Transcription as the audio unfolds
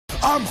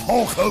I'm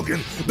Hulk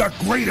Hogan, the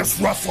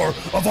greatest wrestler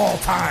of all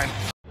time.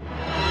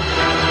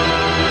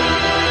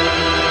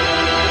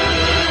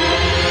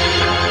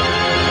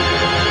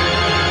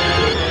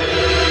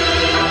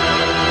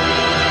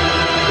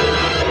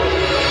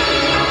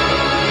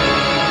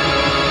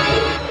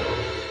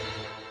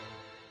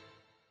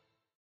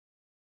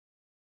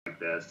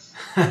 This.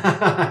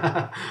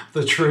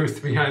 The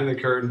truth behind the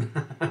curtain.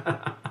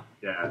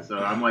 Yeah, so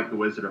I'm like the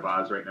Wizard of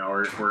Oz right now,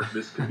 or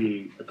this could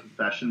be a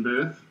confession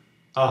booth.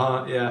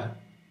 Yeah.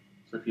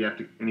 So if you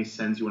have any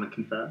sins you want to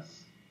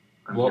confess,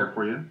 I'm Well, here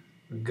for you.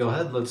 Go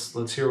ahead.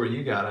 Let's hear what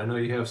you got. I know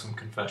you have some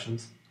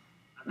confessions.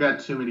 I've got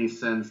too many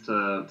sins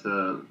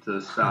to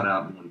spout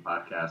out in one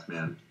podcast,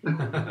 man.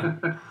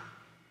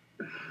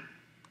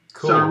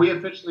 Cool. So are we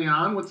officially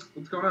on? What's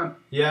going on?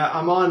 Yeah,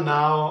 I'm on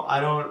now.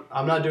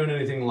 I'm not doing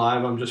anything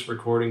live. I'm just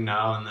recording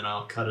now, and then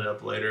I'll cut it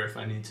up later if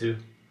I need to.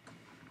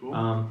 Cool.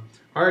 All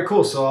right,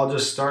 cool. So I'll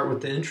just start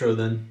with the intro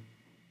then.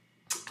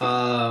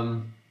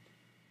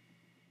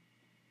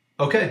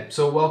 Okay,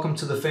 so welcome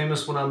to the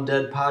Famous When I'm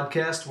Dead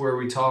podcast, where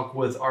we talk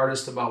with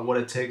artists about what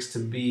it takes to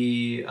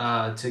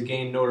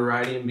gain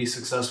notoriety and be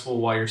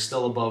successful while you're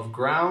still above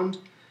ground.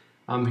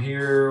 I'm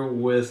here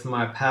with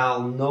my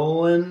pal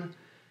Nolan,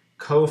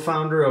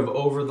 co-founder of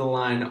Over the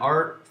Line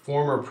Art,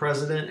 former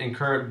president and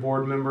current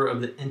board member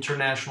of the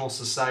International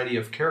Society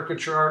of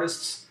Caricature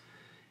Artists,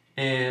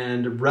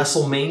 and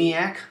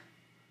WrestleManiac.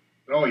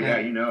 Oh yeah,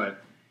 you know it.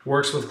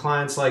 Works with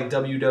clients like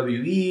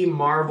WWE,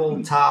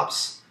 Marvel,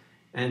 Topps,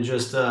 and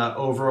just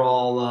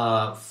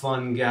overall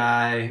fun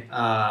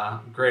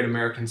guy, great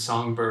American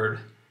songbird,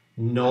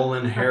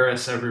 Nolan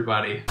Harris,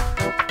 everybody.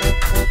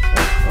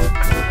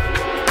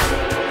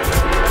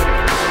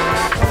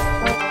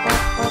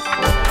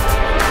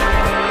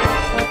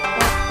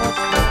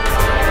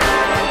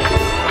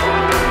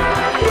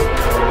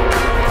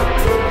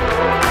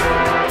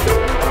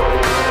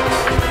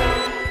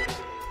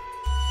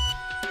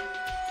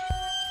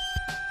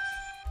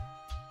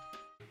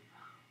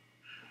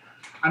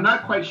 I'm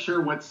not quite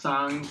sure what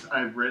songs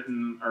I've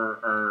written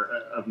are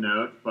of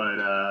note, but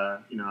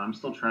I'm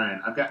still trying.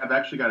 I've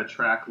actually got a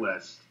track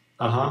list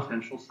of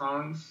potential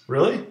songs.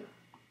 Really?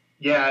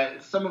 Yeah,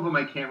 some of them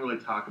I can't really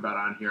talk about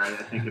on here. I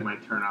think it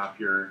might turn off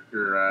your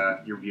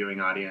viewing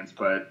audience,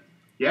 but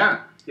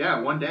yeah,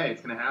 one day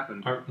it's gonna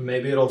happen. Or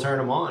maybe it'll turn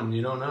them on.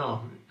 You don't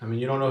know. I mean,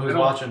 you don't know who's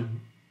watching.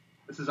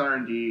 This is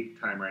R&D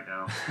time right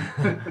now.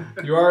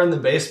 You are in the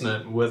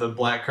basement with a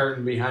black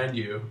curtain behind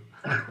you.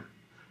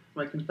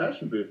 My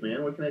confession booth,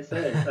 man. What can I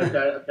say?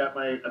 I've got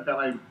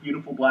my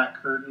beautiful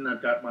black curtain. I've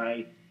got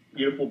my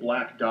beautiful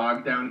black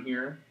dog down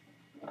here.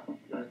 You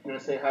want to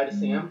say hi to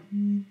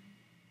Sam?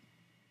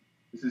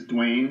 This is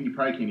Dwayne. You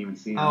probably can't even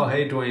see him. Oh,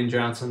 hey, Dwayne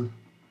Johnson.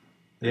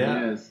 Yeah,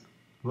 he is.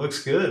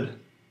 Looks good.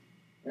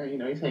 Yeah,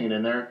 he's hanging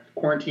in there.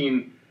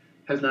 Quarantine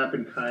has not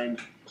been kind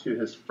to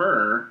his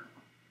fur.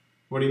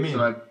 What do you mean?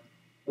 So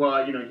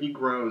he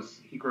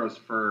grows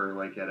fur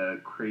like at a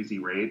crazy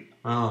rate.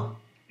 Oh.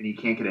 And he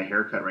can't get a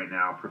haircut right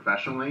now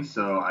professionally,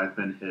 so I've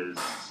been his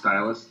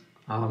stylist.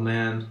 Oh,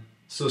 man.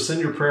 So send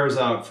your prayers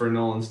out for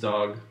Nolan's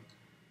dog,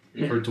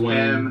 for Dwayne.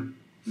 Him,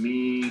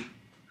 me.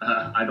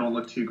 I don't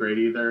look too great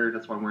either.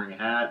 That's why I'm wearing a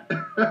hat.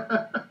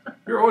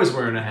 You're always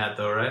wearing a hat,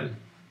 though, right?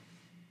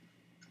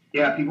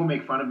 Yeah, people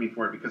make fun of me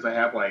for it because I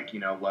have,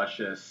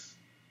 luscious,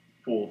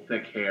 full,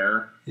 thick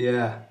hair.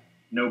 Yeah.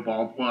 No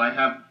bald. Well, I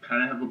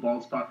kind of have a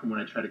bald spot from when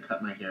I try to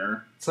cut my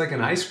hair. It's like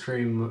an ice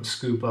cream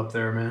scoop up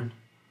there, man.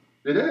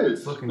 It is.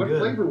 It's looking what good.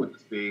 Flavor would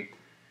this be?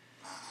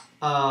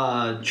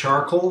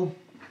 Charcoal.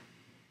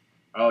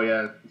 Oh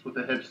yeah, that's what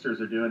the hipsters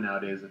are doing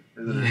nowadays,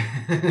 isn't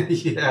it?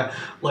 Yeah,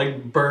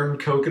 like burned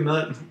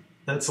coconut.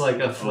 That's like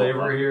a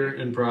flavor here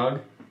in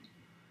Prague.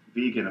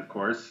 Vegan, of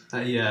course.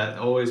 Yeah,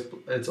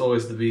 it's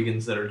always the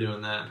vegans that are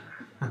doing that.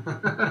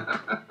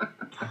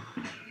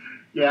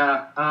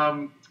 Yeah,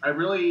 I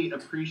really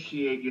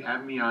appreciate you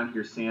having me on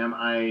here, Sam.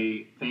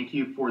 I thank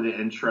you for the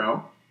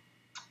intro.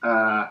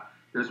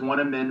 There's one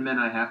amendment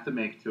I have to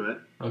make to it.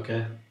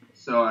 Okay.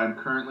 So I'm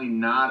currently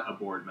not a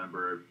board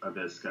member of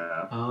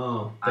ISCA.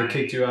 Oh, they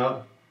kicked you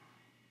out?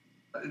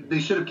 They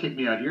should have kicked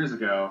me out years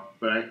ago,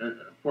 but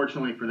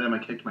fortunately for them, I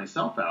kicked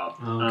myself out.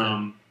 Oh,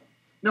 okay.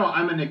 No,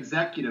 I'm an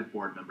executive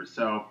board member,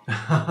 so...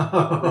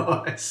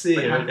 Oh, I see,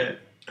 okay.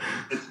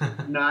 It's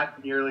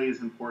not nearly as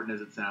important as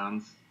it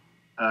sounds.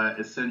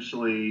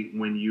 Essentially,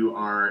 when you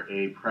are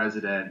a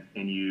president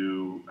and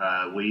you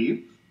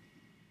leave,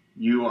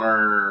 you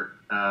are...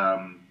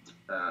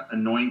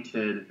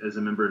 anointed as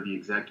a member of the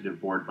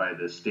executive board by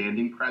the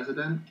standing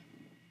president.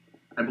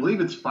 I believe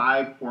it's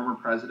 5 former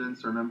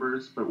presidents or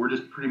members, but we're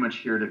just pretty much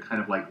here to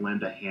kind of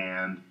lend a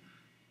hand,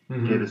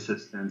 give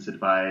assistance,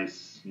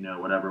 advice,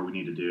 whatever we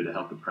need to do to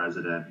help the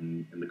president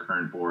and the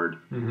current board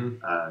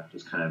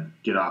just kind of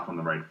get off on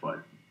the right foot.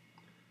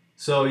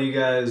 So you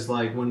guys,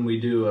 when we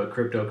do a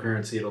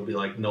cryptocurrency, it'll be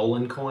like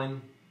Nolan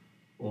coin?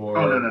 Or...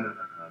 Oh, no.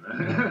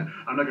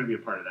 I'm not going to be a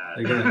part of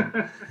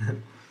that.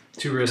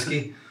 Too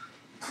risky?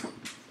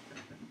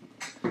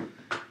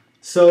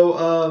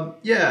 So,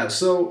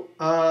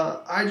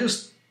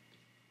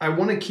 I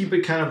want to keep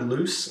it kind of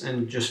loose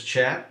and just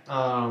chat.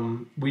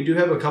 We do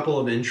have a couple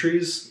of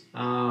entries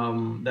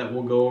that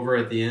we'll go over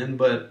at the end,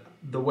 but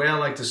the way I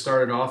like to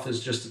start it off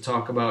is just to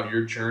talk about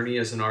your journey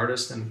as an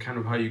artist and kind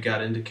of how you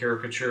got into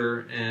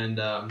caricature,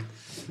 and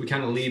we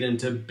kind of lead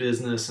into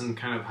business and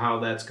kind of how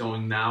that's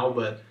going now.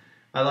 But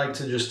I like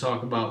to just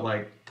talk about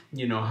how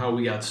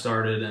we got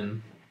started,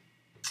 and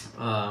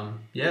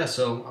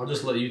so I'll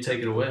just let you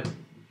take it away.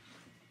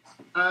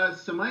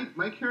 So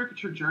my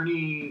caricature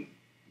journey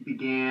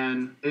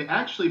began in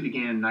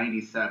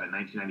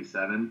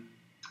 1997.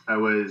 I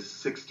was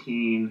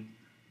 16.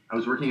 I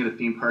was working at a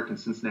theme park in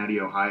Cincinnati,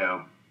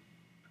 Ohio,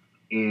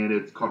 and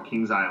it's called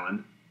Kings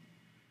Island.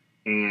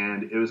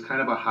 And it was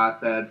kind of a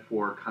hotbed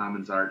for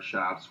Commons Art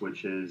Shops,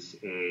 which is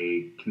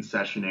a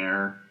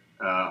concessionaire,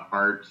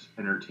 art,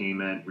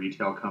 entertainment,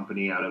 retail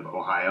company out of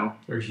Ohio.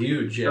 They're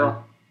huge,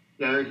 yeah.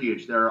 They're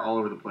huge. They're all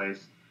over the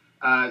place.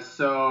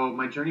 So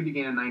my journey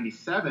began in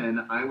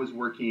 97. I was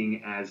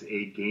working as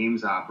a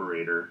games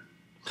operator.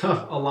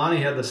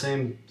 Alani had the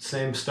same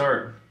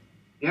start.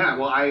 Yeah,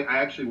 well, I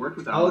actually worked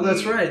with Alani. Oh,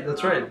 that's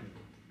right.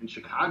 In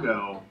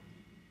Chicago,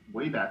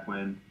 way back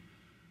when.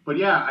 But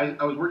yeah,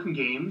 I was working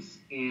games,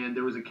 and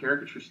there was a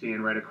caricature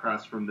stand right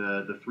across from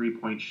the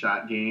three-point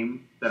shot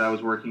game that I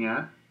was working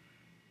at.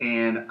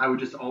 And I would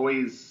just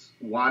always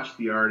watch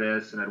the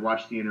artists, and I'd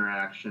watch the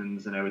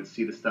interactions, and I would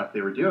see the stuff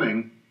they were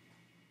doing.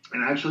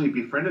 And I actually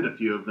befriended a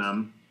few of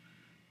them.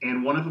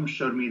 And one of them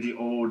showed me the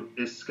old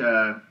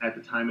ISCA, at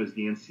the time it was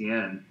the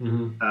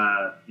NCN,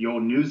 the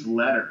old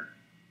newsletter,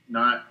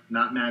 not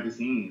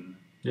magazine,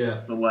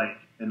 but like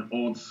an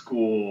old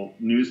school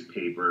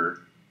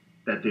newspaper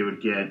that they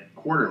would get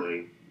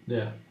quarterly.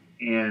 Yeah.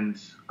 And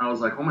I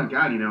was like, oh my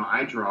God,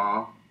 I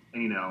draw,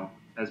 and,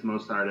 as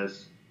most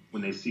artists,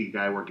 when they see a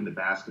guy working the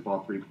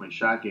basketball three-point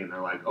shot game,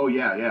 they're like, oh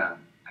yeah,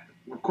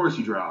 of course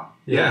you draw.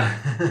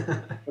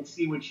 Yeah. Let's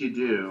see what you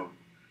do.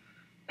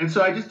 And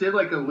so I just did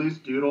like a loose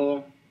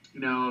doodle,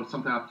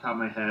 something off the top of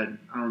my head.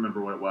 I don't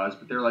remember what it was,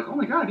 but they're like, oh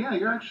my God, yeah,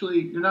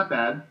 you're not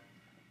bad.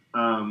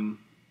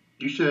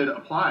 You should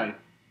apply.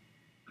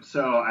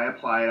 So I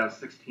applied. I was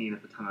 16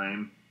 at the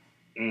time.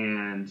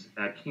 And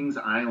at Kings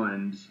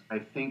Island, I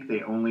think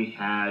they only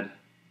had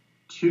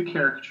 2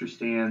 caricature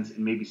stands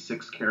and maybe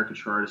 6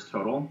 caricature artists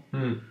total.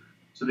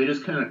 So they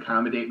just couldn't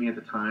accommodate me at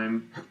the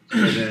time.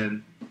 So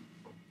then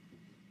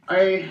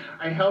I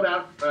held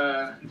out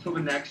until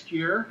the next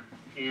year,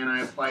 and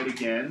I applied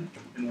again.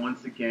 And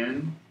once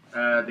again,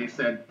 they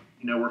said,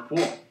 we're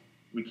full.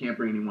 We can't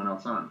bring anyone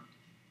else on.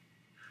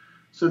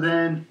 So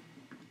then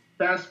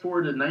fast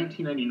forward to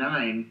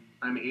 1999,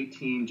 I'm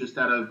 18, just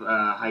out of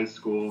high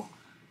school,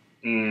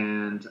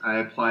 and I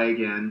apply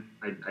again.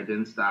 I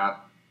didn't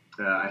stop.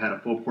 I had a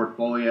full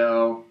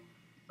portfolio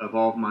of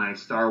all of my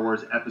Star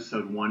Wars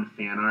Episode 1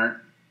 fan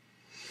art.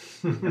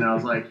 And I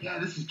was like, yeah,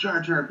 this is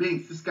Jar Jar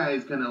Binks. This guy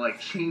is going to,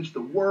 change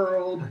the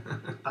world.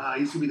 He's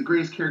going to be the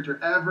greatest character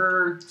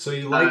ever. So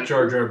you liked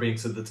Jar Jar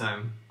Binks at the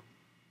time?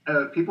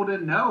 People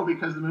didn't know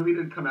because the movie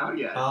didn't come out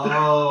yet.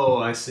 Oh,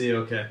 I see.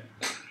 Okay.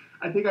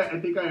 I think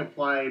I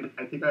applied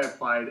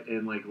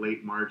in,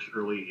 late March,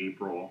 early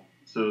April.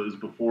 So it was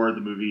before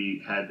the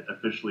movie had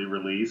officially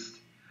released.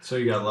 So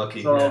you got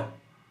lucky. So, yeah.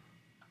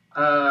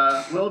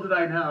 Little did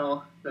I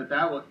know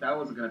that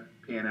wasn't going to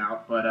pan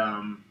out, but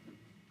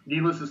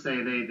needless to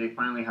say, they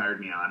finally hired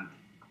me on,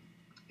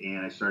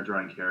 and I started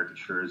drawing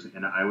caricatures,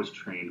 and I was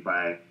trained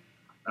by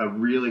a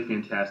really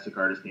fantastic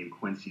artist named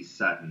Quincy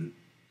Sutton.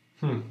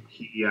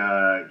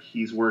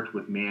 He's worked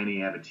with Manny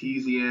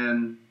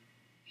Avatesian.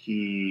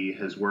 He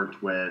has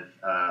worked with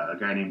a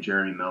guy named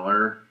Jeremy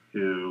Miller,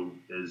 who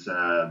is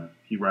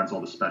he runs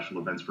all the special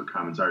events for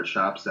Commons Art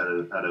Shops out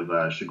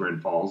of Chagrin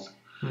Falls.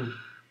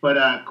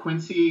 But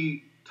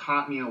Quincy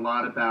taught me a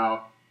lot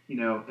about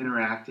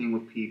interacting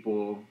with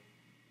people.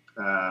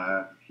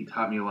 He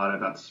taught me a lot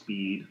about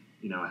speed,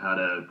 how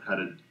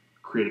to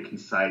create a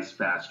concise,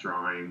 fast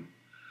drawing.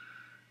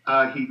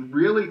 He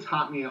really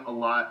taught me a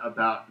lot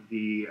about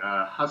the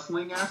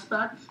hustling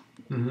aspect.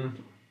 And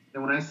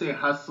when I say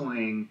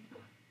hustling,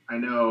 I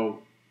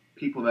know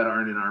people that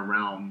aren't in our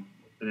realm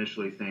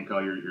initially think, oh,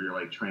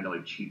 you're trying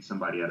to cheat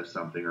somebody out of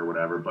something or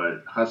whatever.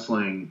 But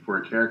hustling for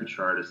a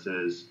caricature artist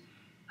is,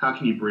 how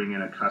can you bring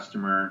in a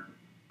customer?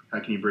 How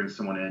can you bring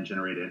someone in,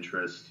 generate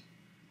interest?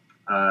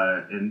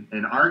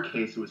 In our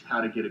case, it was how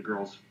to get a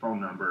girl's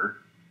phone number,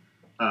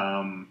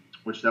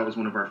 which that was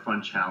one of our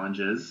fun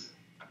challenges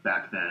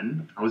back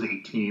then. I was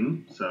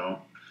 18,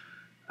 so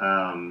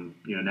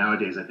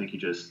nowadays I think you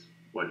just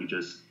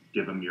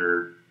give them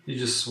your. You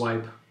just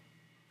swipe.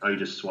 Oh, you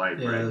just swipe,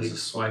 yeah, right? Yeah,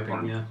 just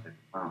swiping. Yeah.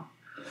 Wow.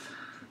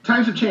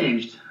 Times have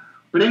changed,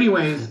 but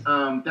anyways,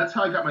 that's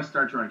how I got my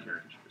start drawing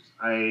caricatures.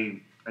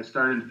 I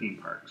started in theme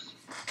parks,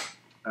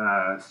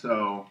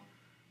 so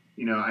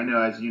I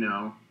know, as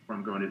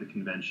from going to the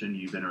convention,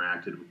 you've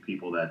interacted with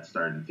people that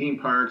started in theme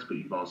parks, but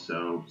you've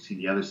also seen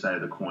the other side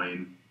of the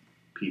coin,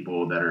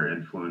 people that are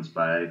influenced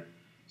by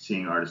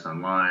seeing artists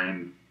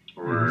online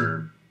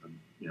or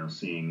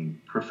seeing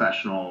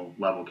professional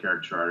level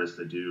caricature artists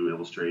that do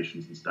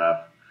illustrations and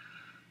stuff.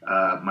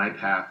 my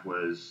path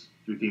was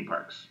through theme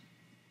parks.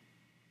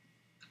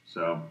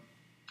 So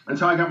that's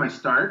how I got my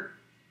start.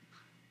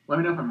 Let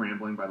me know if I'm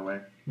rambling, by the way.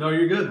 No,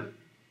 you're good.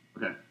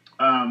 Okay.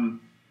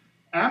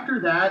 After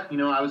that,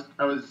 I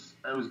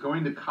was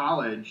going to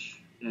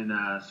college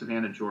in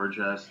Savannah,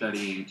 Georgia,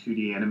 studying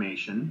 2D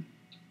animation,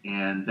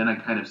 and then I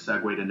kind of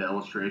segued into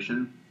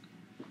illustration,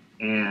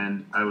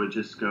 and I would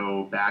just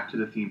go back to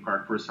the theme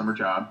park for a summer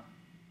job.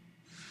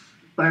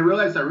 But I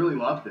realized I really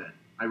loved it.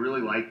 I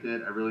really liked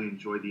it. I really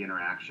enjoyed the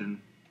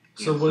interaction.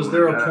 So was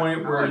there a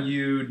point where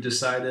you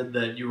decided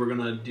that you were going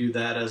to do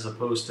that as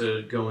opposed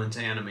to go into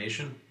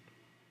animation?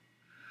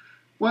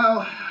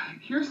 Well,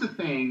 here's the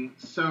thing.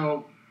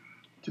 So,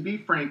 to be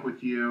frank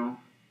with you,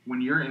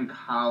 when you're in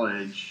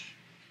college,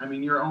 I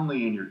mean, you're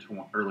only in your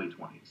early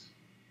 20s.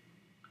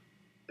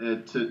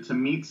 To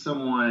meet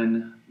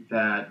someone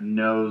that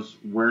knows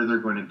where they're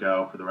going to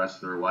go for the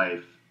rest of their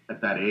life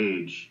at that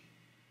age,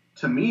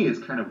 to me, is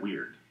kind of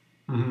weird.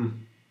 Mm-hmm.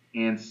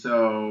 And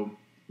so,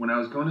 when I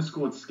was going to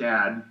school at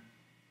SCAD,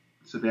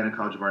 Savannah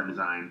College of Art and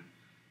Design,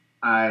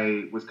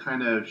 I was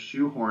kind of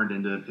shoehorned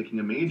into picking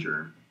a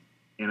major.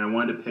 And I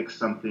wanted to pick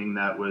something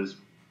that was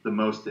the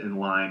most in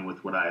line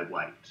with what I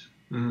liked.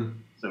 Mm-hmm.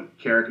 So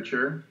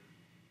caricature,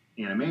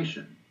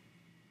 animation.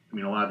 I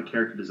mean, a lot of the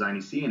character design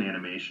you see in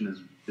animation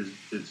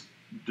is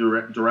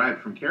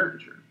derived from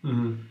caricature.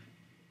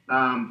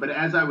 Mm-hmm. But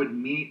as I would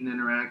meet and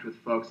interact with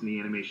folks in the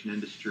animation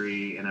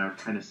industry, and I would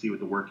kind of see what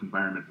the work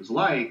environment was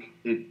like,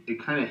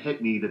 it kind of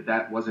hit me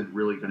that wasn't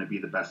really going to be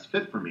the best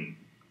fit for me.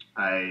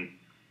 I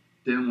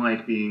didn't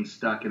like being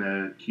stuck in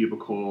a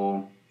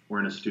cubicle or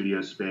in a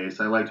studio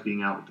space. I liked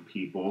being out with the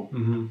people,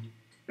 mm-hmm.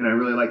 and I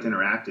really liked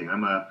interacting.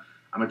 I'm a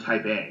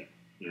type A,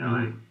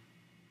 mm-hmm.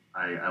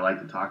 I like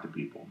to talk to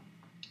people.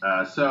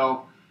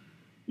 So,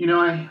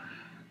 I,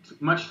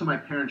 much to my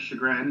parents'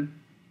 chagrin,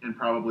 and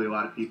probably a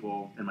lot of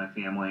people in my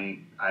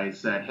family, I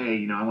said,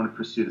 hey, I want to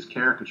pursue this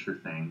caricature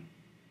thing,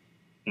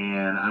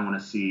 and I want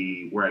to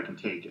see where I can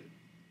take it.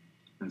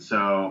 And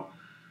so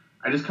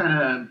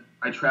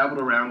I traveled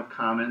around with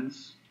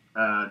Commons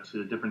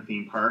to different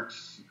theme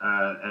parks.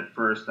 At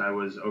first, I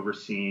was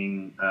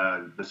overseeing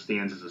the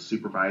stands as a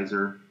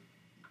supervisor.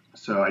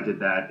 So I did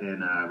that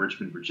in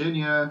Richmond,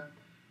 Virginia.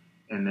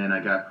 And then I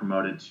got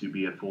promoted to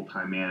be a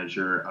full-time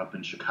manager up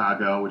in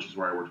Chicago, which is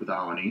where I worked with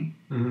Alani.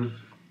 Mm-hmm.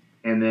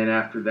 And then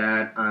after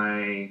that,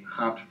 I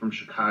hopped from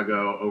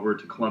Chicago over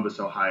to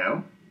Columbus,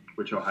 Ohio,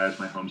 which Ohio is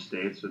my home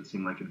state, so it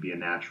seemed like it'd be a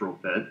natural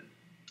fit.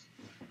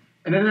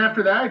 And then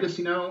after that, I just,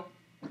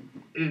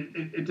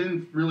 it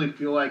didn't really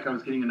feel like I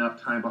was getting enough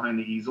time behind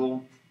the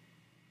easel.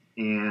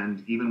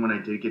 And even when I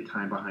did get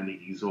time behind the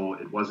easel,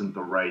 it wasn't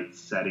the right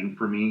setting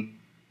for me.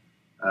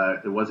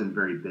 It wasn't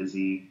very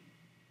busy.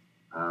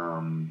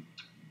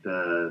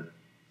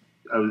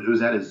 It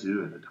was at a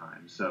zoo at the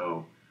time,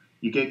 so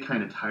you get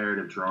kind of tired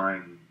of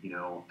drawing,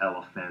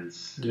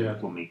 elephants, and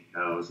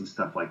flamingos, and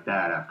stuff like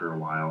that after a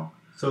while.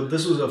 So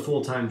this was a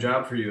full-time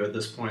job for you at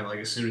this point, like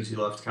as soon as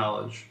you left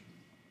college?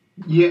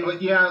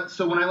 Yeah.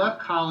 So when I left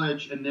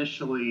college,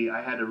 initially,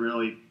 I had to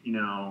really,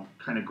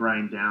 kind of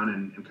grind down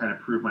and kind of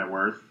prove my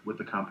worth with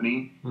the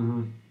company.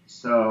 Mm-hmm.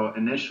 So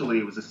initially,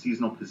 it was a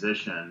seasonal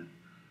position.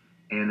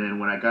 And then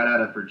when I got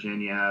out of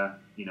Virginia,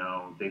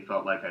 they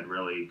felt like I'd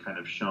really kind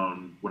of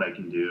shown what I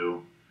can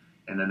do.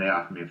 And then they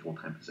offered me a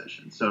full-time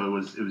position. So it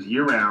was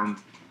year-round.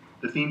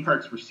 The theme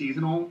parks were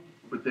seasonal,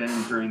 but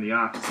then during the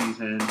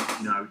off-season,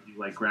 I would do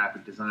like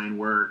graphic design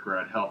work, or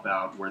I'd help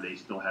out where they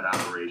still had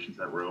operations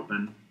that were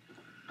open.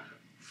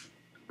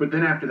 But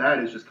then after that,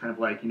 it's just kind of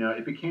like,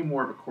 it became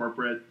more of a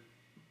corporate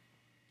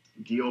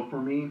deal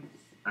for me.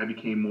 I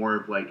became more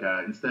of like,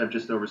 instead of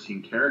just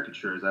overseeing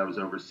caricatures, I was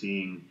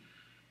overseeing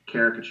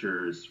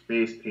caricatures,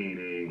 face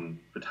painting,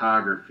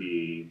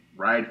 photography,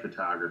 ride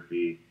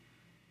photography.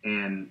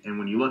 And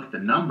when you look at the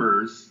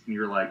numbers,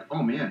 you're like,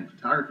 oh man,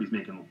 photography's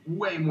making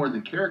way more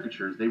than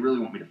caricatures. They really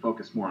want me to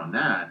focus more on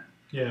that.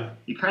 Yeah.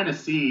 You kind of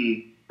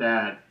see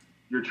that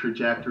your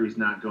trajectory is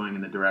not going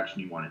in the direction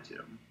you want it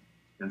to.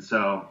 And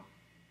so...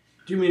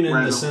 Do you mean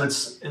in the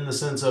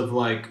sense of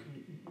like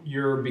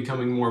you're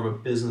becoming more of a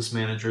business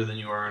manager than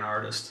you are an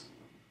artist?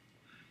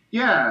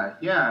 Yeah.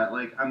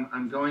 Like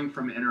I'm going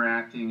from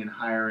interacting and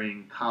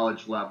hiring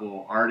college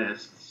level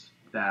artists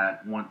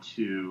that want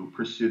to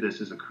pursue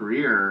this as a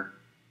career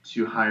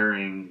to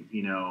hiring,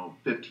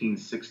 15,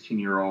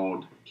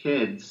 16-year-old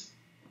kids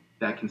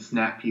that can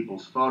snap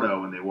people's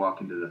photo when they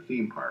walk into the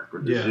theme park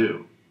or the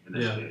zoo in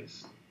this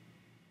case.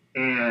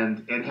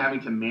 And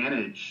having to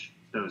manage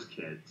those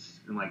kids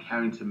and like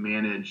having to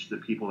manage the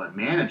people that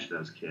manage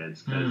those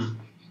kids, because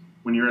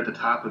when you're at the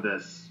top of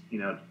this,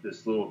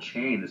 this little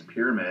chain, this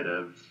pyramid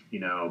of,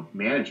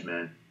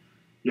 management,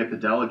 you have to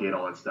delegate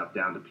all that stuff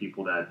down to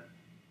people that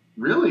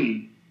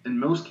really, in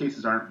most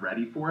cases, aren't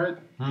ready for it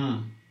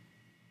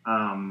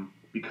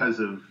because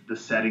of the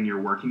setting you're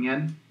working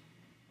in.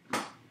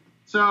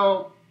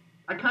 So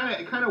it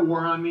kind of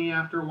wore on me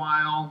after a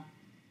while.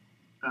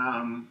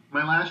 My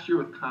last year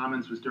with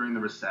Commons was during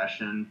the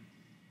recession.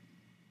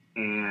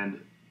 And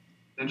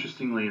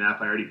interestingly enough,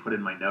 I already put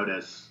in my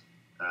notice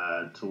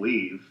to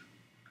leave,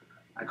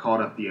 I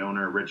called up the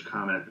owner, Rich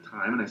Common, at the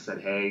time, and I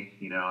said, "Hey,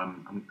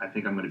 I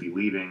think I'm going to be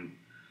leaving."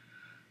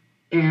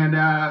 And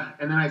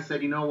then I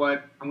said, "You know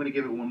what? I'm going to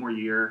give it one more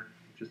year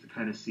just to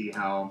kind of see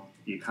how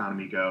the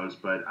economy goes,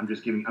 but I'm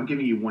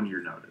giving you 1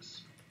 year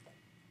notice."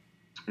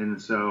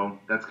 And so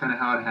that's kind of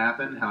how it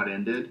happened, how it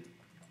ended.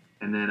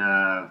 And then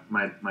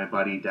my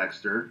buddy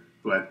Dexter,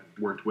 who I've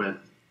worked with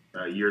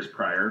years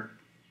prior,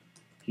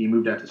 he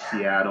moved out to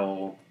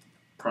Seattle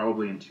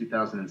probably in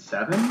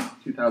 2007,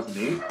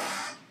 2008.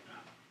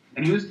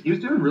 And he was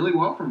doing really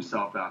well for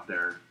himself out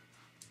there.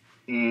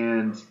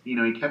 And,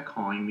 he kept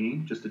calling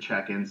me just to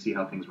check in, see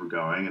how things were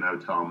going. And I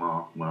would tell him,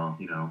 "Oh, well,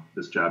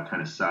 this job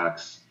kind of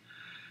sucks."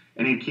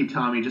 And he'd keep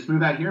telling me, "Just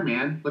move out here,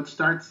 man. Let's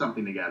start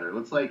something together.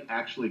 Let's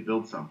actually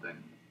build something."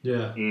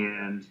 Yeah.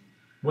 And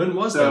when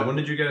was that? When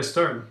did you guys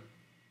start?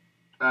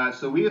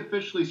 So we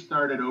officially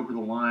started Over the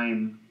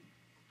Line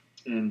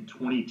in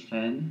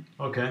 2010.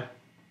 Okay.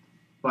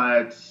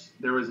 But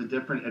there was a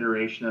different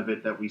iteration of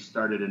it that we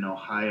started in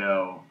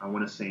Ohio, I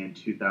want to say in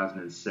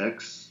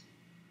 2006.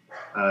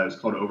 It was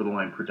called Over the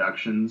Line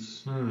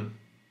Productions.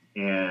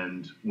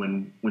 And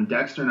when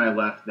Dexter and I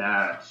left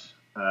that,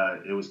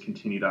 it was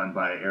continued on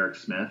by Eric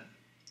Smith.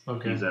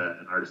 Okay. He's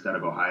an artist out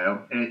of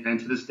Ohio. And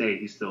to this day,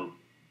 he's still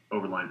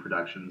Over the Line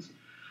Productions.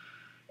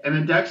 And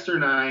then Dexter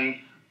and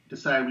I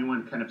decided we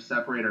wanted to kind of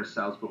separate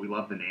ourselves, but we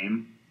love the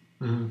name.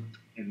 Mm-hmm.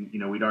 And,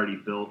 we'd already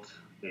built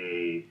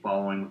a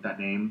following with that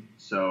name.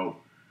 So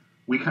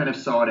we kind of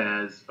saw it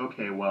as,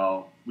 okay,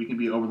 well, we can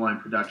be Over the Line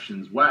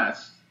Productions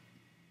West.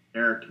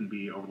 Eric can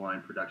be Over the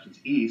Line Productions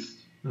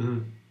East.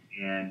 Mm-hmm.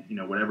 And,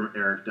 whatever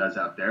Eric does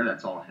out there,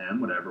 that's all him.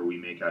 Whatever we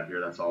make out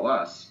here, that's all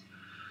us.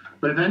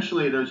 But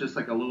eventually there's just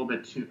a little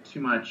bit too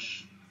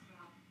much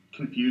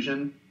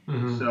confusion.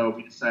 Mm-hmm. So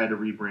we decided to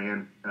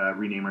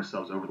rename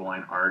ourselves Over the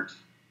Line Art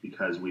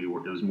because it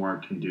was more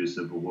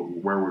conducive of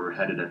where we were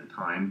headed at the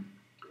time.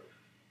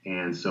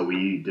 And so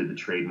we did the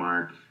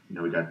trademark.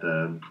 We got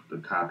the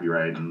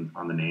copyright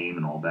on the name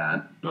and all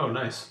that. Oh,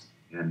 nice.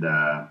 And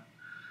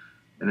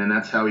then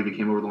that's how we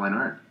became Over the Line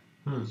Art.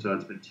 So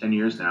it's been 10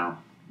 years now.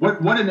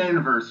 What an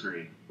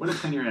anniversary! What a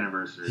 10-year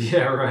anniversary!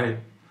 Yeah, right.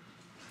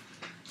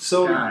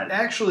 So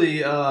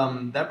actually,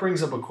 that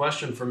brings up a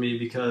question for me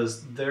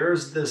because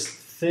there's this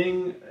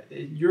thing.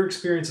 Your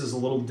experience is a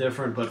little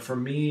different, but for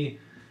me,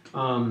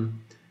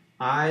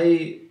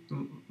 my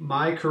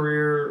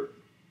career,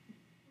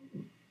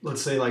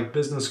 let's say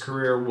business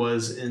career,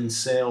 was in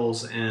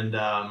sales and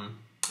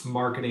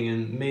marketing,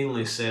 and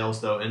mainly sales,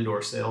 though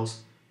indoor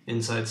sales,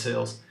 inside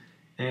sales,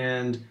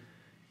 and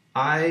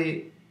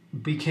I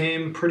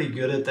became pretty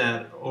good at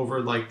that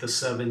over the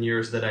 7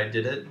 years that I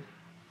did it.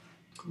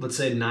 Let's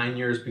say 9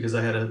 years, because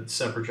I had a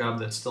separate job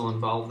that still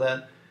involved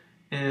that.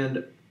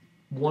 And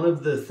one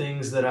of the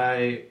things that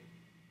I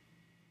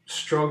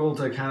struggle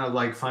to kind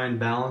of find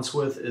balance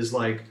with is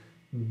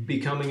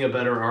becoming a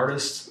better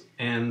artist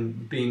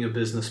and being a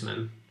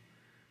businessman.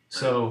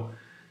 So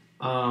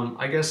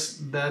I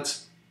guess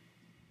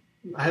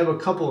I have a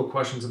couple of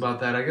questions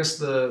about that. I guess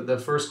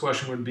the first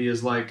question would be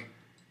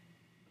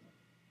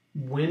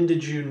when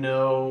did you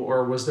know,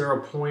 or was there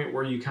a point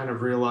where you kind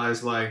of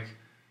realized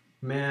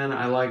man,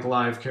 I like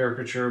live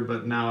caricature,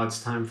 but now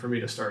it's time for me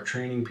to start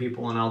training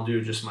people and I'll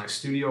do just my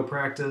studio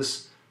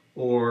practice?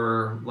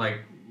 Or I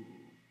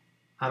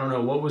don't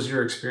know, what was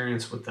your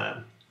experience with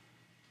that?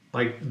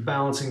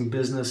 Balancing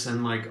business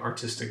and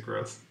artistic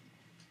growth?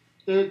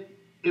 It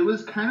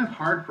was kind of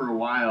hard for a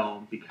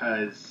while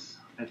because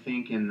I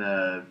think in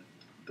the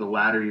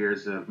latter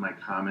years of my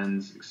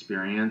Commons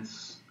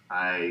experience,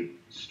 I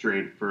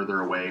strayed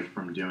further away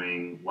from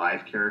doing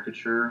live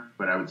caricature,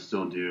 but I would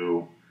still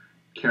do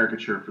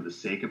caricature for the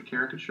sake of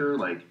caricature,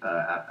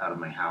 out of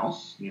my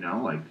house,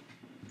 to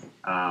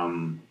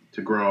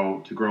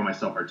grow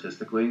myself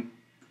artistically.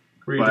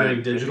 Were you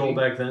doing digital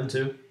back then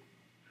too?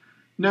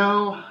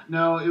 No,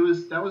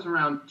 that was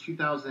around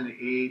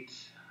 2008.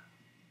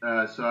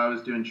 So I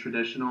was doing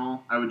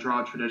traditional. I would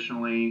draw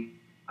traditionally.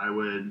 I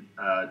would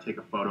take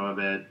a photo of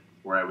it,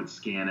 or I would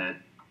scan it,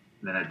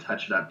 and then I'd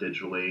touch it up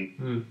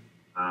digitally.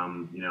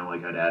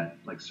 I'd add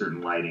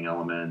certain lighting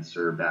elements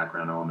or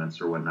background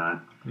elements or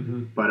whatnot.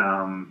 Mm-hmm. But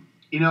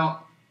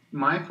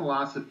my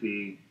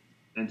philosophy,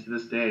 and to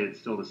this day it's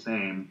still the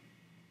same,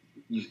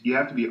 you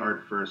have to be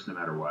art first no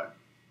matter what.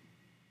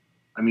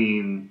 I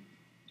mean,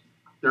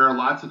 there are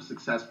lots of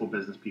successful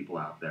business people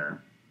out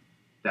there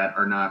that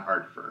are not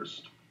art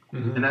first.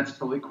 Mm-hmm. And that's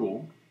totally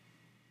cool.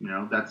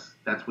 That's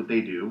what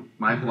they do.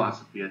 My mm-hmm.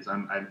 philosophy is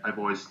I've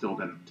always still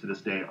been, to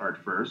this day, art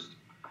first.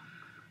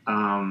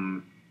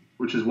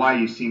 Which is why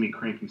you see me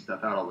cranking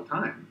stuff out all the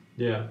time.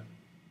 Yeah.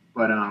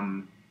 But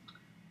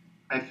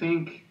I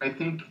think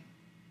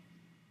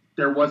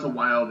there was a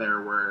while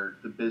there where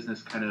the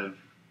business kind of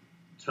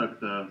took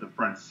the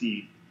front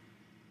seat,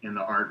 and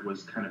the art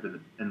was kind of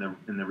in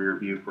the rear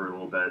view for a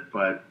little bit.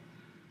 But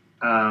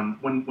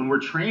when we're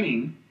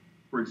training,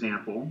 for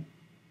example,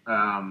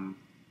 I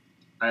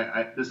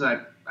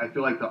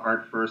feel like the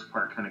art first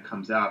part kind of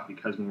comes out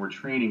because when we're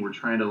training, we're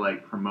trying to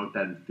promote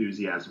that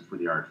enthusiasm for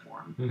the art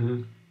form.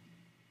 Mm-hmm.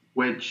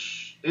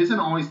 which isn't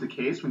always the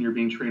case when you're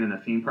being trained in a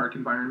theme park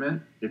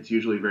environment. It's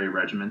usually very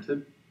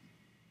regimented.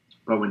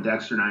 But when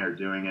Dexter and I are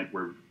doing it,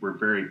 we're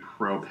very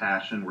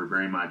pro-passion. We're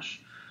very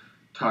much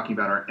talking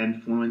about our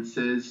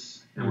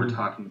influences, and we're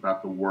talking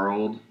about the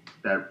world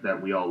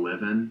that we all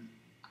live in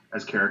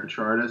as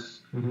caricature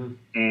artists.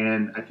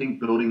 And I think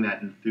building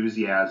that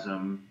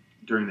enthusiasm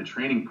during the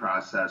training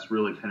process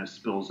really kind of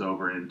spills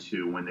over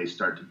into when they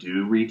start to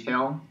do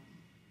retail,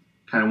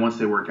 kind of once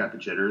they work out the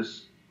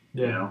jitters,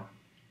 you know.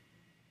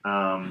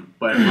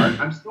 But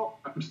I'm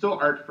still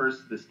art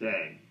first to this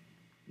day.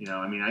 You know,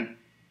 I mean,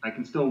 I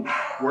can still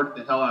work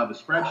the hell out of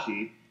the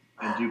spreadsheet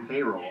and do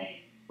payroll,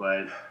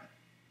 but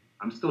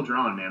I'm still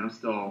drawing, man. I'm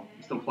still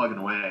plugging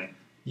away.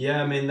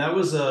 Yeah, I mean, that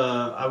was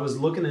I was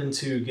looking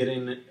into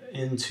getting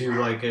into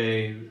like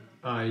a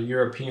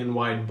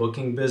European-wide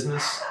booking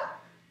business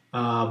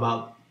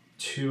about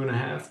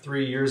 2.5,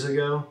 3 years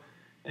ago,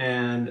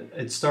 and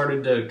it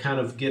started to kind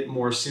of get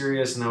more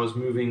serious, and I was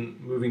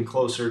moving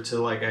closer to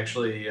like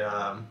actually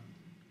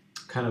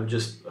kind of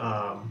just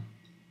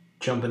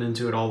jumping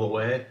into it all the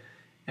way.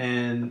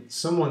 And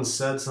someone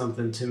said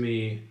something to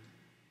me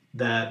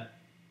that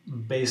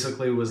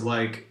basically was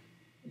like,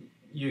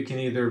 you can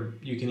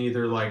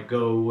either like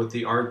go with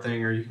the art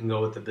thing or you can go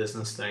with the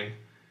business thing.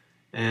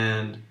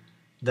 And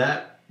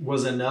that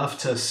was enough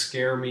to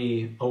scare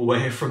me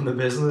away from the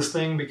business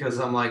thing, because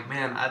I'm like,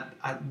 man,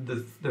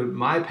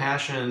 my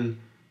passion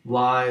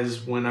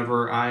lies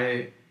whenever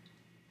I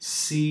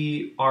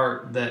see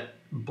art that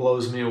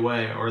blows me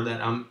away or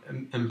that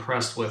I'm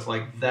impressed with.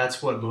 Like,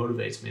 that's what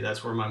motivates me.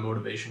 That's where my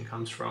motivation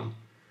comes from.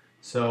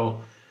 So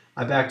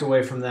I backed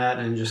away from that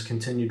and just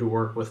continued to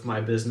work with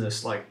my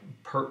business, like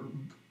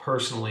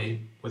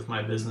personally with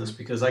my business,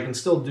 because I can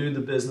still do the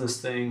business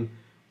thing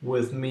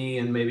with me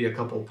and maybe a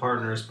couple of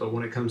partners. But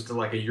when it comes to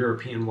like a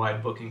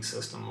European-wide booking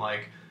system,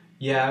 like,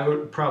 yeah, I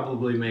would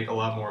probably make a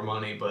lot more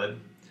money, but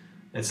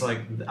it's like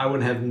I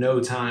would have no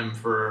time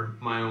for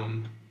my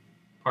own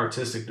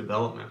artistic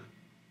development.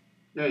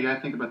 Yeah, you got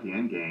to think about the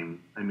end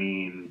game. I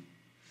mean,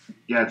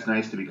 yeah, it's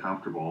nice to be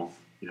comfortable.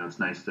 You know, it's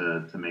nice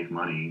to make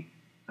money.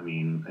 I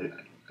mean,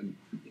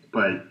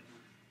 but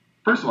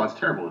first of all, it's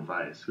terrible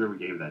advice. Whoever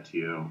gave that to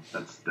you,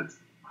 that's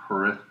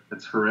horrific.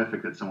 It's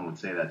horrific that someone would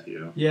say that to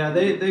you. Yeah,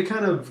 they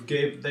kind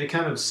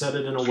of said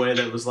it in a way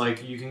that was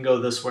like, you can go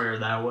this way or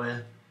that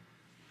way.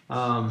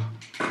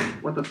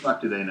 What the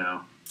fuck do they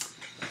know?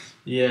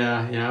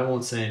 Yeah, I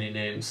won't say any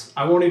names.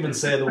 I won't even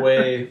say the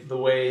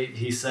way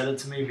he said it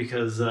to me,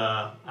 because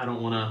I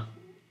don't want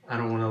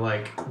to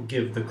like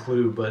give the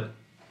clue, but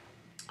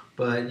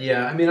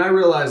yeah, I mean, I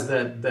realize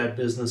that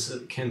business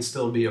can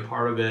still be a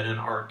part of it and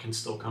art can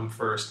still come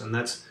first, and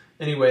that's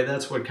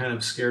what kind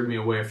of scared me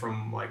away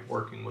from like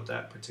working with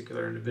that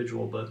particular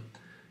individual. But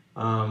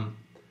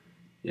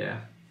yeah,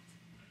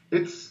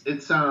 it's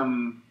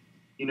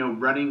you know,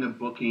 running a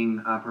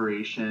booking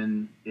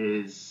operation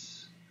is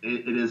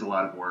a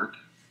lot of work,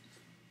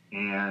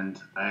 and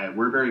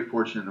we're very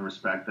fortunate in the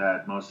respect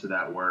that most of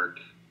that work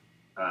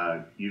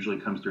usually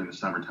comes during the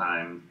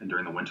summertime and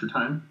during the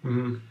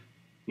wintertime.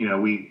 You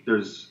know,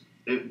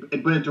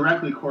 but it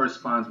directly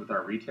corresponds with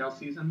our retail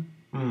season.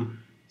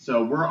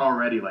 So we're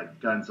already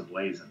like guns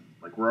a-blazing.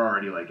 Like, we're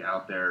already like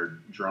out there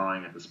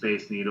drawing at the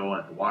Space Needle,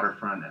 at the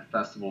waterfront, at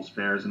festivals,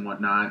 fairs, and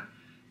whatnot.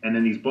 And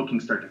then these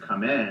bookings start to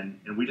come in,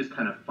 and we just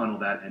kind of funnel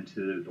that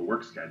into the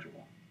work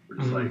schedule. We're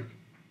just like,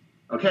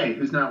 okay,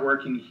 who's not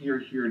working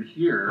here, and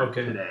here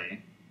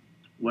today?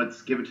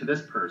 Let's give it to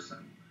this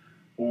person.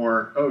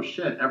 Or, oh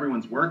shit,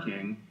 everyone's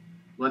working.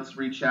 Let's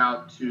reach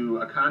out to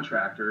a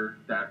contractor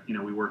that, you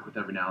know, we work with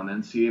every now and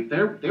then, see if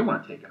they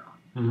want to take it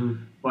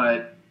on.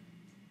 But,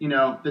 you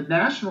know, the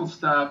national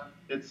stuff,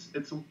 it's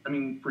I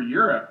mean, for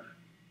Europe,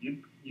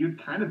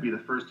 you'd kind of be the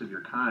first of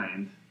your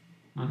kind.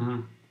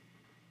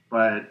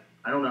 But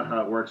I don't know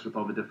how it works with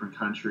all the different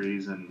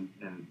countries and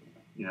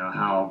you know,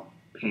 how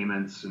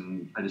payments,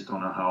 and I just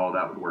don't know how all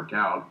that would work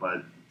out,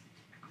 but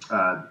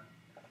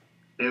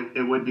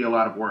it would be a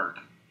lot of work.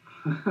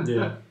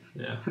 yeah.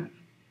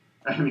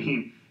 I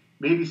mean,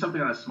 maybe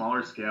something on a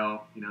smaller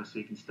scale, you know, so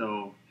you can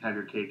still have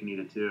your cake and eat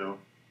it too.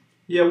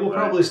 Yeah, we'll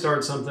probably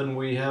start something.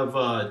 We have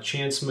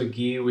Chance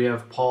McGee, we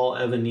have Paul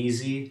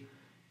Evanese,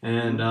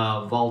 and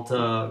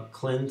Valta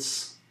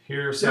Klintz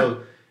here.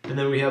 So, and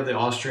then we have the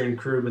Austrian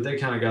crew, but they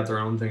kind of got their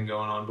own thing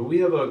going on. But we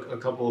have a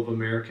couple of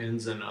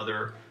Americans and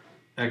other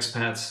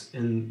expats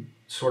in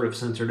sort of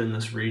centered in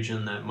this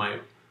region that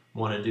might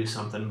want to do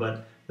something.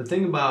 But the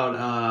thing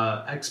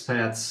about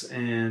expats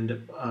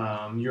and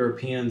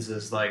Europeans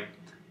is like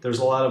there's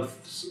a lot of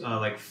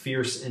like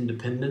fierce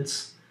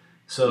independence.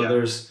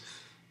 So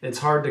it's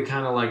hard to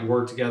kind of like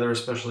work together,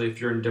 especially if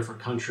you're in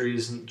different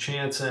countries. And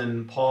Chance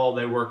and Paul,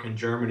 they work in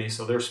Germany,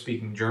 so they're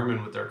speaking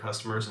German with their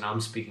customers, and I'm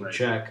speaking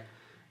Czech,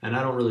 and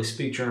I don't really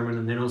speak German,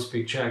 and they don't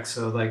speak Czech.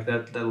 So like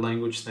that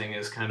language thing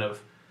is kind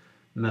of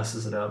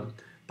messes it up.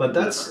 But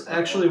that's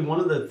actually one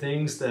of the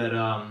things that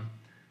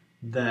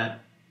that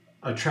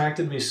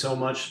attracted me so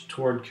much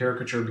toward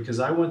caricature, because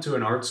I went to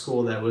an art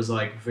school that was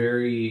like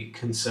very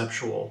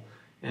conceptual,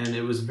 and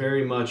it was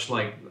very much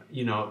like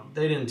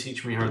they didn't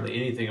teach me hardly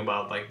anything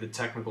about like the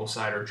technical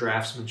side or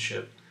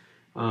draftsmanship.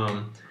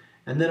 And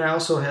then I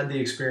also had the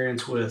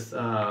experience with,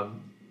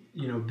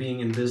 being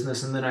in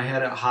business. And then I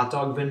had a hot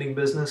dog vending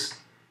business.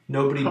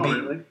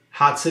 Really?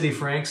 Hot City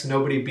Franks.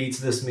 Nobody beats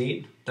this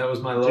meat. That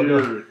was my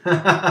logo. Dude,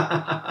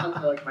 hot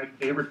dogs are like my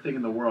favorite thing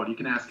in the world. You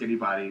can ask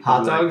anybody.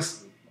 Hot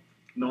dogs. Like,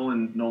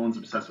 Nolan's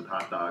obsessed with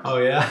hot dogs. Oh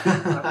yeah.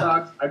 Hot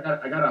dogs. I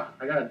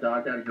got a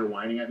dog out here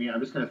whining at me. I'm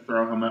just gonna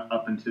throw him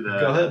up into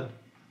Go ahead.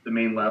 The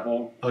main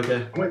level.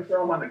 Okay. I'm gonna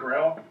throw him on the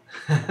grill.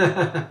 Get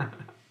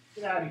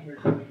out of here,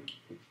 Jimmy.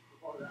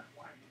 All that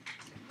whining.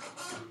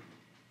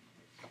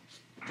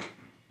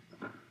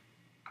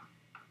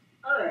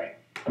 All right.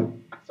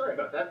 Sorry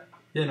about that.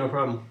 Yeah, no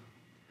problem.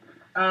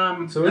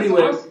 So that's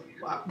anyway, awesome.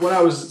 what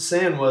I was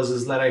saying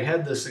is that I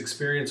had this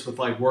experience with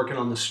like working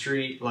on the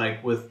street,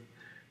 like with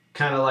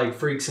kind of like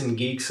freaks and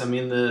geeks. I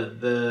mean,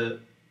 the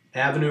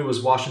avenue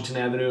was Washington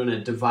Avenue, and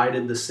it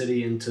divided the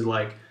city into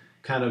like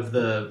kind of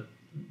the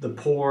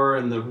poor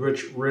and the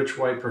rich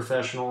white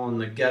professional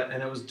and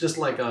and it was just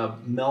like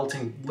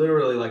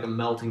literally like a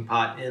melting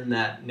pot in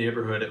that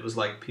neighborhood. It was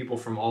like people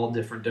from all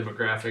different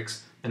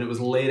demographics, and it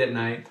was late at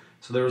night,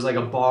 so there was like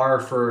a bar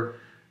for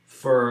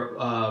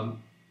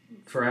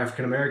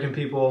African American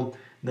people.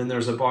 And then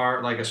there's a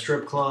bar, like a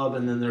strip club,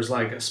 and then there's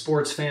like a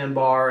sports fan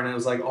bar, and it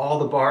was like all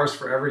the bars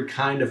for every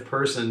kind of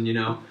person,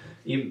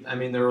 I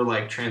mean, there were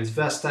like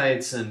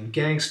transvestites and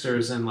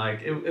gangsters, and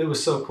like it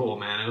was so cool,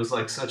 man. It was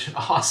like such an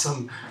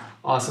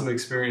awesome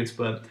experience.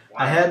 But wow.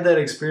 I had that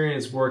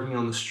experience working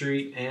on the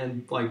street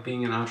and like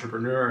being an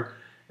entrepreneur.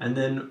 And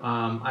then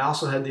I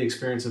also had the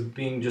experience of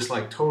being just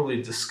like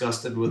totally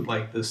disgusted with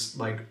like this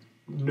like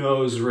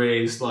nose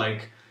raised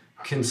like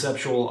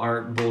conceptual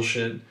art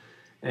bullshit.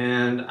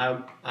 And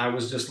I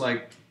was just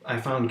like,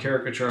 I found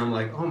caricature. I'm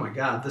like, oh my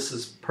God, this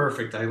is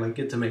perfect. I like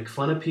get to make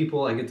fun of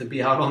people. I get to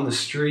be out on the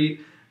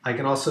street. I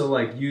can also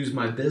like use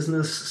my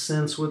business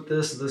sense with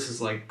this. This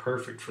is like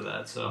perfect for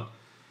that. So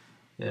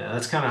yeah,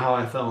 that's kind of how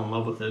I fell in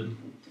love with it.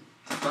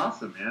 That's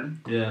awesome,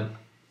 man. Yeah.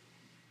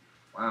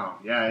 Wow.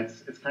 Yeah,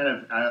 it's kind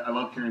of I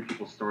love hearing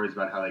people's stories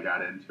about how they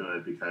got into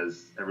it,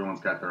 because everyone's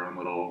got their own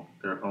little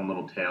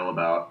tale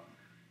about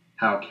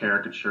how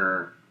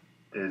caricature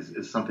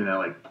is something that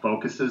like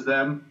focuses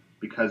them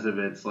because of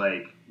its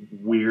like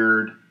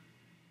weird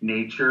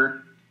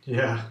nature.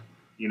 Yeah.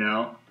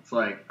 It's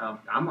like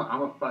I'm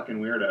a fucking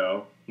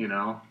weirdo,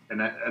 and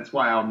that's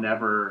why I'll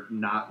never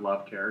not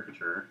love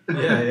caricature.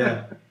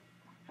 Yeah.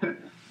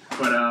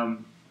 But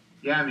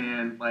yeah,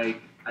 man,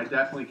 like I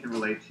definitely can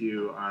relate to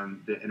you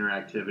on the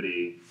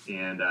interactivity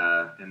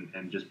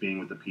and just being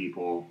with the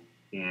people.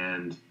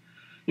 And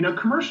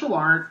commercial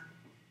art,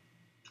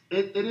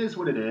 it is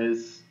what it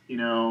is,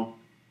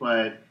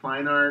 but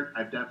fine art,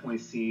 I've definitely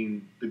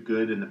seen the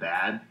good and the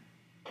bad,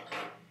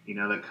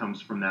 that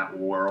comes from that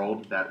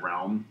world, that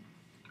realm,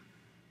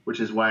 which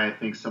is why I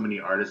think so many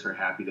artists are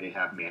happy they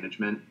have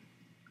management.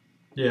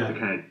 Yeah. To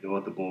kind of deal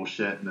with the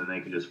bullshit, and then they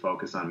can just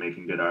focus on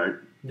making good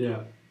art.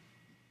 Yeah.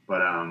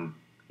 But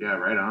yeah,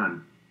 right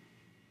on.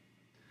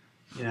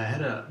 Yeah, I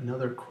had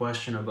another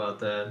question about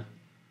that,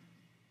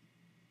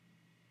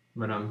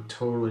 but I'm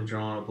totally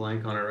drawing a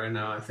blank on it right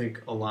now. I think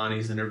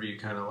Alani's interview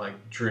kind of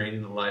like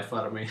drained the life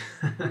out of me.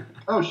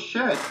 Oh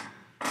shit.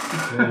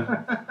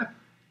 Yeah.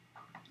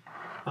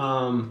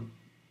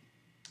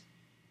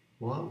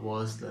 What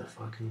was the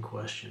fucking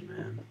question,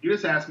 man? You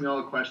just asked me all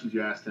the questions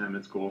you asked him.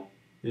 It's cool.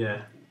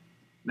 Yeah.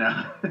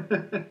 No.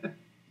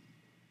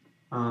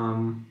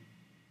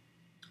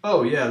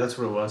 Oh yeah, that's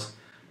what it was.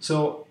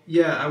 So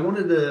yeah, I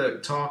wanted to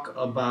talk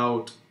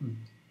about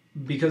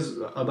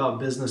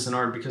business and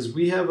art, because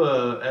we have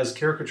as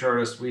caricature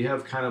artists, we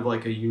have kind of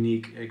like a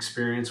unique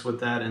experience with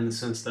that, in the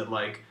sense that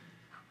like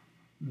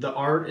the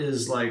art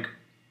is like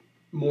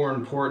more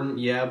important,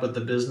 yeah, but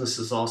the business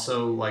is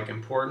also like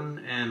important,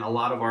 and a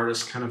lot of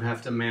artists kind of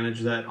have to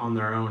manage that on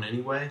their own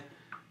anyway.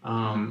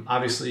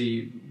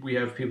 Obviously, we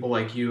have people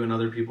like you and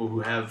other people who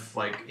have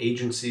like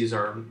agencies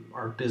or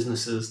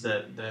businesses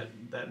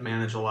that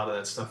manage a lot of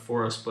that stuff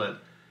for us.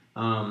 But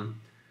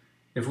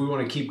if we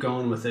want to keep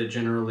going with it,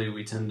 generally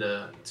we tend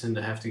to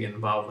have to get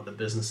involved with the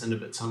business end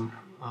of it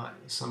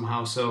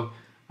somehow. So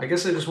I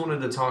guess I just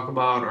wanted to talk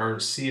about,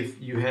 or see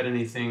if you had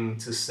anything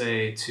to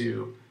say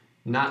to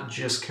not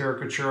just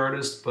caricature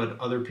artists, but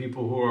other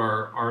people who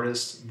are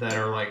artists that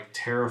are like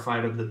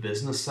terrified of the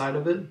business side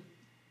of it.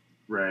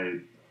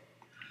 Right.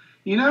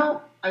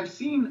 I've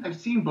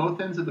seen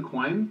both ends of the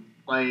coin.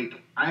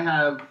 Like, I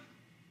have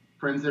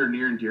friends that are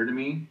near and dear to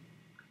me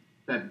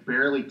that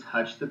barely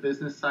touch the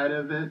business side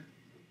of it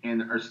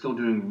and are still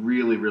doing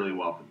really, really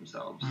well for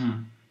themselves.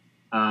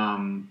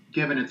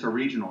 Given it's a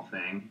regional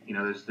thing,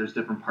 there's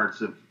different parts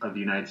of the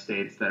United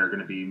States that are going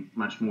to be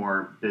much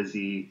more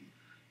busy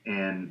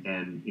and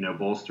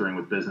bolstering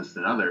with business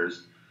than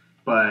others.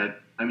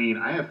 But I mean,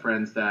 I have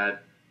friends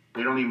that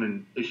they don't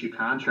even issue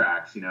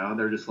contracts.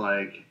 They're just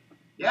like,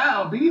 yeah,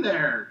 I'll be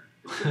there.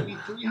 It's going to be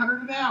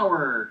 $300 an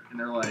hour. And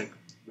they're like,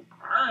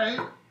 all right.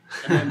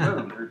 And then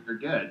boom, they're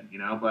good,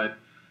 But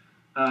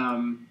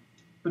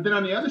But then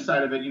on the other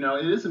side of it,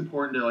 it is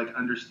important to like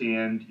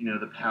understand,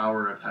 the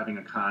power of having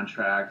a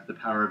contract, the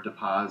power of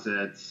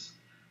deposits,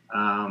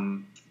 how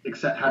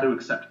to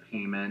accept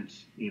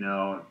payment, in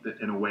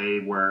a way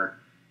where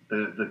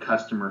the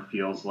customer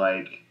feels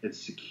like it's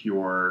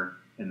secure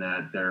and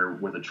that they're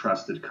with a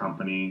trusted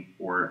company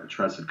or a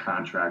trusted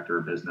contractor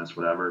or business,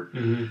 whatever.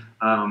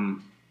 Mm-hmm.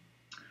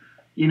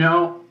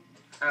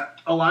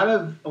 A lot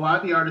of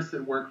the artists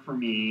that work for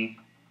me,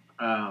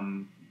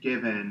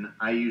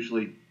 I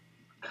usually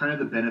kind of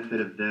the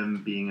benefit of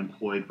them being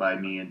employed by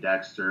me and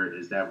Dexter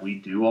is that we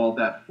do all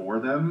that for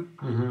them.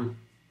 Mm-hmm.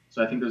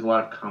 So I think there's a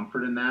lot of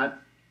comfort in that.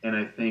 And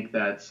I think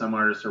that some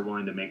artists are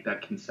willing to make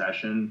that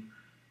concession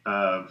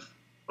of,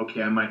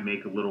 okay, I might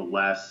make a little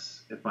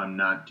less if I'm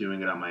not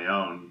doing it on my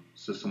own,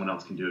 so someone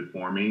else can do it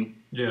for me.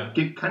 Yeah.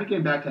 Kind of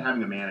getting back to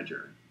having a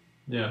manager.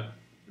 Yeah.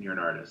 When you're an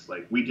artist.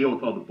 Like, we deal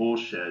with all the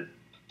bullshit,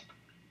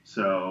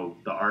 so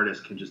the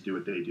artist can just do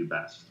what they do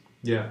best.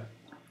 Yeah.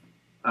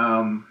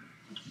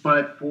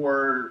 But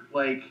for,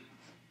 like,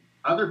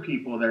 other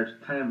people that are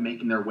kind of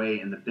making their way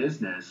in the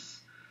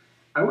business,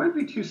 I wouldn't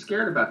be too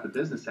scared about the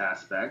business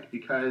aspect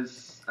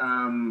because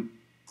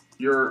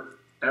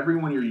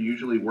everyone you're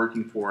usually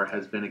working for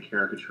has been a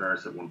caricature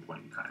artist at one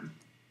point in time.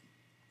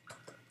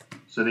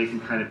 So they can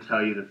kind of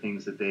tell you the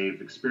things that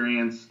they've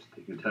experienced.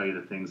 They can tell you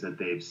the things that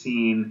they've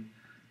seen.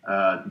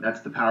 That's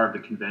the power of the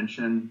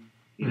convention,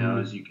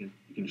 is you can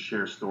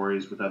share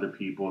stories with other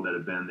people that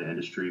have been in the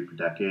industry for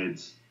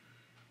decades.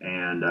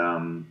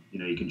 And,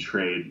 you can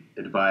trade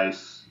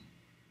advice.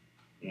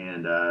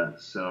 And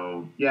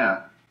so,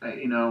 yeah,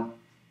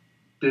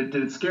 did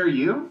it scare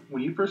you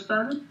when you first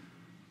started?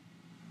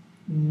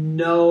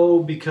 No,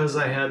 because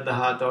I had the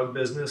hot dog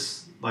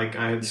business. Like,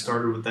 I had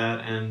started with that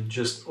and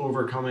just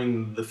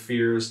overcoming the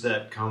fears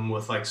that come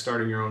with, like,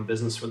 starting your own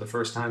business for the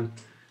first time.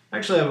 I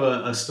actually have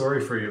a story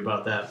for you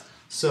about that.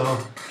 So,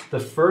 the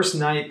first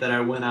night that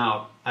I went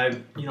out, I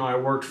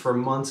worked for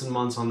months and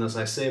months on this.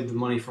 I saved the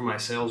money for my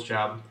sales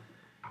job.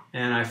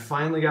 And I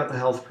finally got the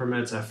health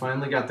permits. I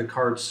finally got the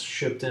carts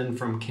shipped in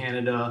from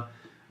Canada.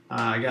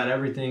 I got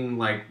everything,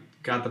 like,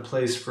 got the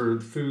place for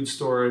food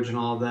storage and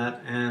all of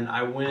that. And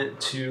I went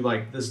to,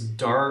 like, this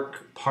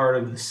dark part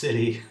of the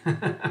city.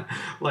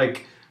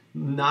 Like,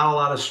 not a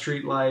lot of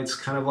street lights,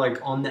 kind of like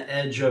on the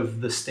edge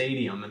of the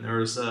stadium. And there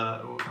was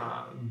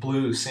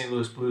Blues, St.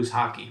 Louis Blues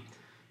hockey.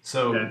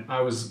 So okay.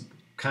 I was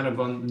kind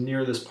of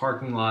near this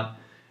parking lot.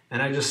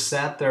 And I just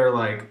sat there,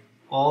 like,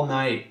 all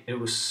night. It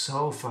was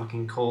so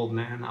fucking cold,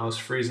 man. I was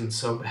freezing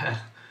so bad.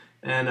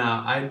 And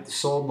I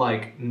sold,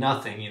 like,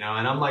 nothing, and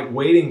I'm, like,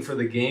 waiting for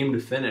the game to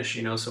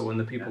finish, so when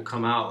the people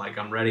come out, like,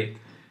 I'm ready.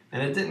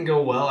 And it didn't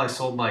go well. I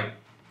sold, like,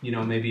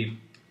 maybe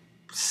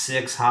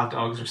 6 hot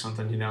dogs or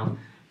something,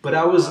 But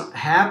I was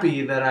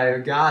happy that I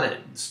got it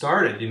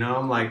started,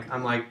 I'm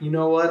like, you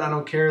know what? I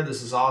don't care.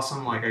 This is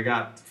awesome. Like,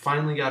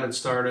 finally got it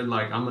started.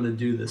 Like, I'm going to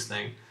do this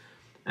thing.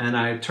 And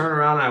I turn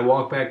around and I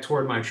walk back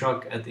toward my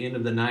truck at the end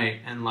of the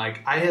night. And,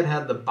 like, I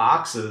had the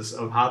boxes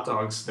of hot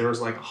dogs. There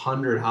was, like,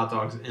 100 hot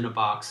dogs in a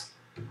box.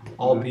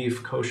 All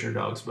beef kosher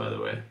dogs, by the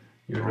way.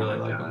 You would really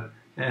like them.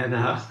 And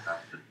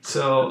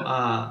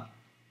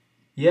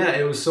yeah,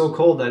 it was so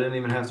cold I didn't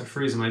even have to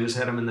freeze them. I just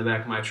had them in the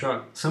back of my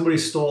truck. Somebody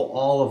stole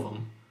all of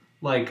them.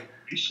 Like,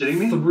 are you shitting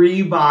me?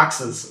 3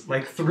 boxes,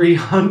 like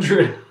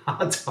 300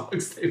 hot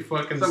dogs. They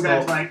fucking Some stole.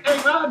 guy's like,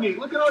 hey, Rodney,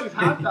 look at all these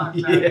hot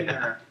dogs out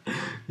here.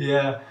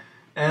 Yeah.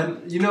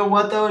 And you know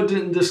what, though? It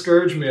didn't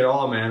discourage me at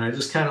all, man. I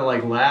just kind of,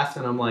 like, laughed,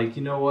 and I'm like,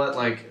 you know what?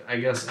 Like, I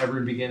guess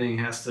every beginning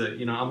has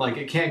to, I'm like,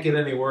 it can't get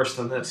any worse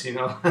than this,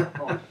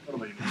 Oh,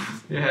 totally.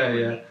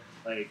 Yeah.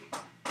 Like,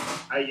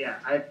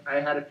 I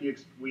had a few,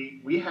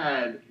 we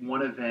had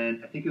one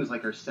event, I think it was,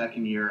 like, our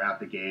second year out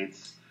the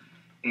gates,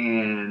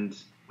 and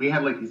we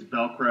had, like, these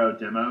Velcro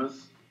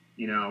demos,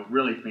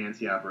 really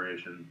fancy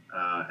operation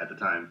at the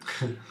time.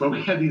 But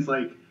we had this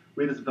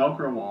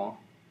Velcro wall.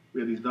 We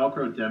had these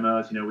Velcro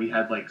demos, we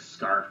had, like,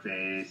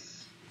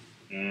 Scarface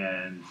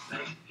and,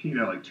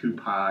 like,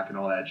 Tupac and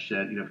all that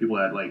shit. People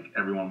had, like,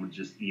 everyone would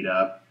just eat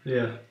up.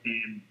 Yeah.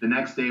 And the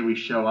next day we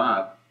show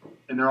up,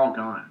 and they're all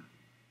gone.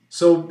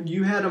 So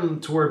you had them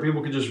to where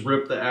people could just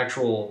rip the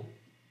actual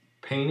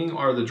painting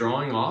or the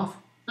drawing off?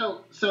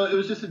 So it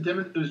was just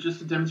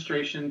a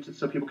demonstration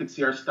so people could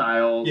see our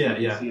styles.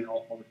 Yeah. See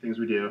all the things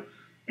we do.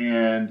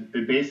 And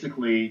it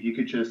basically, you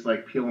could just,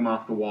 like, peel them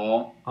off the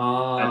wall.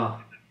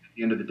 At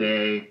the end of the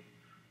day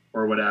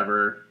or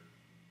whatever.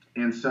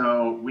 And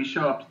so we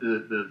show up to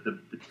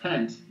the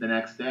tent the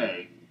next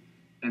day,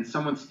 and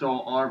someone stole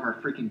all of our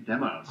freaking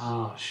demos.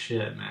 Oh,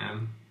 shit,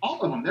 man.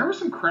 All of them. There were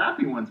some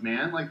crappy ones,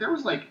 man. Like, there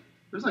was like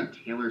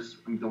Taylor,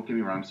 don't get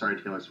me wrong, I'm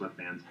sorry, Taylor Swift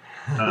fans.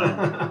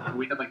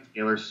 We had, like,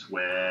 Taylor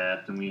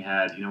Swift, and we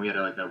had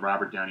like a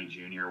Robert Downey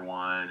Jr.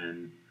 one,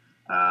 and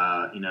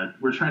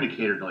we're trying to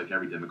cater to, like,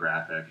 every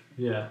demographic.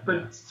 Yeah.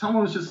 But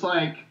someone was just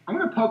like, I'm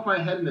going to poke my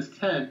head in this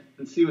tent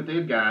and see what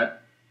they've got.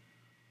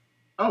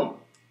 Oh,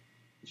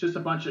 it's just a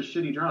bunch of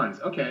shitty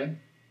drawings. Okay.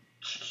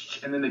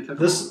 And then they took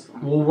this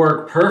will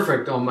work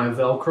perfect on my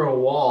Velcro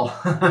wall.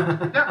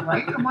 Yeah,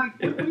 right? I'm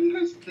like, what are you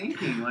guys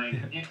thinking, like,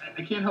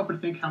 I can't help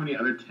but think how many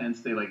other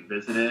tents they like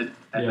visited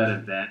at that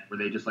event where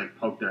they just like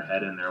poked their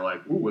head in. They're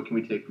like, "Ooh, what can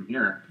we take from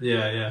here?"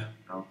 Yeah.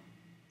 Oh,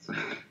 it's like,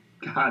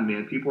 God,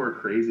 man, people are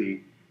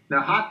crazy.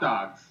 Now, hot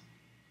dogs.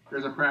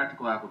 There's a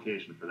practical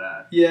application for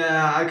that.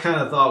 Yeah, I kind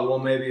of thought, well,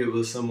 maybe it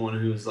was someone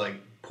who's like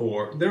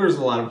poor. There was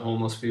a lot of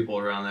homeless people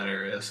around that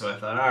area, so I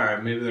thought, all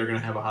right, maybe they're gonna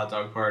have a hot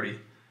dog party.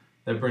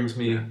 That brings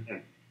me. Yeah,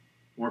 hey,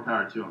 more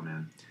power to them,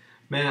 man.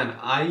 Man,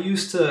 I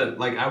used to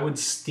I would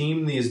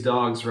steam these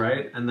dogs,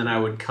 right, and then I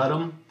would cut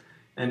them.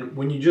 And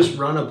when you just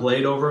run a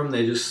blade over them,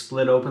 they just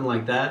split open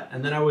like that.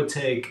 And then I would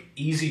take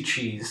easy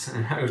cheese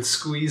and I would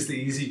squeeze the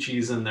easy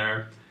cheese in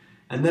there.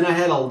 And then I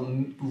had a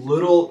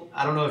little,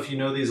 I don't know if you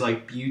know these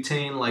like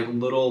butane, like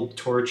little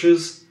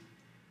torches.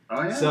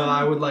 Oh, yeah. So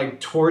I would like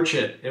torch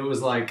it. It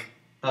was like,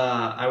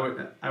 I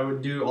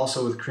would do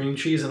also with cream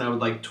cheese, and I would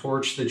like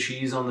torch the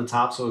cheese on the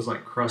top so it was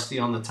like crusty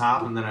on the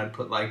top. And then I'd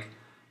put like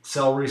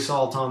celery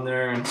salt on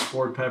there and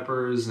sport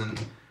peppers.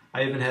 And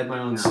I even had my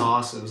own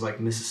sauce. It was like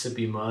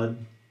Mississippi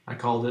mud, I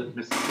called it.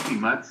 Mississippi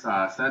mud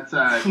sauce. That's,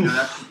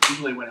 that's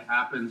usually what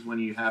happens when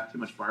you have too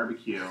much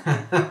barbecue.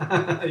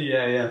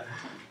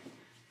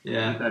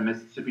 Yeah. That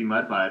Mississippi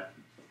mud vibe.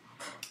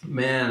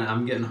 Man,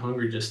 I'm getting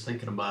hungry just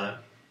thinking about it.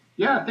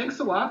 Yeah, thanks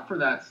a lot for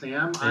that,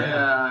 Sam.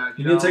 Yeah.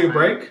 You need to take a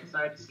break? I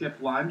decided to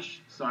skip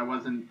lunch so I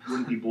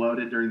wouldn't be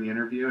bloated during the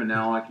interview, and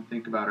now all I can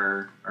think about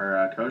are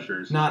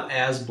koshers. Not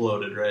as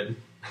bloated, right?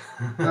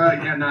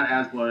 Yeah, not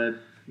as bloated.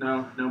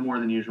 No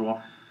more than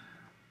usual.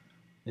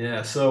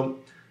 Yeah. So,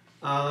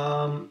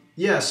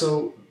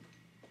 so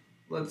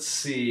let's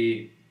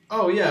see.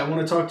 Oh yeah, I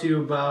want to talk to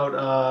you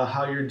about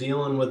how you're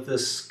dealing with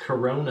this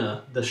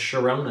Corona, the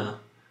Sharona.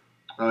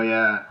 Oh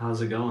yeah. How's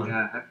it going?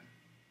 Yeah,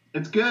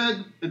 it's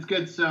good. It's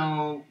good.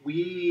 So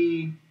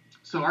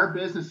our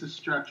business is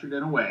structured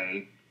in a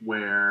way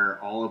where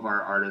all of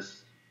our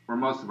artists, or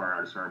most of our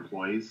artists, are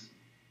employees,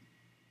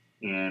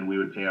 and we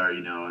would pay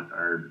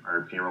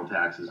our payroll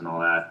taxes and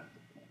all that.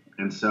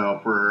 And so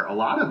for a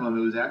lot of them,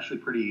 it was actually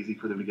pretty easy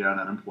for them to get on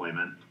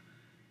unemployment.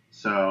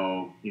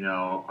 So,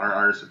 our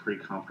artists are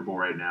pretty comfortable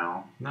right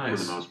now. Nice.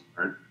 For the most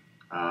part.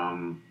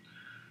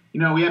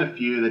 We had a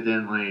few that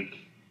didn't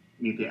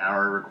meet the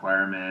hour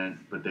requirement,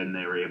 but then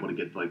they were able to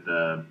get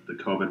the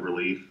COVID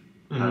relief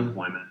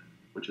unemployment,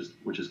 which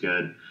is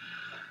good.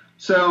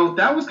 So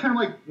that was kind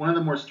of one of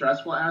the more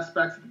stressful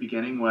aspects at the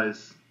beginning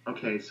was,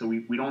 okay, so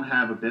we don't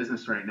have a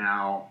business right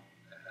now.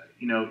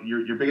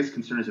 Your biggest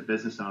concern as a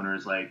business owner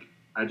is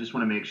I just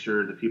want to make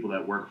sure the people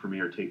that work for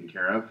me are taken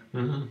care of.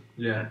 Mm-hmm.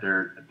 Yeah.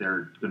 That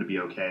they're going to be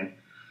okay,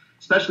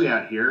 especially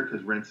out here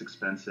because rent's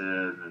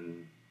expensive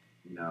and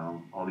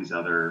all these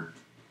other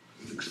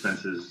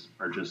expenses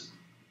are just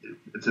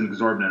it's an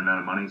exorbitant amount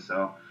of money.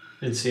 So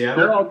in Seattle,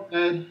 they're all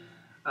good.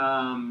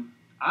 I'm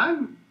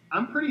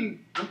pretty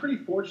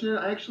fortunate.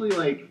 I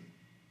actually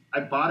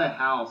I bought a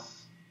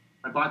house.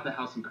 I bought the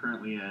house I'm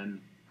currently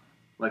in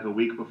a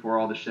week before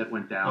all the shit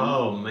went down.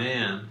 Oh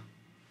man.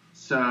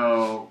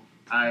 So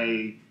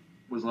I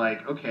was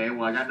like, okay,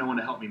 well, I got no one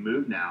to help me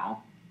move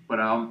now, but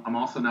I'm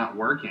also not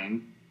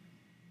working,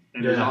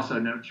 and there's also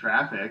no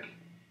traffic.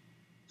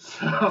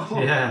 So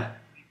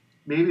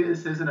maybe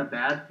this isn't a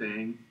bad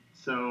thing.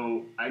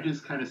 So I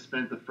just kind of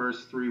spent the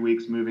first 3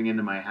 weeks moving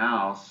into my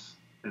house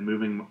and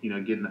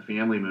getting the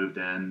family moved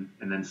in,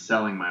 and then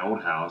selling my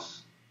old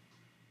house.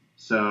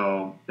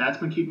 So that's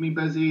been keeping me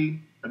busy.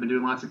 I've been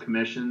doing lots of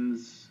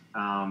commissions.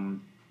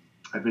 I've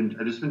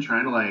just been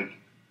trying to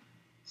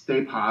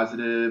stay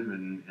positive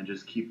and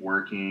just keep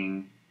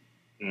working.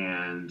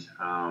 And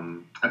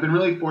I've been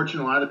really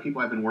fortunate. A lot of the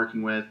people I've been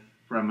working with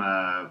from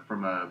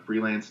a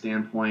freelance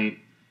standpoint,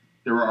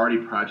 there were already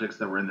projects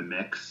that were in the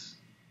mix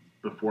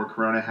before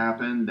Corona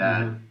happened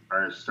that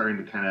are starting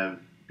to kind of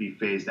be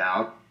phased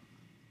out,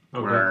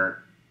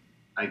 where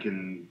I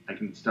can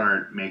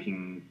start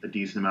making a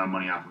decent amount of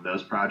money off of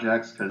those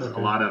projects because a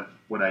lot of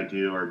what I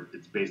do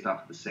it's based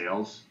off of the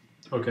sales.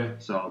 Okay.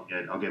 So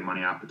I'll get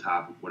money off the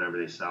top of whatever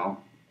they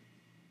sell.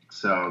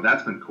 So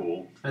that's been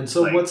cool. And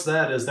so what's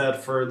that? Is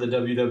that for the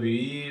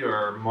WWE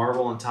or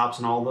Marvel and Topps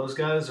and all those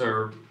guys,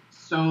 or?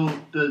 So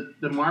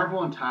the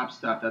Marvel and Topps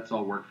stuff, that's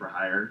all work for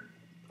hire.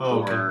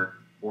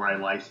 Or I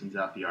license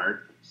out the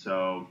art.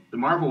 So the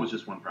Marvel was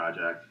just one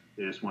project.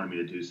 They just wanted me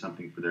to do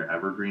something for their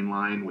Evergreen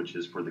line, which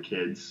is for the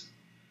kids.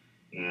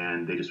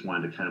 And they just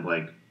wanted to kind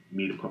of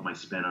me to put my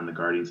spin on the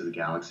Guardians of the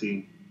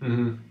Galaxy.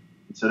 Mm-hmm.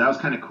 So that was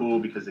kind of cool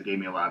because it gave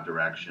me a lot of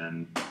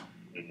direction.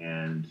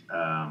 And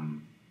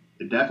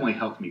it definitely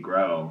helped me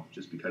grow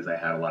just because I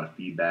had a lot of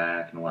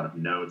feedback and a lot of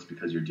notes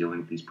because you're dealing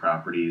with these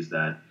properties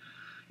that,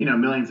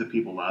 millions of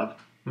people love.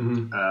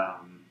 Mm-hmm.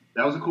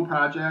 That was a cool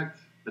project.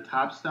 The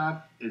top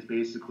stuff is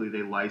basically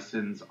they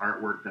license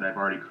artwork that I've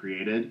already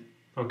created.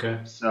 Okay.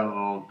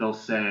 So they'll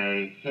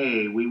say,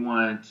 hey, we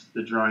want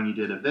the drawing you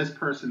did of this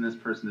person, this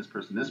person, this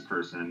person, this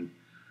person,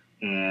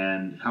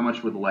 and how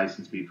much would the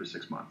license be for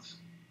 6 months?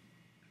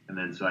 And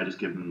then so I just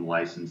give them the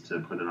license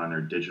to put it on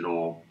their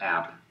digital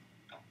app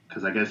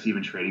because I guess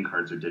even trading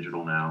cards are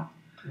digital now.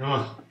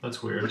 Oh,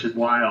 that's weird. Which is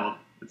wild.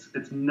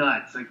 It's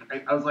nuts.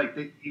 I was like,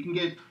 you can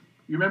get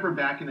You remember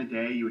back in the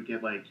day, you would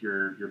get like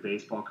your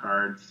baseball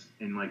cards,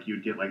 and like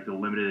you'd get like the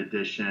limited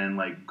edition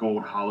like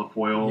gold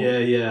holofoil. Yeah,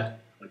 yeah,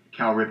 like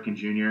Cal Ripken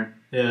Jr.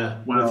 yeah.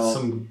 With Well,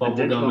 some the bubble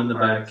gum digital in the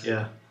cards, back.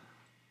 Yeah.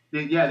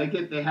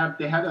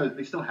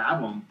 They still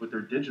have them, but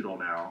they're digital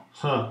now.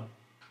 Huh.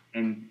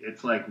 And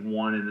it's like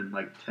one in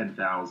like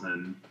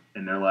 10,000,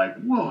 and they're like,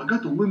 "Whoa, I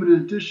got the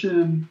limited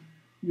edition,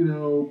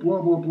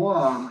 blah blah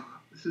blah."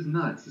 This is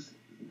nuts.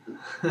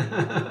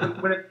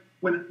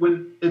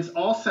 When it's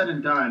all said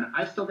and done,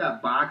 I still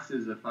got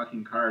boxes of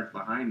fucking cards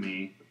behind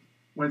me.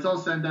 When it's all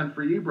said and done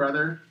for you,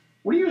 brother,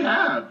 what do you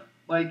have?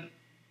 Like,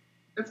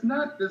 there's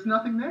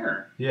nothing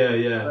there. Yeah,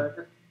 yeah.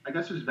 I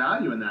guess there's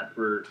value in that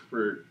for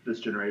this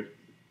generation.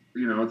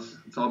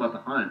 It's all about the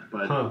hunt.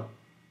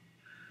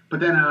 But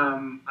then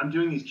I'm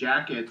doing these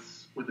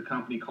jackets with a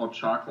company called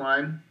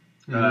Chalkline.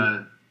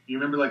 Mm-hmm. You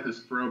remember like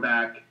those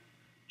throwback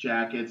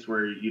jackets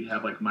where you'd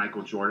have like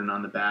Michael Jordan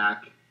on the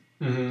back?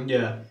 Mm-hmm,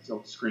 yeah.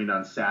 So screened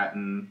on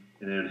satin,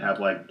 and it would have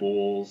like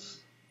bulls.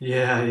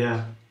 Yeah,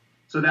 yeah.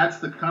 So that's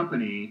the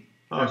company.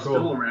 They're cool.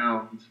 still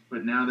around,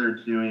 but now they're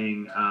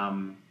doing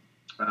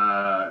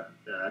I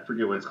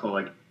forget what it's called,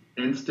 like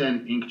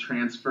instant ink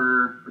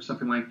transfer or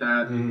something like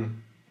that,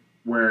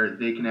 where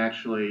they can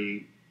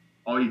actually,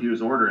 all you do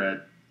is order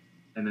it,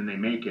 and then they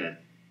make it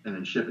and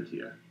then ship it to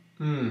you.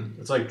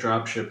 It's like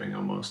drop shipping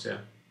almost, yeah.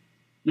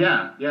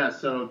 Yeah.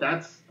 So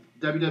that's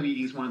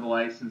WWE's one of the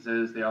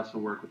licenses. They also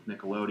work with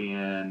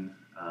Nickelodeon.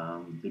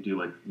 They do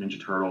like Ninja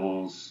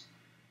Turtles.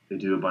 They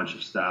do a bunch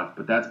of stuff,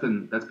 but that's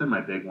been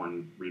my big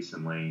one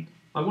recently.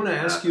 I want to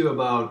ask you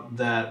about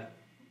that.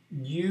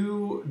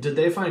 Did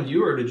they find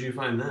you or did you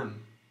find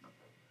them?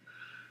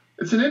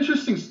 It's an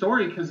interesting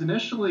story because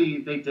initially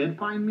they did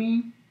find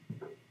me,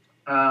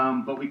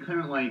 but we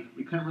couldn't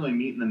really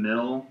meet in the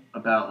middle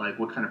about like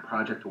what kind of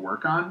project to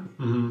work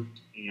on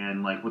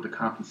and like what the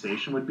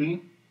compensation would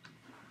be.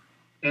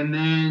 And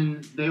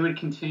then they would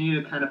continue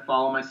to kind of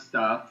follow my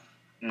stuff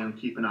and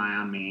keep an eye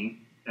on me.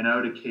 And I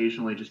would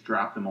occasionally just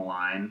drop them a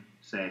line,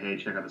 say, "Hey,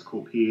 check out this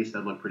cool piece.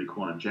 That'd look pretty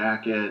cool in a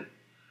jacket."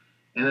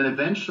 And then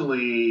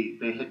eventually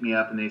they hit me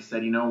up and they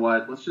said, "You know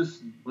what? Let's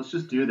just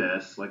do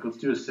this. Like, let's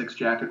do a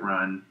 6-jacket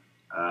run.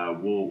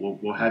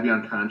 We'll have you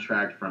on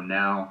contract from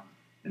now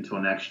until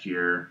next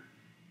year.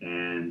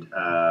 And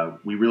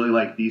we really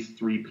like these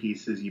 3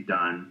 pieces you've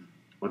done.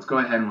 Let's go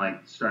ahead and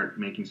like start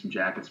making some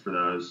jackets for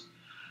those."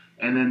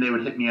 And then they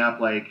would hit me up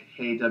like,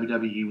 "Hey,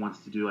 WWE wants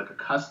to do like a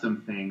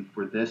custom thing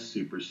for this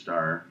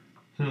superstar.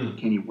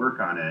 Can you work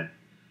on it?"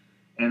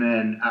 And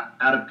then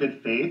out of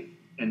good faith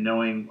and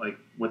knowing like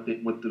what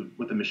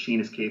the machine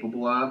is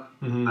capable of,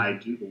 I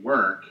do the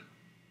work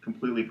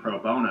completely pro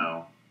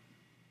bono,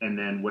 and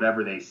then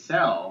whatever they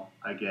sell,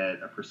 I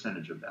get a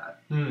percentage of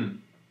that.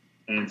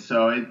 And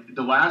so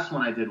the last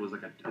one I did was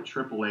like a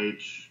Triple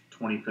H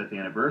 25th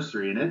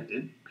anniversary, and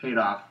it paid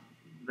off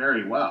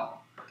very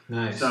well.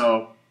 Nice.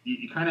 So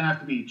you kind of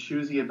have to be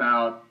choosy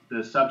about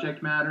the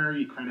subject matter.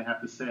 You kind of have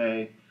to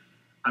say,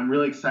 "I'm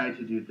really excited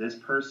to do this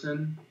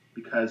person,"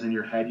 because in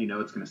your head you know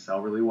it's going to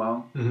sell really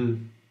well.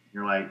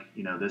 You're like,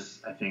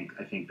 this. I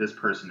think this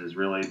person is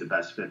really the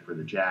best fit for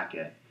the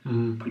jacket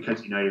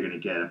because you're going to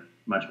get a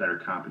much better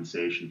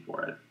compensation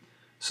for it.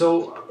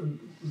 So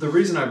the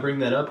reason I bring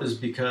that up is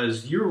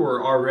because you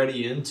were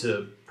already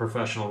into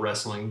professional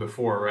wrestling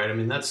before, right? I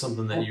mean, that's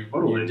something that you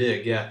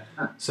dig, yeah.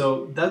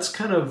 So that's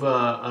kind of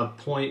a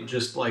point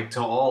just like to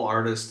all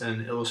artists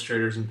and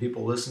illustrators and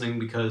people listening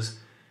because,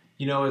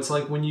 it's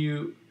like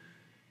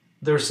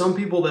there's some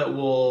people that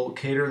will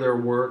cater their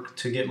work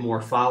to get more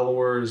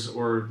followers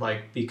or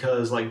like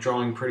because like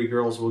drawing pretty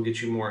girls will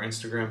get you more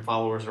Instagram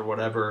followers or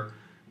whatever.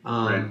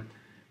 Right.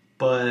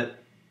 But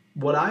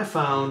what I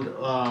found,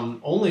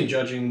 only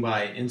judging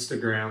by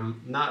Instagram,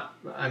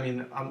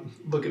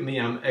 look at me,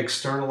 I'm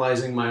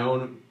externalizing my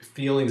own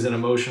feelings and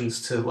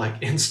emotions to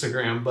like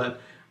Instagram, but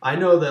I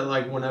know that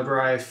like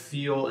whenever I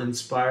feel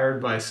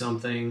inspired by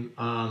something,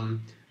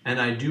 and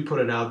I do put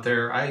it out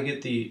there, I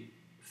get the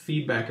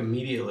feedback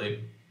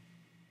immediately.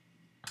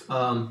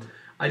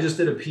 I just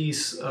did a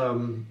piece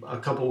a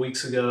couple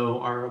weeks ago,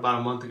 or about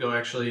a month ago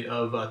actually,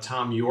 of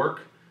Tom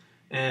York,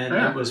 and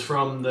it was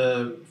from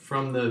the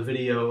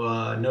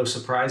video No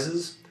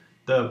Surprises.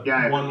 I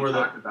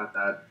talked about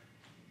that.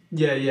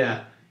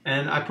 Yeah.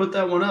 And I put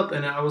that one up,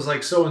 and I was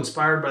like so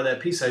inspired by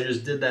that piece. I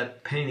just did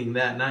that painting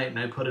that night, and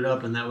I put it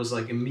up, and that was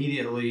like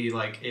immediately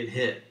like it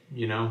hit,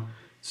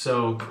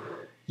 So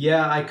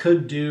yeah, I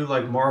could do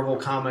like Marvel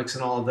comics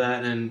and all of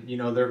that, and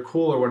they're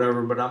cool or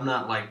whatever, but I'm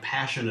not like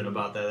passionate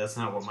about that. That's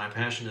not what my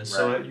passion is. Right.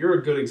 So you're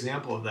a good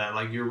example of that.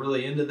 Like you're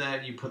really into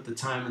that. You put the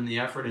time and the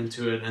effort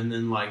into it, and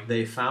then like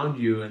they found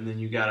you, and then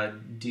you got a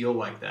deal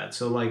like that.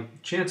 So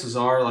like chances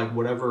are like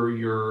whatever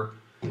you're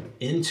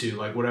into,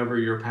 like whatever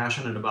you're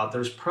passionate about,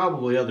 there's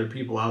probably other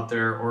people out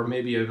there, or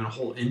maybe even a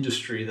whole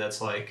industry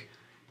that's like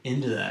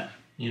into that.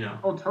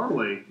 Oh,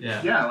 totally.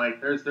 Yeah. Like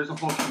there's a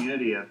whole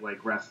community of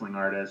like wrestling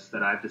artists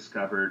that I've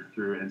discovered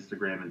through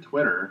Instagram and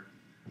Twitter.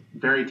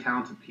 Very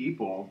talented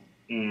people,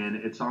 and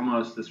it's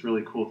almost this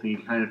really cool thing. You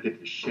kind of get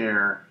to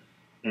share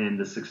in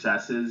the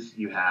successes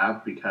you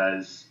have,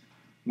 because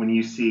when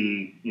you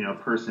see,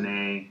 person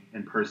A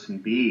and person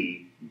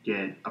B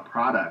get a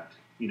product,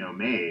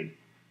 made,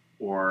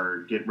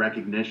 or get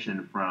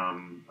recognition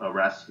from a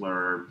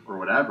wrestler or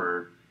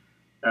whatever,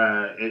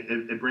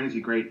 it brings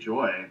you great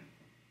joy.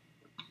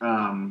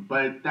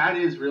 But that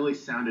is really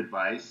sound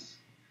advice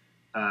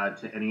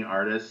to any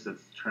artist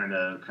that's trying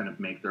to kind of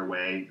make their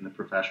way in the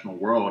professional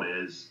world,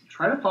 is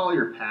try to follow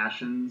your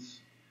passions.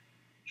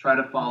 Try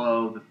to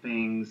follow the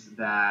things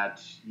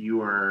that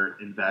you are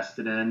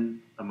invested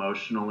in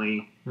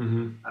emotionally.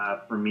 Mm-hmm.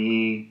 For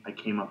me, I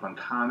came up on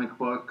comic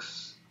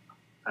books.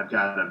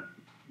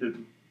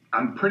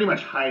 I'm pretty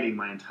much hiding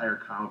my entire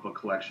comic book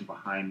collection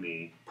behind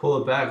me.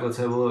 Pull it back. Let's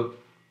have a look.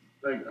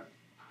 Like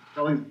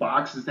all these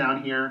boxes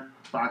down here,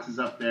 boxes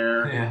up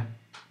there. Yeah.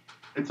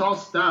 It's all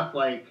stuff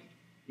that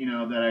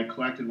I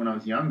collected when I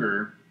was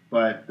younger,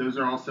 but those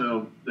are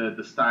also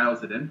the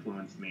styles that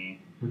influenced me.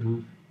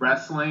 Mm-hmm.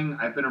 Wrestling,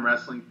 I've been a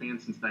wrestling fan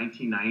since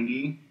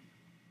 1990.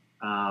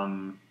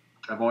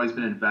 I've always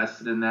been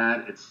invested in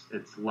that.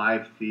 It's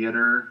live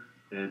theater.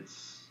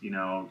 It's,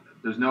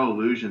 there's no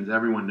illusions.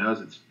 Everyone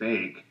knows it's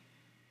fake.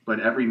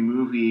 But every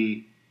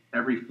movie,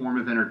 every form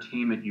of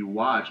entertainment you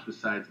watch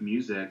besides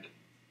music,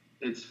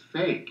 it's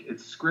fake.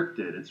 It's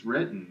scripted. It's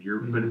written.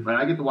 But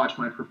I get to watch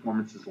my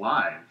performances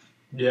live.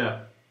 Yeah.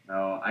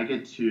 So I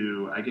get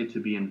to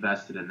be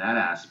invested in that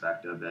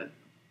aspect of it.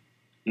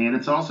 And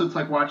it's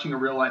like watching a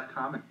real life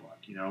comic book,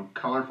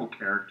 colorful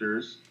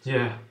characters.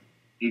 Yeah.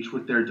 Each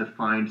with their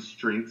defined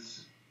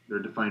strengths, their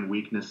defined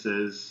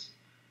weaknesses,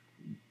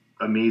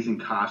 amazing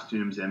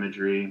costumes,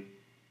 imagery.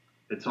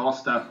 It's all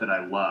stuff that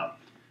I love.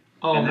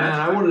 Oh, man,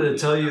 I wanted to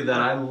tell you that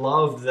I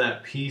loved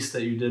that piece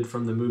that you did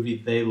from the movie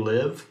They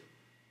Live.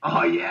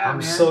 Oh, yeah,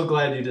 I'm so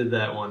glad you did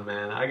that one,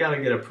 man. I got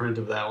to get a print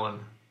of that one.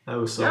 That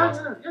was so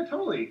awesome. Yeah,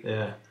 totally.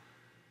 Yeah.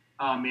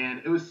 Oh,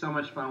 man, it was so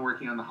much fun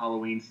working on the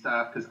Halloween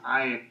stuff, because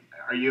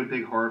are you a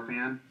big horror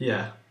fan?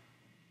 Yeah.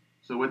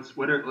 So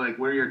what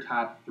are your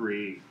top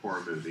 3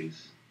 horror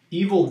movies?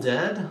 Evil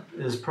Dead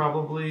is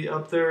probably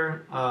up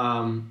there.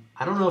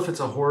 I don't know if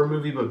it's a horror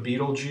movie, but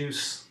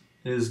Beetlejuice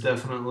is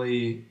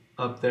definitely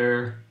up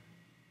there.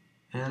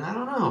 And I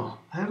don't know.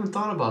 I haven't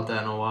thought about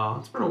that in a while.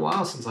 It's been a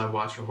while since I've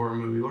watched a horror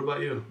movie. What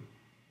about you?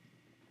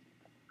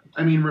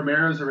 I mean,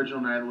 Romero's original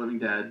Night of the Living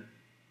Dead.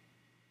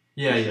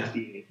 Yeah.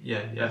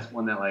 That's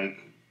one that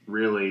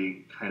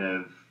really kind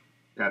of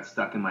got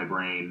stuck in my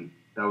brain.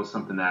 That was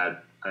something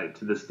that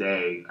to this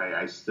day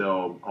I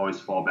still always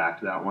fall back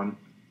to that one.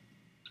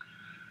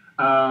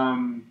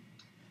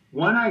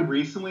 One I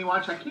recently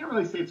watched, I can't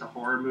really say it's a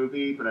horror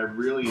movie, but I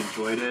really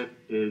enjoyed it,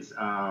 is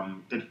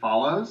It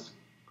Follows.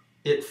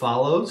 It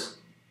Follows?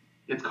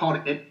 It's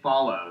called It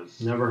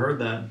Follows. Never heard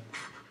that.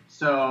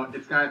 So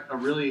it's got a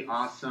really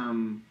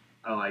awesome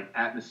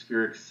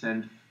atmospheric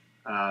synth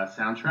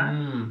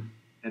soundtrack.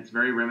 It's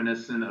very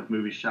reminiscent of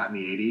movies shot in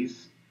the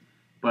 80s,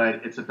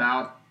 but it's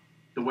about,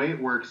 the way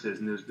it works is,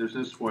 and there's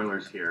no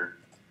spoilers here,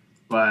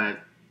 but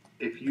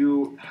if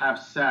you have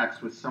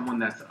sex with someone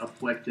that's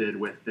afflicted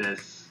with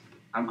this,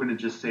 I'm going to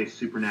just say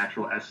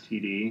supernatural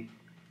STD,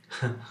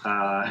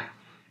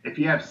 if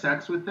you have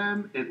sex with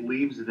them, it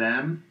leaves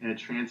them and it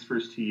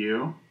transfers to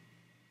you.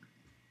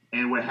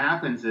 And what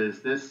happens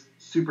is this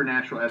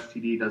supernatural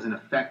STD doesn't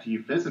affect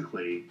you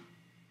physically,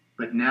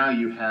 but now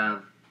you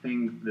have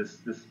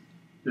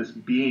this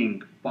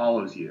being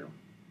follows you.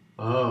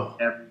 Oh.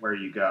 Everywhere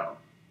you go.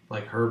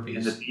 Like herpes.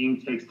 And the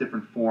being takes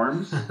different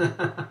forms.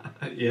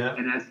 Yeah.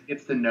 And as it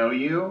gets to know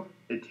you,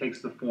 it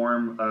takes the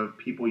form of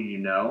people you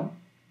know.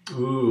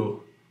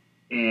 Ooh.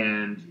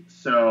 And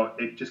so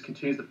it just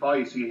continues to follow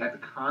you. So you have to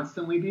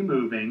constantly be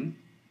moving.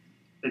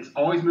 It's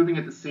always moving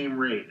at the same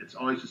rate. It's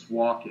always just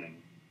walking.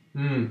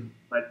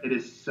 But it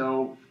is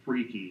so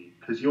freaky,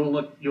 because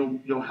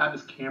you'll have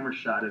this camera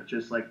shot of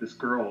just this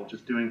girl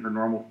just doing her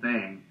normal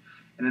thing,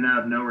 and then out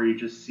of nowhere you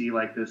just see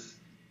this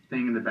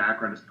thing in the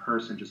background, this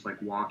person just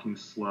walking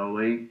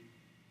slowly,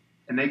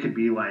 and they could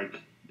be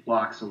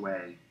blocks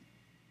away,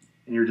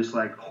 and you're just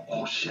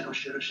oh shit.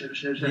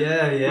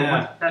 Yeah. But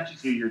once it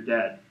catches you, you're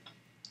dead.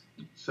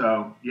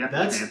 So you have to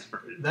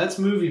transfer it. That's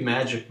movie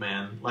magic,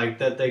 man.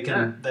 That they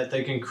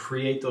can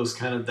create those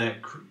kind of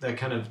that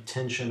kind of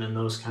tension and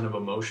those kind of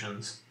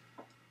emotions.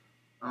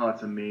 Oh,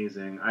 it's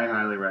amazing. I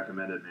highly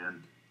recommend it,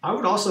 man. I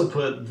would also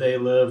put They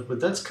Live, but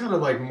that's kind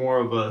of more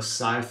of a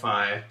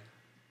sci-fi.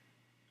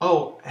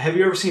 Oh, have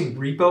you ever seen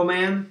Repo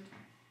Man?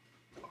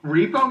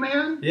 Repo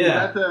Man?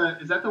 Yeah.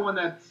 Is that the one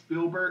that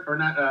Spielberg or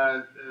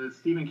not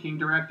Stephen King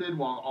directed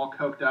while all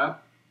coked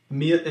up?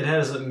 It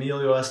has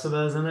Emilio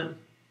Estevez in it.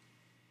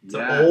 It's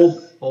yes.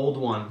 an old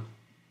one.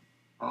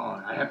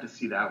 Oh, I have to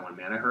see that one,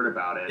 man. I heard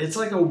about it. It's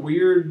a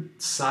weird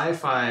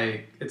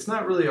sci-fi. It's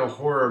not really a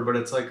horror, but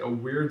it's a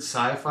weird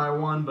sci-fi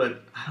one.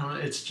 But I don't know.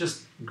 It's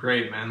just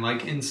great, man.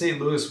 In St.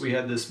 Louis, we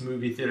had this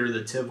movie theater,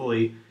 the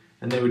Tivoli,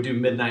 and they would do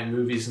midnight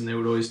movies, and they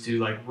would always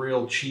do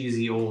real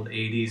cheesy old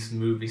 80s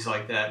movies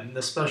like that. And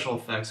the special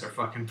effects are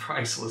fucking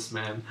priceless,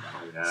 man.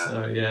 Oh, yeah.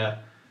 So, yeah.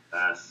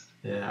 Best.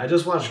 Yeah, I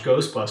just watched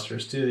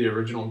Ghostbusters, too, the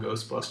original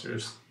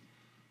Ghostbusters.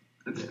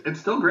 It's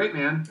still great,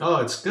 man. Oh,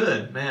 it's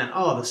good, man.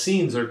 Oh, the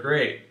scenes are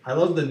great. I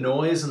love the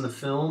noise in the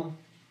film.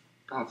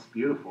 Oh, it's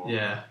beautiful.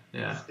 Yeah,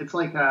 yeah. It's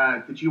like,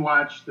 did you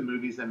watch The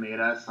Movies That Made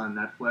Us on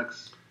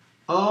Netflix?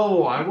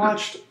 Oh, I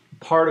watched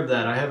part of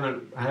that. I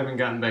haven't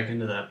gotten back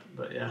into that,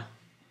 but yeah.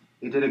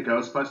 They did a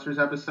Ghostbusters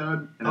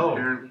episode, and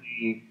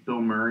apparently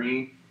Bill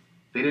Murray,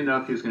 they didn't know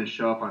if he was going to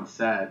show up on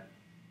set.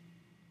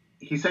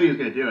 He said he was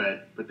going to do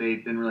it, but they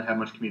didn't really have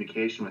much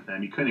communication with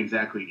him. You couldn't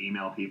exactly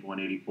email people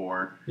in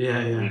 '84.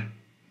 Yeah, yeah. I mean,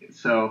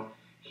 so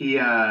he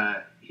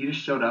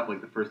just showed up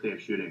like the first day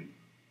of shooting.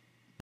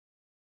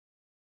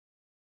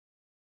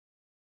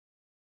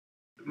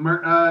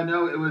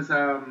 No, it was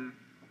Harold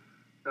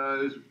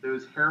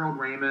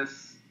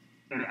Ramis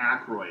and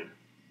Aykroyd.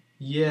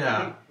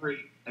 Yeah.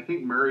 I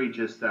think Murray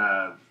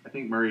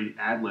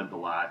ad-libbed a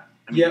lot.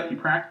 I mean, yep. He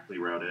practically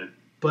wrote it.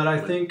 But I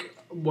think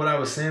what I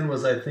was saying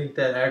was I think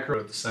that Aykroyd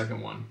wrote the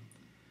second one.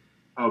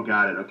 Oh,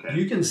 got it. Okay.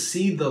 You can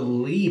see the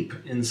leap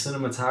in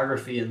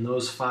cinematography in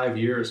those 5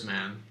 years,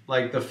 man.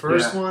 Like the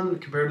first one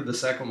compared to the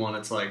second one,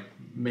 it's like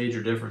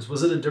major difference.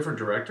 Was it a different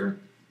director?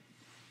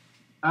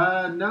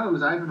 No, it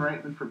was Ivan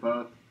Reitman for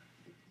both.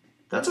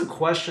 That's a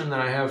question that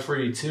I have for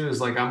you too.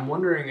 Is like I'm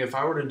wondering if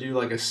I were to do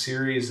like a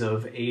series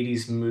of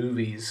 '80s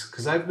movies,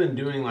 because I've been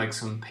doing like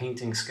some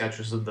painting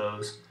sketches of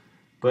those,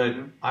 but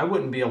I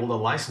wouldn't be able to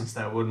license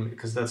that, wouldn't?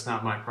 Because that's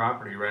not my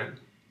property, right?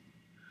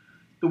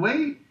 The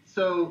way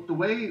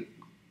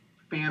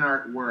fan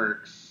art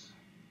works,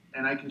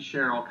 and I can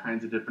share all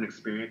kinds of different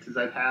experiences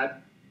I've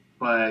had,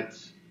 but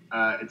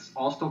it's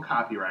all still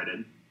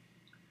copyrighted.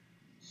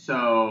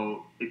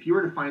 So if you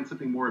were to find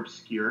something more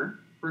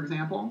obscure, for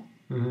example.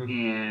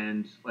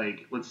 And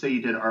like, let's say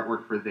you did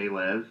artwork for They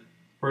Live,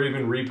 or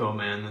even Repo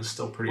Man, that's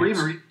still pretty. Or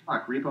even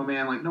Repo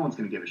Man, like no one's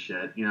gonna give a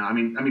shit, you know. I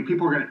mean,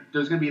 people are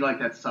there's gonna be like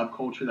that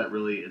subculture that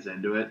really is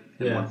into it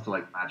and wants to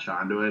like latch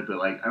onto it, but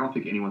like I don't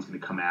think anyone's gonna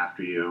come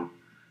after you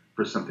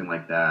for something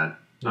like that.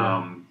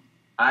 Yeah.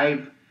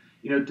 I've,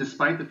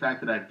 despite the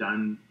fact that I've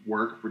done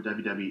work for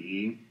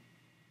WWE,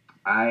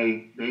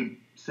 they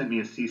sent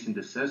me a cease and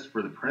desist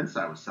for the prints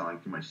I was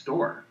selling through my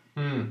store.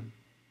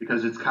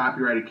 Because it's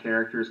copyrighted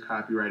characters,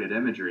 copyrighted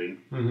imagery.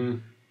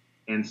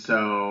 And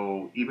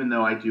so even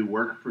though I do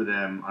work for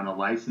them on a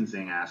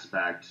licensing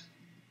aspect,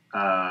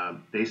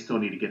 they still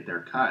need to get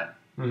their cut.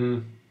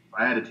 I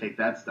had to take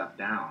that stuff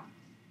down.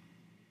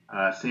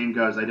 Same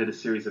goes, I did a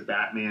series of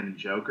Batman and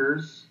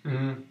Jokers.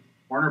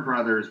 Warner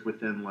Brothers,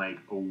 within like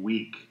a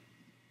week,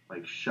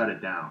 like shut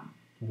it down.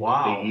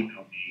 Wow. They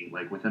emailed me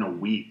like within a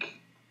week.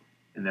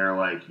 And they're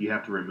like, you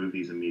have to remove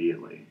these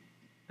immediately.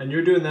 And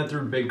you're doing that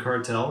through Big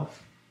Cartel?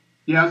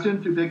 Yeah, I was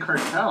doing through Big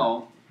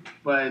Cartel,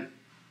 but,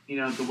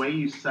 the way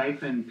you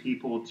siphon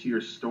people to your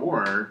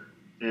store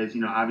is,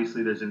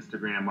 obviously there's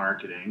Instagram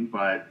marketing,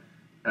 but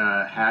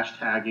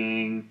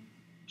hashtagging,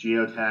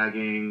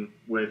 geotagging.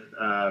 With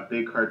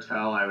Big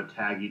Cartel, I would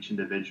tag each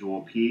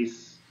individual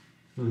piece.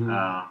 And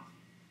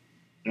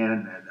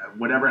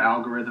whatever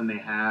algorithm they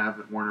have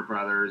at Warner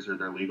Brothers or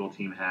their legal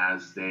team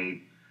has,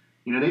 they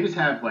just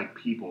have, like,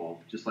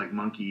 people, just like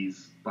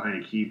monkeys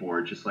behind a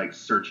keyboard, just, like,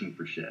 searching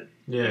for shit.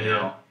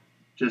 Yeah.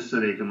 Just so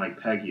they can like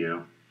peg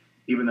you,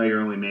 even though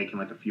you're only making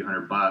like a few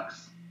 $100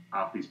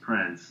 off these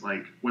prints.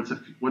 Like what's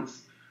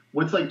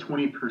like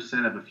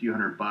 20% of a few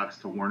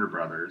 $100 to Warner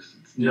Brothers?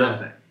 It's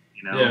nothing,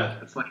 Yeah.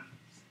 It's like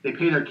they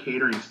pay their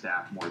catering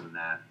staff more than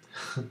that.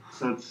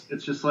 So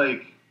it's just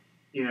like,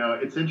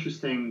 it's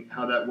interesting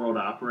how that world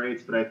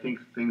operates. But I think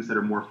things that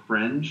are more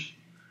fringe,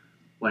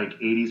 like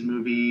 '80s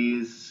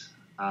movies,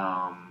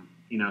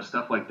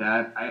 stuff like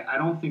that, I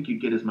don't think you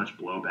get as much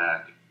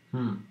blowback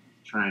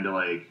trying to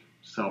like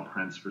sell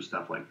prints for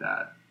stuff like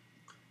that.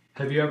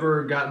 Have you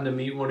ever gotten to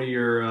meet one of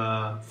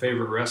your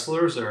favorite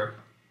wrestlers, or?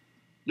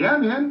 Yeah,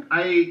 man.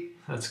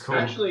 That's cool.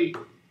 Actually,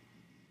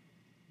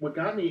 what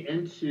got me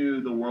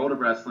into the world of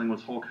wrestling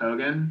was Hulk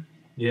Hogan.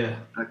 Yeah.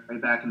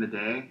 Right back in the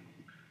day.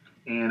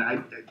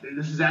 And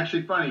this is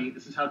actually funny.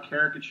 This is how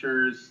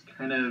caricatures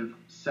kind of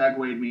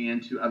segued me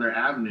into other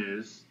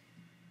avenues.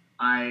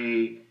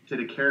 I did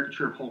a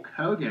caricature of Hulk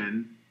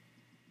Hogan,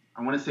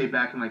 I want to say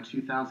back in like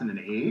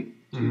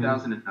 2008,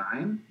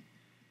 2009.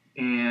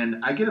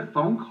 And I get a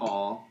phone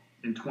call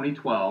in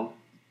 2012,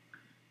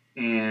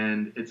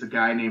 and it's a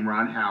guy named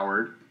Ron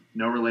Howard,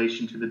 no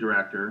relation to the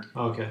director.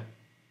 Okay.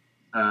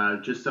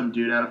 Just some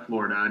dude out of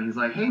Florida, and he's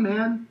like, "Hey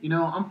man,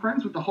 I'm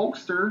friends with the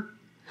Hulkster,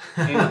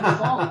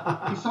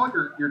 and he saw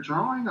your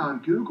drawing on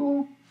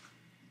Google,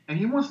 and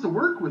he wants to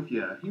work with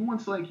you. He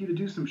wants like you to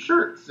do some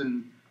shirts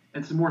and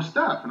some more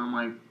stuff." And I'm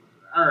like,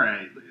 "All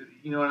right,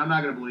 you know what? I'm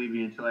not gonna believe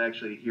you until I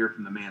actually hear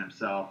from the man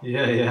himself."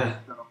 Yeah.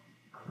 So,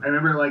 I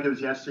remember like it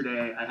was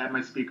yesterday. I had my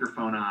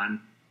speakerphone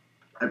on.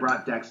 I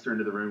brought Dexter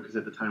into the room because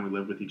at the time we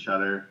lived with each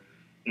other.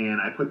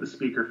 And I put the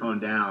speakerphone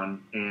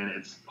down, and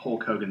it's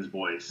Hulk Hogan's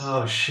voice.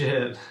 Oh,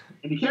 shit.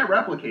 And you can't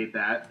replicate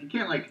that. You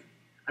can't, like,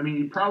 I mean,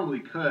 you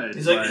probably could.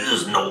 He's like, "This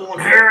is Nolan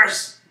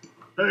Harris."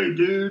 Hey,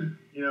 dude.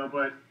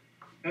 But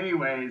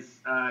anyways,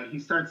 he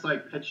starts,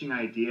 like, pitching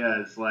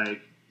ideas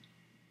like,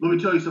 "Let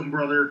me tell you something,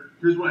 brother.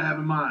 Here's what I have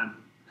in mind.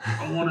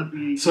 I want to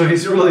be. So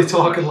he's really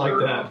talking like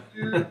that.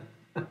 Dude.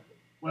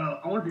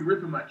 Well, I want to be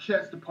ripping my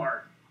chest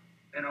apart,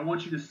 and I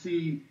want you to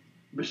see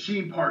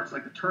machine parts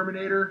like the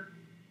Terminator,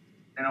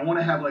 and I want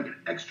to have like an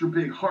extra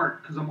big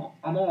heart because I'm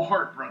all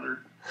heart,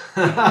 brother.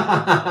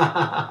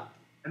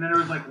 And then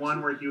there was like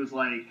one where he was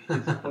like,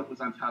 his foot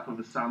was on top of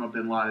Osama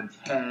bin Laden's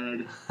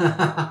head,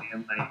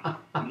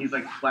 and he's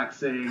like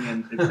flexing,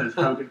 and it says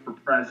Hogan for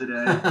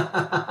president.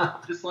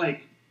 Just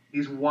like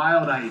these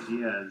wild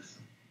ideas.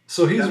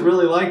 So he's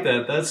really like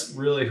that. That's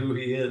really who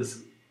he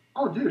is.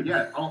 Oh, dude,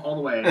 yeah, all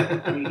the way.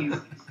 I mean,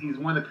 he's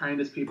one of the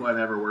kindest people I've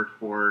ever worked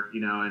for, you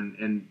know,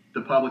 and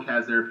the public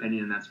has their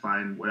opinion, that's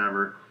fine,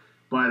 whatever.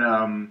 But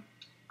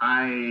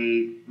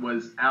I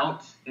was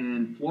out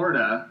in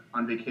Florida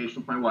on vacation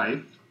with my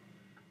wife,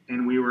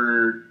 and we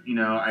were, you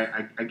know,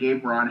 I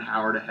gave Ron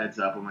Howard a heads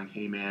up. I'm like,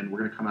 hey, man, we're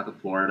going to come out to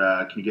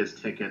Florida. Can you get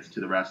us tickets to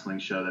the wrestling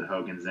show that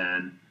Hogan's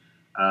in?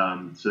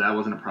 So that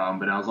wasn't a problem.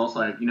 But I was also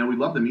like, you know, we'd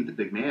love to meet the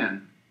big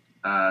man,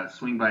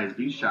 swing by his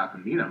beach shop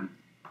and meet him.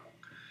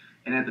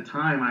 And at the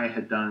time, I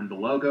had done the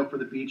logo for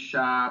the beach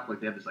shop.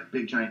 Like, they have this, like,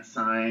 big, giant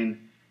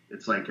sign.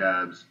 It's, like,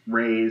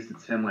 raised.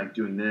 It's him, like,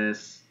 doing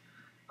this.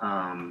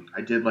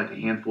 I did, like, a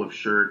handful of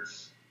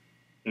shirts.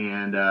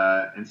 And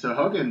so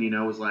Hogan, you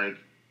know, was like,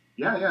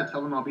 yeah,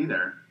 tell them I'll be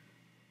there.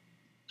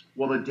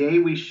 Well, the day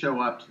we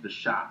show up to the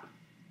shop,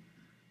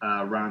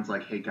 Ron's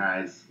like, hey,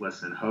 guys,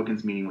 listen,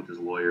 Hogan's meeting with his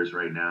lawyers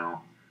right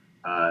now.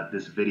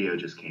 This video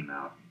just came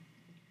out.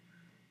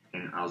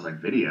 And I was like,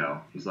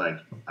 video? He's like,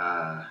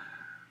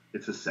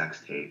 it's a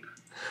sex tape.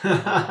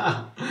 And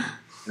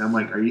I'm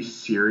like, are you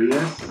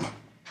serious?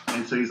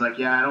 And so he's like,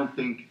 yeah, I don't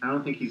think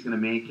he's going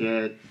to make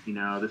it. You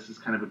know, this is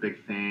kind of a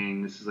big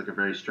thing. This is like a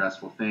very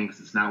stressful thing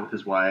because it's not with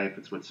his wife.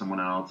 It's with someone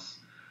else.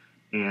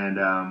 And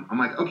I'm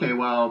like, okay,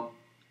 well,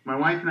 my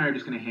wife and I are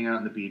just going to hang out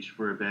on the beach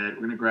for a bit. We're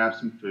going to grab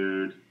some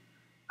food.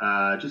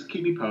 Just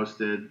keep me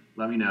posted.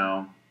 Let me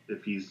know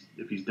if he's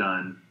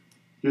done.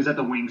 He was at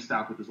the wing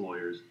stop with his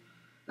lawyers.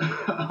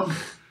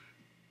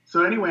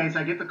 So anyways,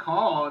 I get the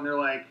call, and they're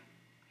like,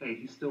 hey,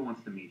 he still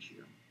wants to meet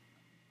you.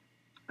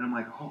 And I'm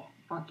like, oh,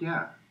 fuck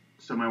yeah.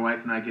 So my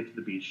wife and I get to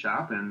the beach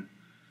shop, and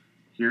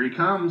here he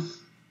comes.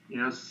 You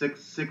know,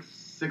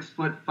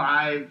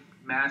 6'5",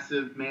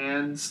 massive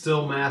man.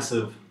 Still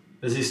massive.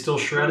 Is he still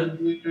shredded?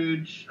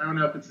 Huge. I don't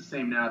know if it's the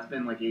same now. It's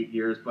been like 8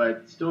 years,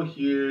 but still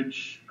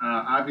huge.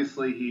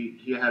 Obviously,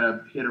 he had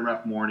a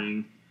rough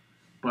morning,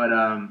 but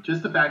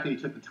just the fact that he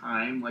took the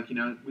time, like, you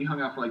know, we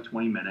hung out for like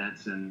 20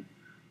 minutes, and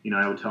you know,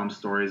 I would tell him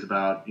stories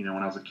about, you know,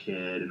 when I was a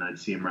kid, and I'd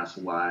see him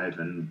wrestle live,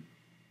 and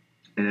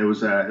it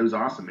was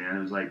awesome, man.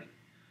 It was like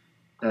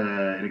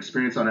an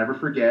experience I'll never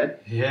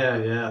forget.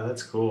 Yeah,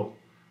 that's cool.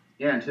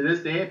 Yeah, and to this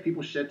day, if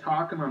people shit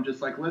talk him, I'm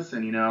just like,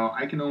 listen, you know,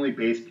 I can only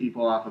base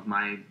people off of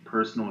my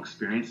personal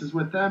experiences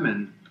with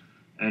them,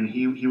 and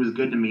he was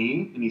good to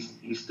me, and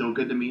he's still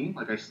good to me.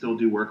 Like, I still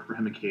do work for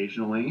him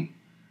occasionally.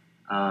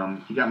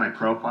 He got my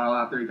profile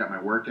out there, he got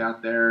my work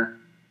out there,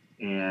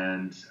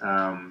 and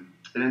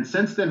then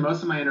since then,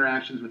 most of my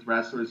interactions with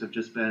wrestlers have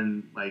just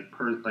been like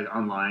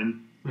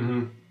online.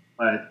 Mm-hmm.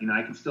 But you know,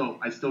 I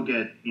still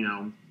get, you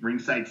know,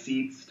 ringside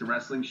seats to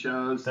wrestling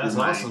shows. That's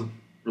awesome.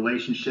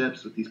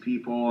 Relationships with these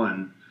people,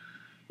 and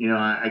you know,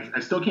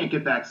 I still can't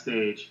get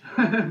backstage,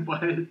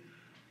 but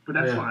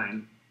that's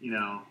fine. You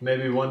know,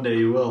 maybe one day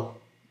you will.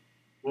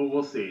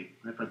 We'll see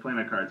if I play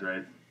my cards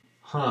right.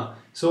 Huh.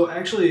 So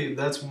actually,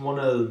 that's one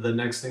of the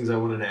next things I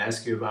wanted to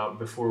ask you about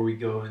before we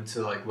go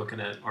into like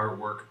looking at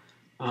artwork.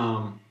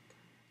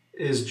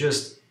 Is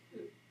just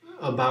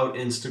about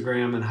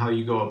Instagram and how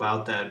you go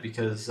about that,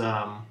 because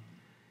I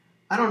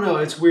don't know,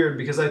 it's weird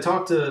because I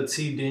talked to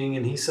T Ding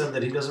and he said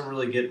that he doesn't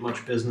really get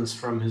much business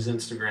from his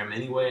Instagram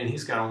anyway, and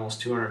he's got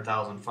almost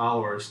 200,000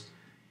 followers.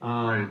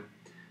 Right.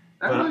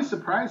 That really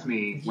surprised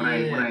me when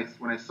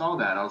I saw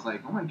that. I was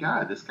like, oh my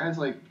god, this guy's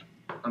like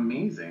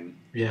amazing.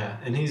 Yeah,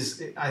 and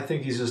I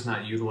think he's just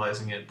not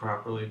utilizing it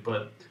properly,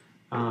 but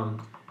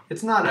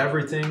it's not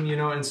everything, you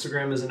know.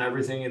 Instagram isn't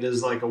everything. It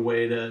is like a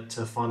way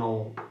to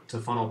funnel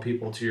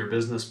people to your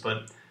business.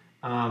 But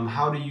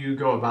how do you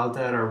go about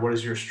that, or what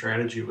is your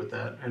strategy with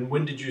that? And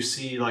when did you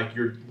see like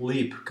your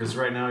leap? Because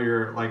right now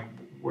you're like,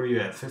 what are you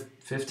at,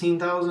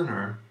 15,000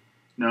 or?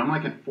 No, I'm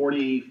like at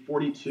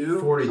 42.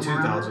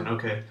 42,000.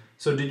 Okay.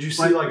 So did you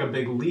see like a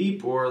big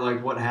leap, or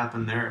like what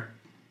happened there?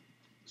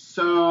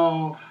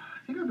 So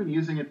I think I've been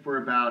using it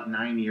for about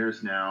 9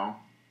 years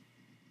now.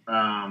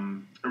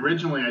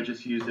 Originally, I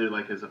just used it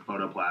like as a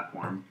photo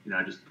platform. You know,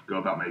 I just go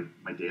about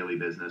my daily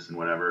business and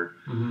whatever.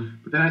 Mm-hmm.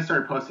 But then I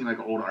started posting like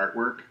old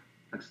artwork,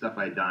 like stuff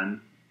I'd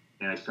done,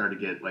 and I started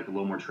to get like a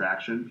little more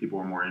traction. People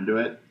were more into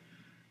it.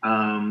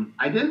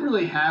 I didn't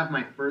really have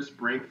my first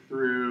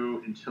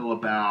breakthrough until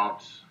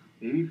about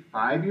maybe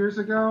 5 years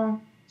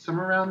ago,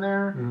 somewhere around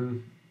there,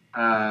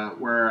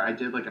 where I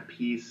did like a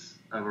piece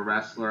of a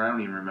wrestler. I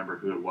don't even remember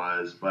who it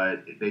was,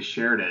 but they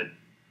shared it,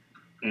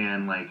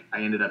 and like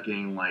I ended up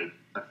getting like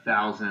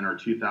 1,000 or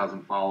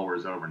 2,000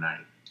 followers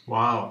overnight.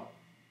 Wow.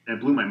 And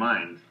it blew my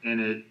mind. And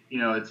it, you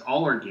know, it's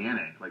all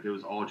organic. Like, it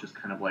was all just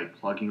kind of like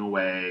plugging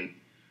away.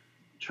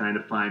 trying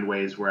to find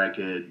ways where I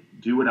could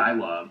do what I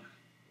love,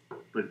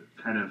 but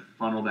kind of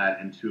funnel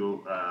that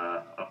into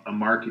a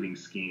marketing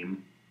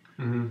scheme.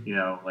 You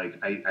know, like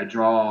I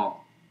draw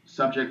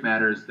subject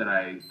matters that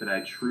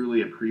I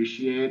truly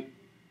appreciate,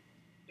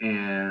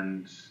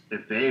 and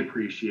if they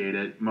appreciate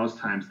it, most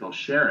times they'll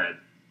share it,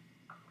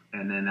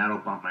 and then that'll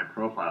bump my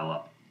profile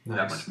up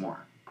that much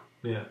more.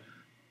 Yeah.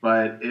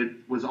 But it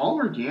was all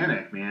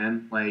organic,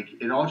 man. Like,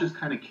 it all just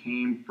kind of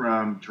came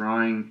from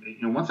drawing.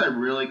 You know, once I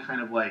really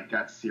kind of like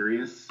got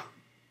serious.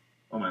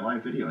 Oh, my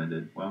live video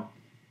ended. Well,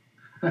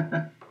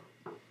 here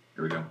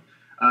we go.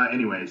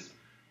 Anyways,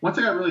 once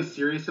I got really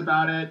serious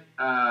about it,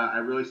 I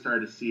really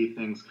started to see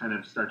things kind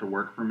of start to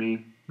work for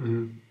me.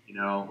 You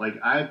know, like,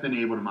 I've been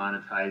able to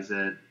monetize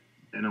it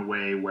in a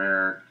way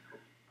where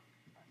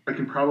I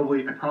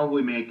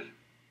probably make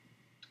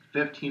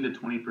 15 to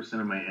 20%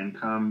 of my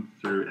income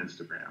through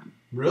Instagram.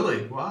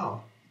 Really?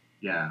 Wow.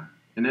 Yeah.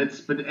 And it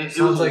sounds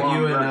was like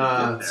you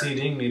and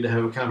C-Ding need to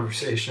have a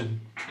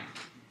conversation.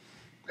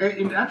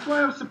 And that's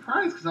why I was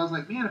surprised, because I was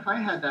like, man, if I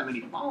had that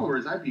many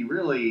followers, I'd be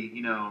really,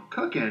 you know,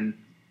 cooking.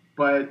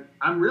 But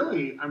I'm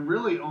really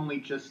only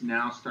just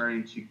now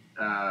starting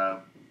to,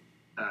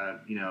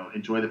 you know,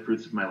 enjoy the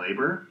fruits of my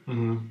labor.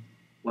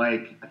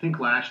 Like, I think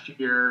last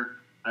year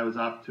I was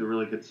off to a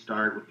really good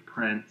start with the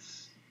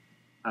prints.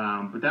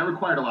 But that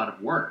required a lot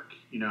of work.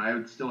 You know, I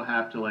would still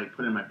have to like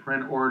put in my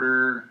print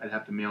order. I'd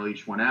have to mail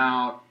each one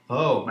out.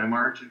 Oh. My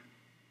margin.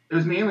 It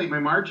was mainly my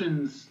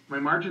margins. My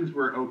margins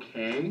were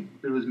okay,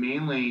 but it was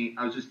mainly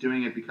I was just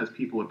doing it because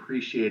people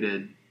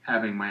appreciated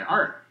having my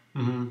art.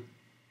 So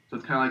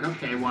it's kind of like,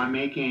 okay, well, I'm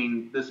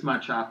making this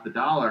much off the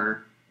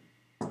dollar,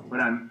 but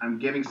I'm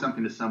giving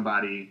something to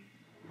somebody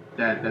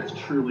that's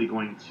truly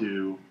going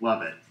to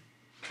love it.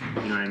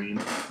 You know what I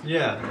mean?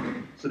 Yeah.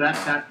 So that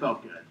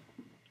felt good.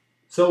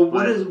 So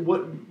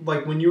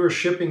like when you were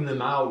shipping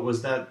them out,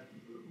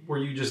 were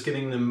you just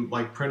getting them,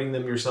 like printing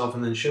them yourself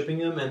and then shipping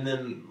them? And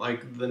then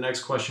like the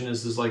next question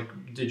is like,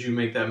 did you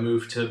make that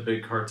move to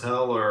Big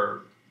Cartel?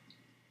 Or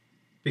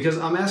because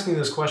I'm asking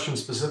this question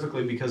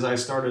specifically because I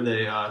started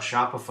a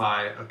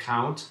Shopify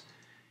account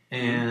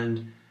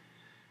and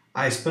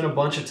I spent a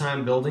bunch of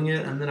time building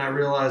it. And then I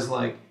realized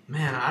like,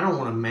 man, I don't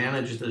want to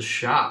manage this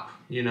shop,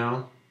 you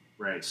know?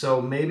 Right.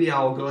 So maybe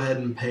I'll go ahead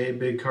and pay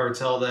Big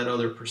Cartel that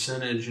other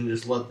percentage and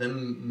just let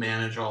them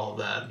manage all of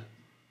that.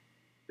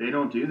 They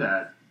don't do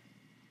that.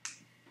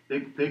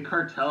 Big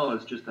Cartel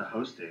is just a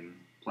hosting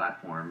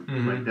platform.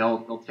 Like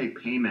they'll take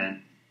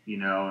payment, you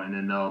know, and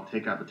then they'll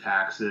take out the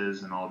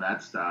taxes and all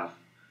that stuff.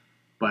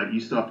 But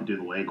you still have to do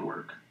the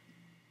legwork.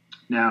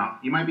 Now,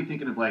 you might be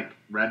thinking of like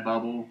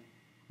Redbubble,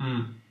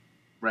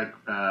 right?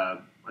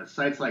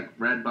 Sites like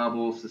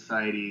Redbubble,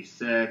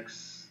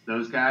 Society6,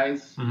 those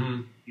guys.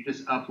 You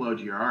just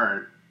upload your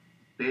art.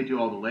 They do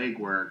all the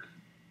legwork,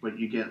 but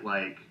you get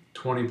like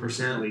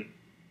 20%.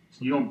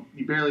 You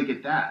barely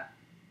get that.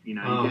 You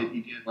know,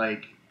 you get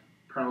like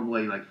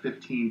probably like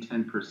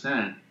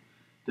 15-10%,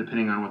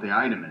 depending on what the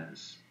item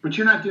is. But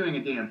you're not doing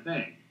a damn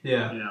thing.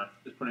 Yeah. You know,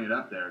 just putting it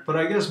up there. But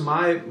I guess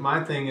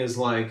my thing is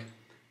like,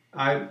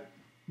 I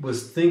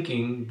was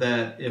thinking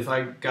that if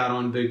I got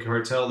on Big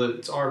Cartel, that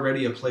it's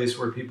already a place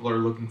where people are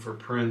looking for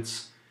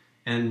prints,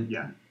 and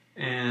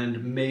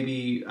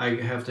maybe I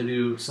have to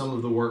do some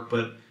of the work,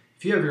 but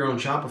if you have your own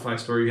Shopify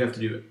store, you have to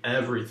do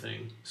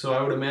everything. So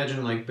I would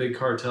imagine like Big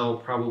Cartel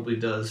probably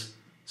does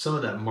some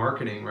of that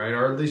marketing, right?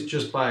 Or at least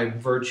just by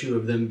virtue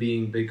of them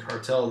being Big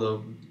Cartel,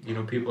 though, you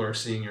know, people are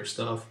seeing your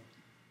stuff.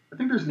 I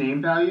think there's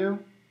name value.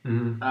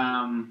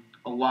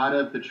 A lot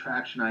of the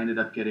traction I ended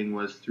up getting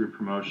was through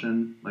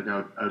promotion. Like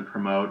I would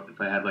promote if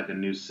I had like a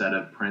new set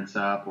of prints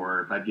up,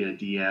 or if I'd get a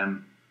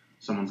DM,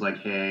 someone's like,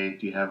 hey,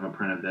 do you have a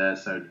print of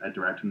this? I'd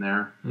direct them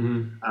there.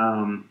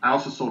 I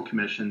also sold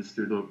commissions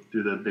through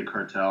the Big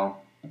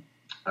Cartel,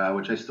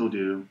 which I still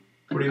do.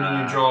 What do you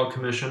mean you draw a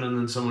commission and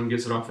then someone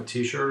gets it off a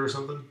t-shirt or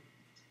something?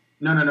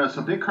 No.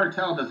 So Big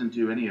Cartel doesn't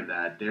do any of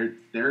that.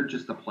 They're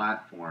just a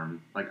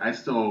platform. Like I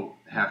still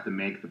have to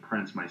make the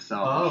prints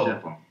myself and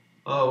ship them.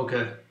 Oh,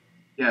 okay.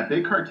 Yeah,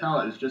 Big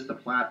Cartel is just a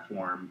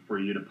platform for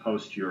you to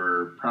post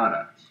your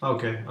products.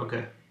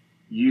 Okay.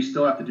 You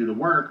still have to do the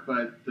work,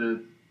 but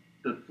the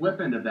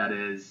flip end of that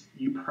is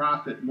you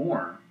profit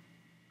more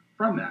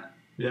from that.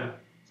 Yeah.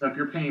 So if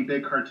you're paying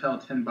Big Cartel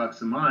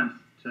 $10 a month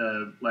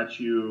to let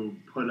you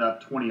put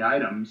up 20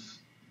 items,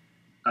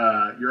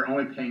 you're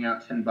only paying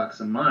out $10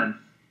 a month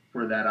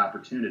for that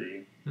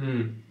opportunity.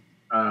 When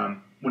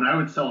I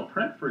would sell a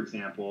print, for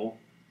example,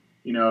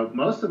 you know,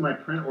 most of my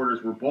print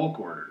orders were bulk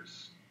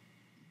orders.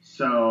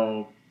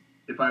 So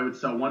if I would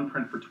sell one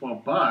print for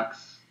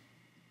 $12,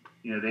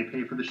 you know, they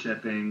pay for the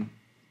shipping,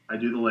 I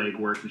do the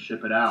legwork and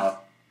ship it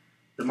out,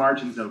 the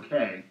margin's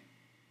okay.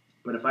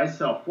 But if I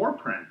sell 4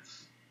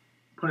 prints,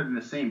 put it in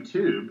the same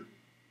tube,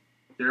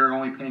 they're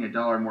only paying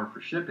 $1 more for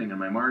shipping, and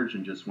my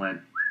margin just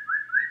went.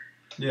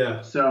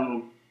 Yeah.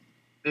 So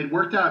it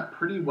worked out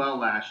pretty well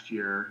last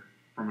year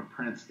from a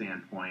print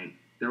standpoint.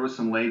 There was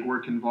some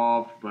legwork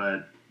involved,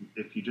 but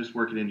if you just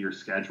work it into your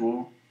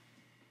schedule,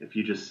 if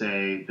you just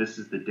say, this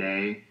is the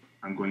day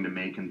I'm going to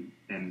make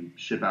and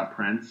ship out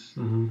prints,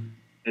 Mm-hmm.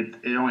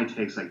 it only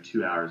takes like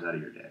 2 hours out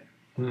of your day.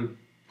 Mm.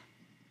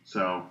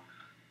 So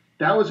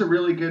that was a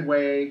really good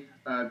way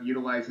of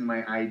utilizing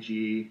my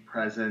IG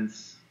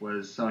presence,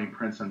 was selling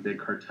prints on Big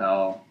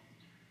Cartel.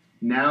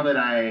 Now that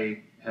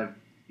I have,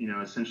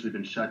 essentially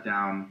been shut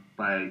down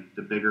by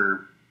the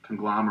bigger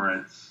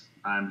conglomerates,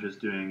 I'm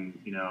just doing,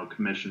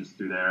 commissions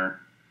through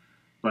there.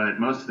 But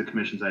most of the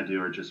commissions I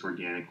do are just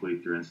organically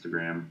through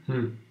Instagram.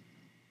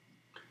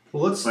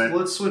 Well,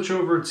 let's switch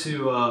over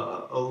to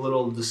a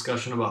little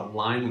discussion about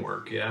line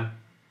work, yeah?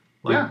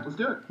 Yeah, let's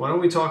do it. Why don't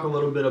we talk a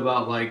little bit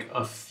about like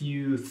a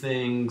few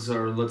things,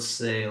 or let's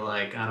say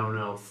like, I don't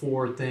know,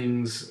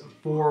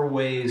 4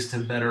 ways to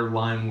better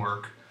line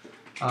work.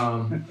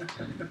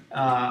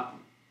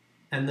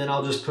 And then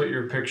I'll just put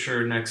your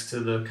picture next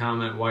to the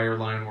comment why your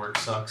line work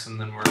sucks, and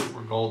then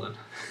we're golden.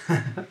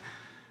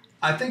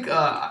 I think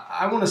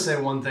I want to say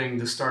one thing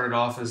to start it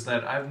off is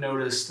that I've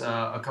noticed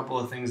a couple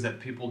of things that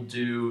people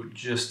do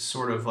just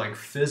sort of like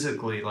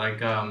physically.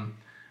 Like I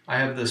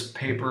have this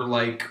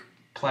paper-like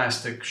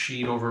plastic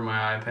sheet over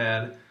my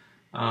iPad,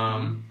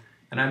 and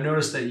I've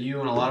noticed that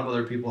you and a lot of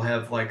other people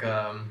have like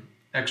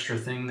extra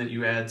thing that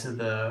you add to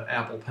the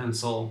Apple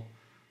Pencil.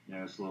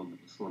 Yeah, this little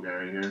guy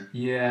right here.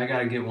 Yeah, I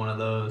gotta get one of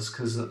those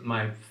because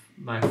my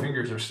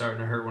fingers are starting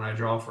to hurt when I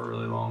draw for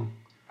really long.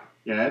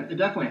 Yeah, it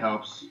definitely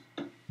helps.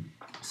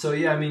 So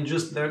yeah, I mean,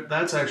 just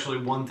that's actually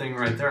one thing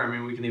right there. I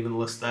mean, we can even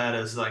list that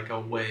as like a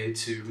way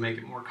to make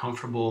it more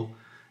comfortable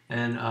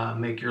and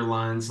make your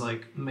lines,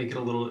 like make it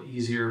a little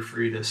easier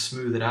for you to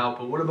smooth it out.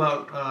 But what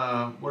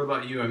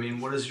about you? I mean,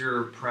 what is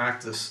your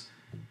practice?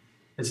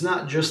 It's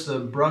not just the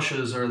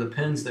brushes or the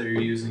pens that you're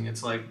using.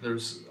 It's like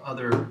there's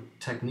other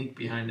technique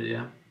behind it,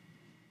 yeah?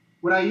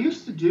 What I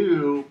used to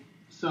do,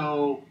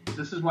 so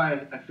this is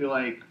why I feel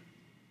like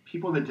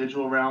people in the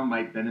digital realm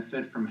might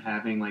benefit from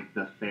having like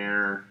the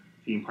fair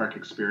theme park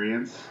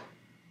experience,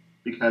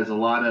 because a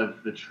lot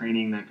of the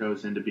training that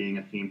goes into being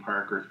a theme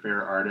park or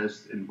fair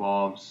artist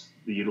involves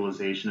the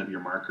utilization of your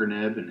marker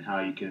nib and how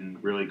you can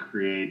really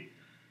create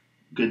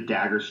good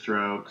dagger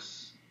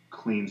strokes,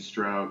 clean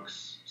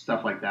strokes,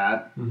 stuff like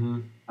that.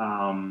 Mm-hmm.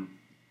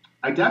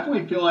 I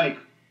definitely feel like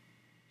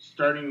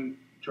starting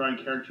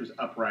drawing characters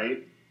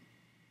upright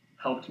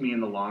helped me in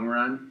the long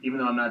run. Even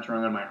though I'm not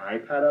drawing on my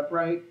iPad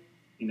upright,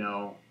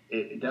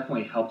 it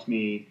definitely helped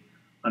me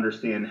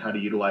understand how to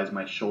utilize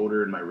my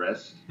shoulder and my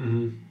wrist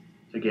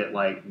to get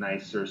like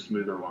nicer,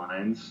 smoother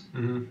lines.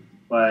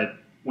 But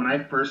when I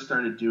first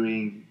started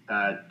doing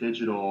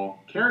digital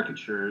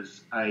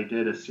caricatures, I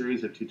did a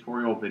series of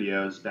tutorial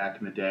videos back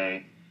in the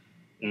day,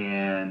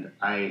 and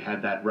I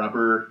had that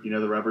rubber,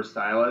 the rubber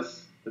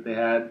stylus that they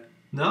had.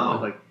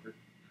 No.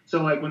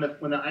 So like when the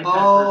iPad.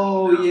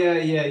 Oh, first came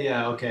out,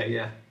 yeah. Okay,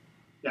 yeah.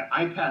 Yeah,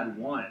 iPad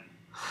 1.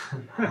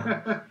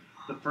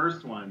 The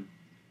first one.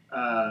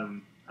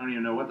 I don't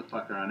even know what the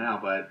fuck they're on now,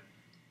 but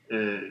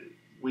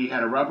we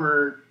had a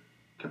rubber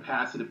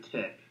capacitive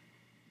tip,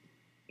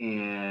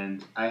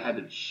 and I had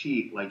to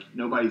cheat like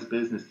nobody's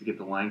business to get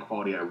the line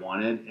quality I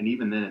wanted, and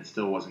even then it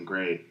still wasn't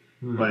great.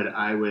 But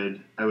I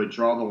would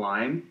draw the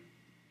line,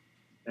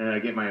 and I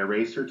get my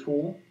eraser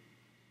tool,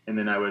 and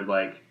then I would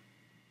like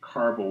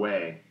carve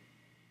away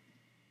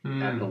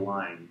at the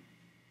line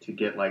to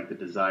get like the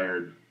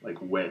desired like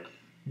width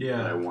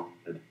that I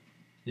wanted.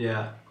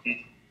 Yeah.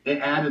 It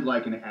added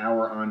like an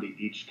hour onto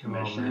each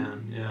commission. Oh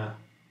man, yeah.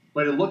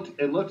 But it looked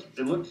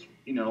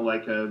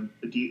like a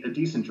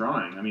decent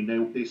drawing. I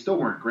mean, they still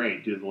weren't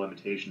great due to the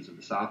limitations of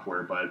the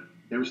software, but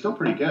they were still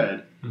pretty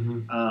good.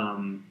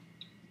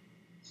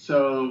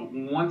 So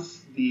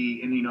once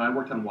I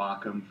worked on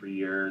Wacom for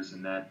years,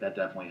 and that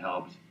definitely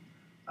helped.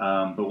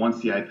 But once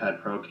the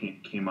iPad Pro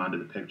came onto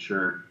the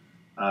picture,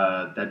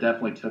 that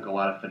definitely took a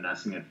lot of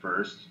finessing at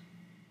first,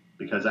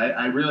 because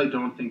I really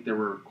don't think they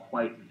were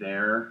quite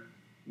there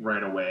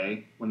right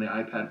away when the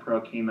iPad Pro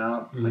came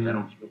out. Like I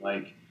don't feel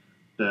like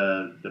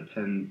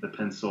the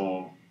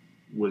pencil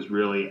was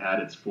really at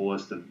its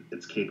fullest of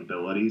its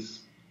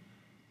capabilities.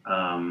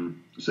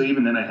 So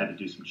even then I had to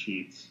do some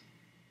cheats,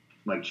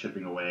 like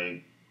chipping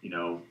away,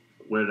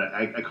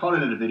 I called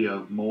it in a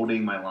video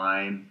molding my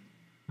line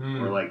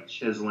or like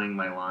chiseling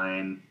my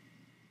line.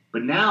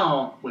 But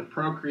now with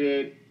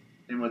Procreate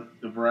and with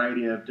the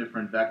variety of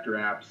different vector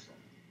apps,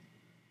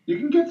 you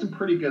can get some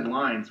pretty good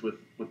lines with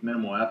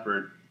minimal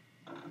effort.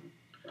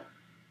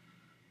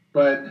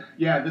 But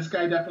yeah, this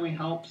guy definitely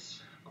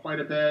helps quite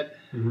a bit.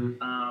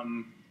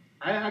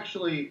 I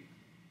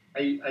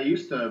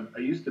used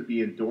to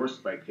be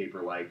endorsed by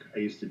Paperlike. I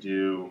used to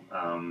do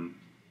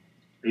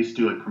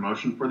like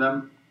promotion for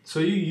them. So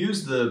you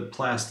use the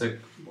plastic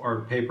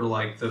or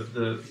Paperlike,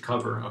 the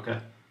cover, okay?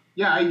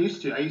 Yeah, I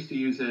used to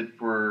use it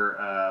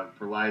for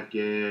live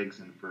gigs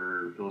and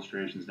for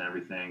illustrations and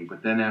everything.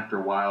 But then after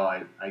a while,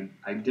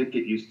 I did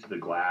get used to the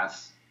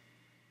glass,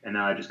 and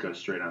now I just go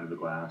straight onto the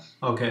glass.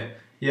 Okay.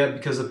 Yeah,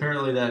 because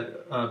apparently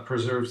that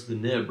preserves the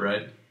nib,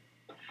 right?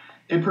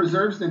 It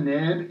preserves the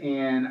nib,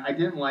 and I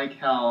didn't like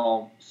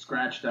how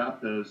scratched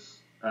up those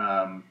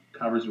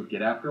covers would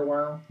get after a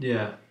while.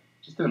 Yeah.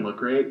 Just didn't look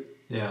great.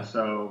 Yeah.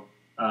 So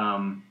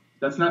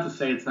that's not to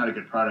say it's not a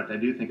good product. I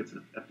do think it's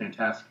a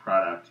fantastic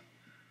product,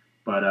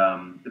 but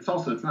it's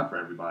not for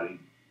everybody.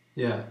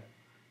 Yeah.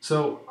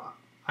 So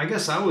I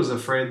guess I was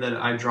afraid that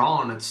I draw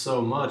on it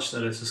so much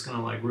that it's just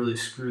gonna like really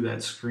screw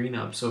that screen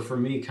up. So for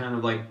me, kind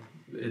of like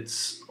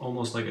it's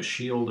almost like a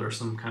shield or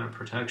some kind of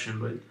protection.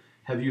 But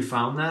have you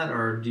found that,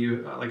 or do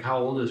you like how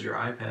old is your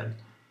iPad?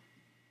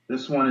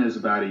 This one is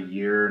about a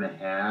year and a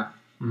half,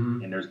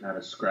 Mm-hmm. and there's not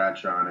a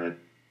scratch on it.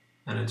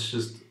 And it's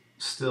just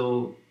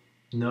still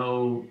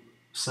no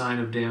sign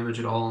of damage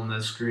at all on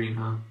that screen,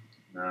 huh?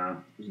 No,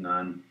 there's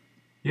none.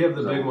 You have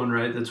the big one,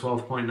 right? The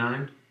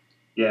 12.9?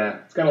 Yeah,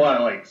 it's got a lot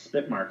of like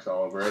spit marks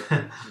all over it.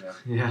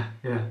 Yeah.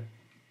 Yeah.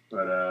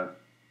 But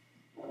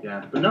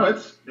but no,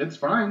 it's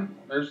fine.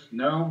 There's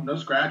no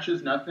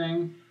scratches,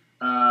 nothing.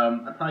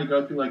 I probably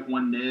go through like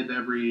one nib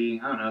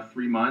every, I don't know,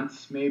 3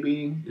 months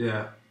maybe.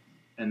 Yeah.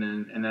 But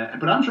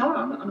I'm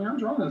drawing. I'm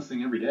drawing this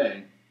thing every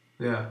day.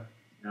 Yeah.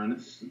 And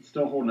it's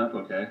still holding up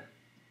okay.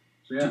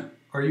 So yeah.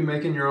 Are you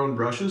making your own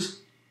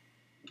brushes?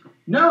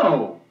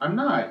 No, I'm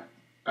not.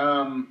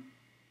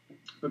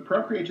 But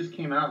Procreate just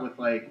came out with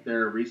like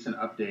their recent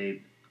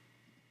update,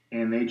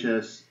 and they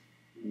just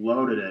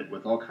loaded it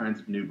with all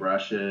kinds of new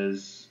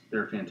brushes.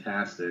 They're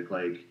fantastic.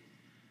 Like,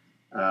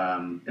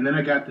 and then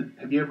I got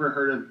have you ever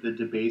heard of the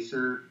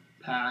Debaser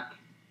pack?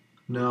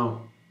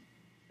 No.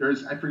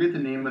 I forget the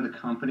name of the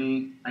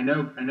company. I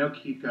know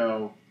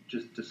Kiko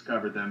just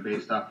discovered them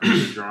based off of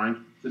the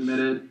drawing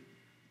submitted.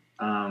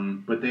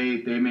 But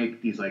they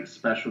make these like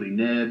specialty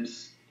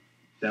nibs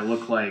that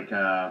look like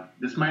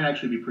this might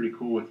actually be pretty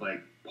cool with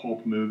like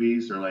pulp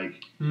movies or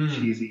like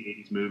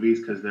cheesy 80s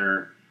movies because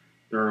they're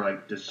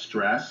like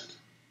distressed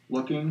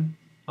looking.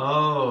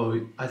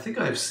 Oh, I think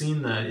I've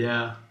seen that.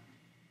 Yeah.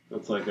 So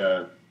it's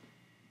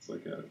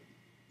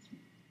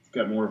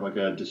got more of like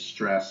a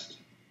distressed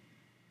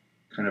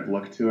kind of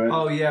look to it.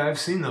 Oh yeah, I've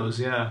seen those.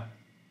 Yeah,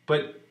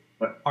 but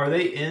are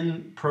they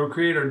in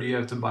Procreate or do you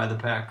have to buy the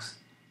packs?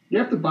 You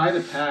have to buy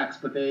the packs,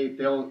 but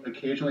they'll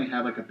occasionally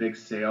have like a big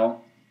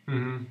sale,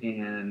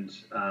 and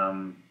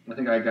I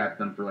think I got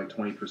them for like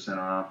 20%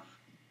 off,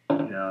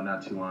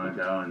 not too long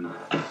ago.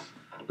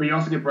 But you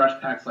also get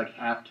brush packs like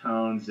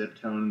halftone, zip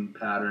tone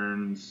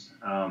patterns.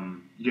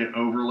 You get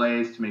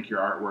overlays to make your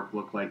artwork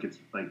look like it's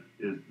like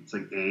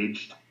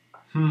aged,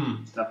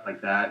 stuff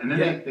like that. And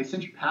then they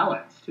send you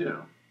palettes too.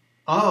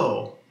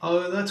 Oh,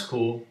 that's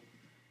cool.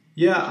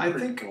 Yeah, I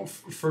think cool.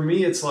 For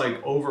me it's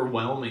like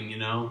overwhelming,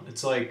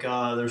 It's like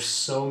there's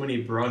so many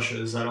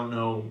brushes, I don't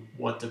know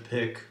what to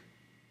pick,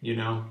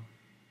 Yeah.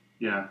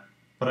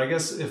 But I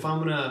guess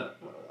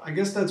I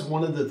guess that's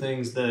one of the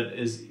things that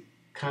is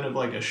kind of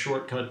like a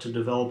shortcut to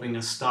developing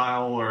a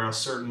style or a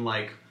certain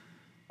like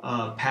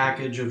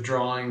package of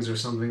drawings or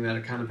something that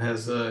it kind of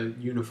has a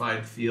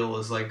unified feel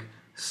is like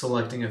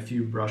selecting a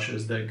few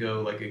brushes that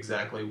go like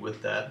exactly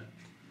with that.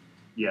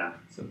 Yeah.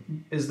 So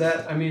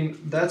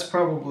that's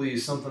probably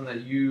something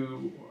that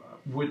you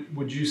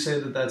would you say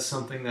that that's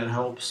something that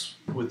helps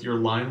with your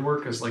line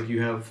work? Is like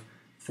you have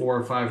 4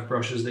 or 5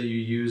 brushes that you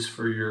use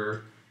for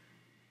your.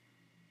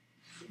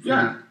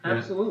 Yeah,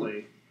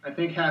 absolutely. I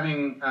think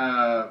having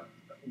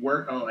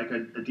like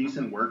a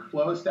decent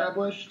workflow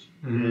established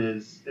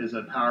is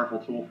a powerful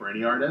tool for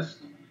any artist.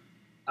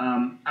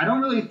 I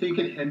don't really think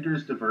it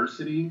hinders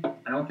diversity.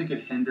 I don't think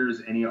it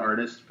hinders any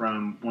artist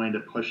from wanting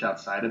to push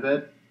outside of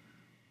it.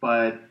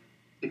 But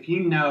if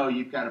you know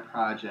you've got a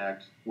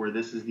project where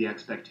this is the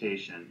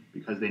expectation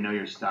because they know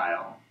your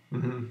style,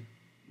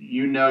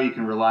 you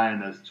can rely on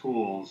those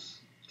tools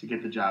to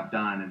get the job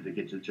done and to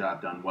get the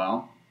job done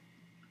well.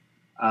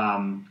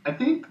 I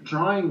think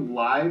drawing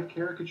live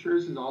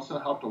caricatures has also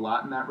helped a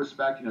lot in that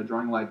respect.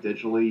 Drawing live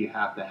digitally, you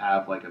have to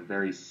have like a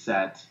very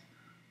set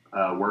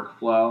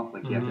workflow.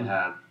 Like you have to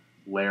have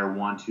layer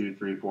 1, 2,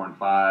 3, 4, and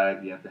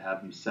 5. You have to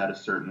have them set a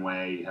certain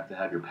way. You have to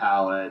have your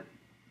palette.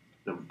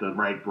 The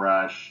right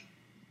brush.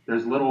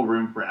 There's little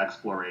room for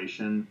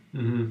exploration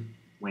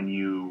when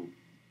you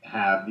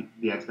have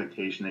the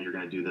expectation that you're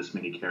going to do this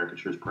many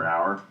caricatures per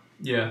hour.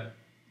 Yeah.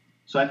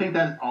 So I think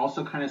that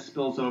also kind of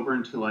spills over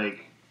into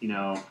like,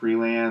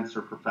 freelance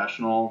or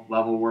professional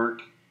level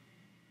work.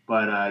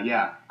 But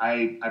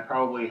I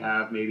probably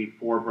have maybe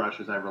 4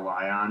 brushes I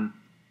rely on.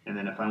 And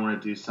then if I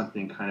want to do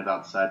something kind of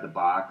outside the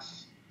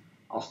box,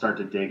 I'll start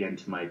to dig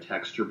into my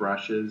texture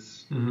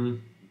brushes.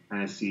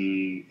 Kind of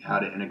see how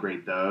to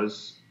integrate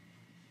those.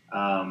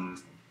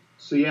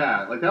 So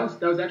yeah, like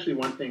that was actually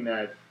one thing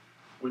that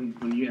when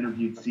you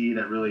interviewed Z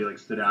that really like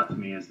stood out to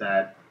me is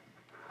that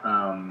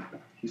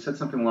he said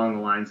something along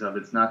the lines of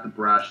it's not the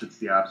brush, it's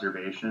the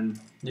observation.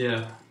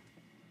 Yeah.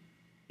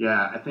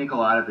 Yeah, I think a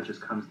lot of it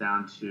just comes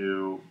down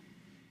to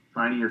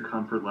finding your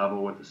comfort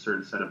level with a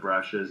certain set of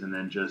brushes and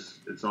then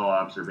it's all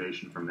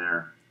observation from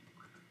there.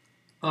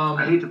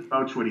 I hate to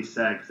poach what he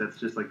said because that's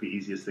just like the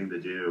easiest thing to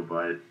do,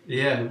 but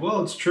yeah,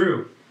 well, it's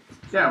true.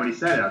 Yeah, when he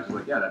said it, I was just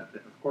like, yeah,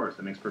 of course,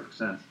 that makes perfect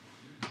sense.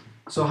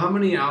 So how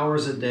many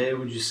hours a day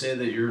would you say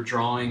that you're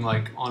drawing,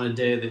 like, on a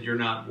day that you're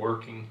not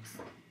working?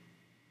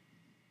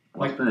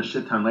 Well, it's been a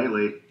shit ton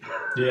lately.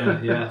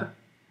 Yeah.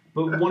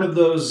 But one of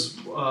those,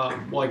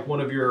 like one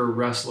of your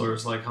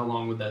wrestlers, like how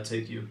long would that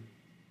take you?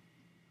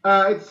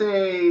 I'd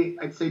say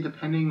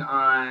depending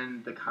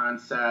on the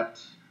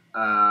concept,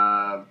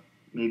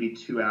 maybe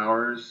 2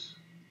 hours,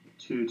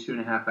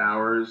 2.5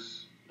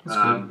 hours. That's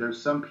good.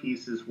 There's some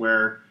pieces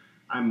where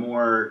I'm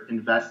more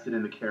invested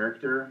in the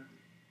character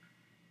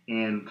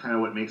and kind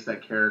of what makes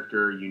that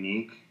character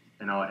unique,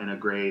 and I'll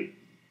integrate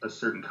a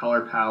certain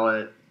color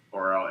palette,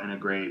 or I'll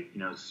integrate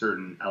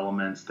certain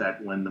elements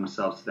that lend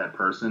themselves to that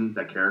person,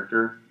 that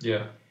character.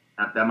 Yeah.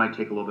 That might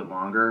take a little bit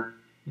longer.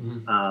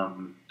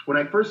 Mm-hmm. When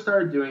I first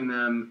started doing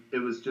them, it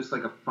was just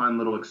like a fun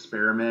little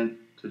experiment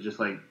to just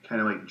like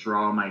kind of like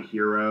draw my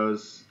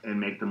heroes and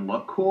make them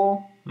look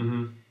cool.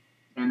 Mm-hmm.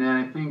 And then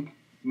I think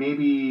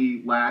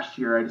maybe last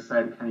year I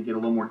decided to kind of get a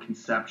little more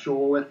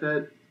conceptual with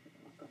it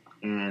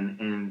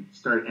and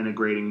start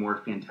integrating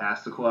more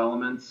fantastical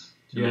elements.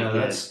 Yeah,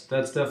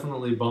 that's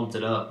definitely bumped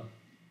it up.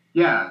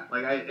 Yeah,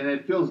 and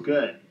it feels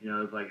good,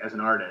 like as an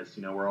artist,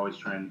 we're always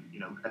trying,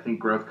 I think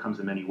growth comes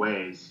in many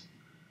ways.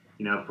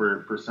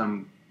 For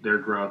some, their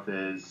growth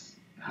is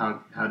how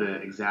to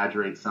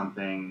exaggerate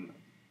something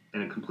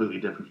in a completely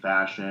different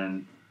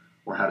fashion,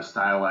 or how to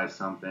stylize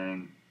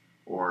something,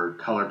 or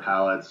color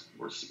palettes,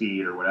 or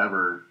speed, or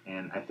whatever.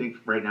 And I think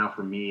right now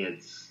for me,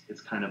 it's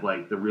kind of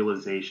like the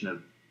realization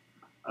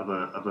of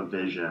a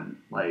vision,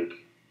 like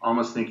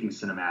almost thinking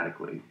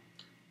cinematically.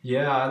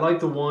 Yeah, I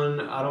like the one.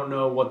 I don't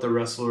know what the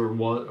wrestler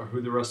was or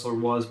who the wrestler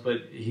was,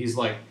 but he's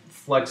like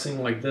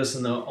flexing like this,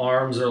 and the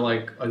arms are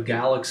like a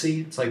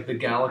galaxy. It's like the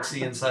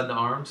galaxy inside the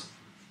arms.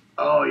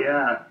 Oh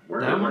yeah,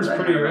 That one's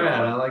pretty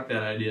rad. I like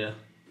that idea.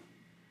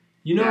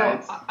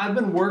 Yeah, I've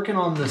been working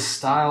on this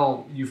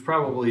style. You've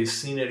probably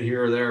seen it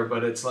here or there,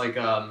 but it's like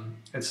a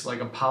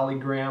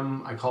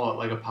polygram. I call it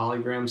like a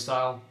polygram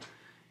style.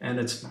 And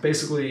it's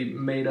basically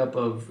made up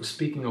of,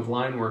 speaking of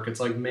line work, it's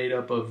like made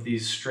up of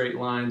these straight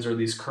lines or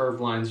these curved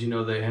lines.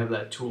 They have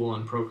that tool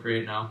in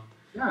Procreate now.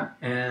 Yeah.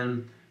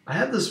 And I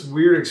had this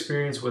weird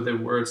experience with it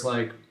where it's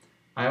like,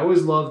 I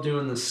always love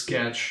doing the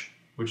sketch,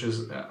 which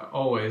is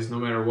always, no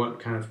matter what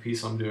kind of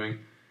piece I'm doing.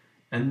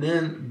 And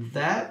then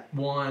that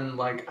one,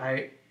 like,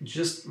 I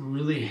just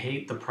really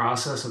hate the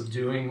process of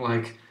doing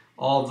like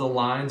all of the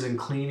lines and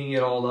cleaning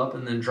it all up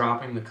and then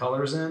dropping the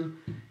colors in.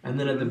 And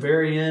then at the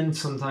very end,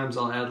 sometimes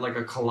I'll add like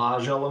a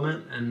collage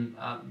element, and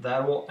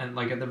and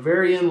like at the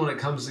very end when it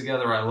comes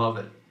together, I love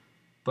it.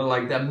 But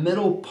like that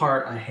middle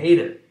part, I hate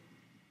it.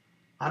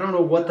 I don't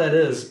know what that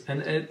is,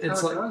 and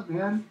it's like, goes,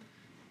 man.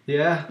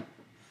 Yeah.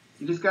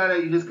 You just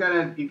gotta.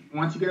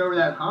 Once you get over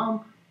that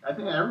hump, I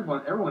think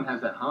everyone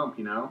has that hump,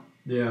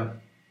 Yeah.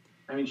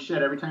 I mean,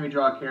 shit. Every time you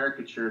draw a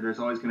caricature, there's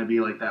always going to be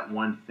like that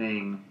one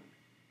thing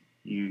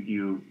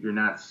you're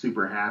not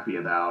super happy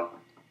about.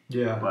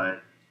 Yeah.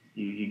 But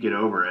you get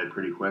over it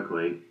pretty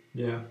quickly.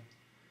 Yeah.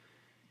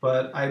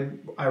 But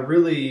I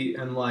really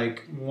am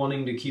like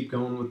wanting to keep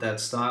going with that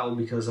style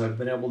because I've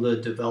been able to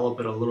develop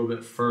it a little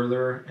bit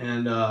further,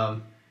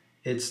 and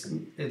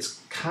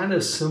it's kind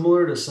of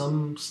similar to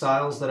some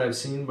styles that I've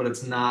seen, but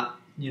it's not.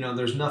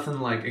 There's nothing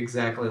like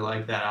exactly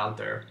like that out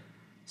there.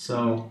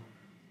 So.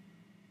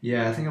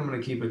 Yeah, I think I'm going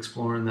to keep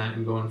exploring that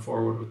and going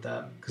forward with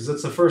that because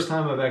it's the first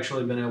time I've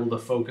actually been able to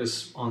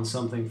focus on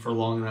something for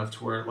long enough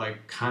to where it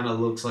like kind of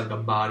looks like a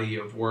body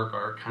of work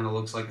or kind of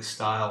looks like a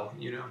style,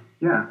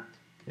 Yeah.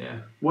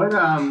 Yeah.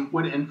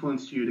 What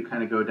influenced you to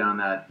kind of go down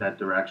that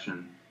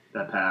direction,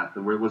 that path?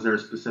 Was there a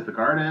specific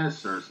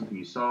artist or something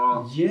you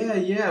saw?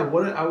 Yeah.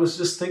 I was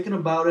just thinking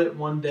about it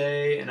one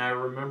day, and I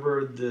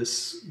remember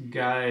this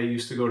guy I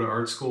used to go to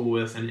art school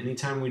with, and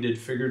anytime we did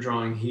figure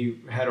drawing, he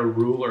had a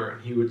ruler,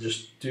 and he would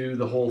just do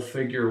the whole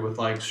figure with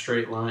like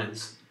straight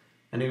lines,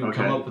 and he would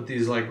come up with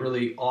these like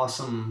really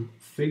awesome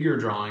figure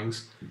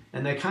drawings,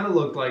 and they kind of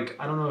looked like,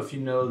 I don't know if you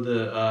know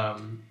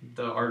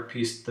the art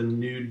piece, The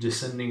Nude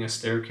Descending a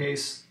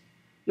Staircase.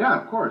 Yeah,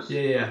 of course.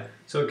 Yeah.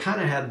 So it kind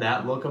of had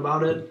that look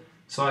about it.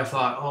 So I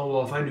thought, oh,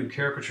 well, if I do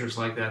caricatures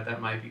like that,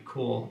 that might be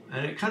cool.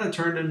 And it kind of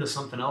turned into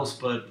something else,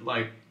 but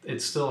like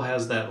it still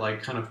has that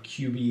like kind of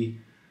cubey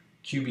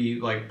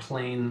like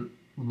plain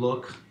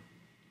look.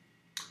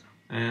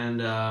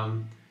 And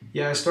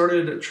I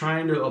started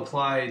trying to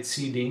apply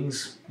C.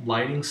 Ding's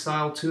lighting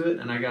style to it,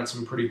 and I got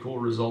some pretty cool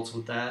results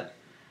with that.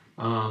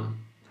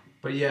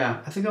 But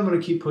yeah, I think I'm going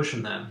to keep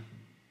pushing that.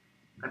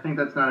 I think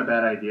that's not a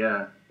bad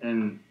idea,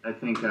 and I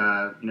think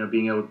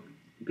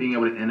being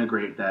able to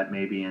integrate that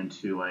maybe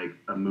into like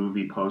a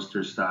movie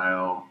poster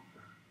style,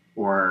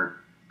 or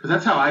because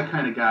that's how I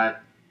kind of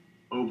got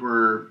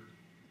over.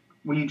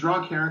 When you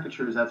draw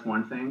caricatures, that's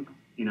one thing.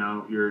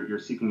 You're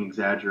seeking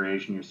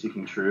exaggeration, you're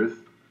seeking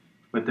truth,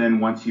 but then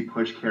once you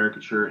push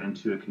caricature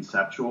into a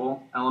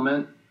conceptual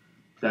element,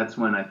 that's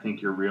when I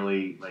think you're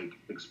really like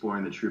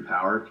exploring the true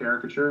power of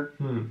caricature.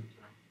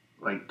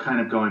 Like kind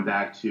of going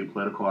back to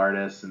political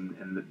artists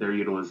and their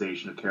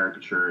utilization of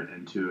caricature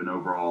into an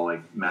overall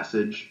like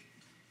message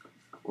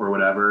or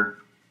whatever.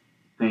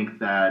 Think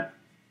that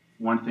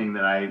one thing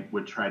that I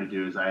would try to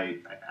do is I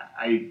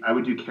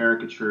would do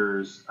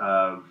caricatures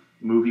of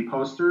movie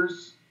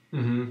posters,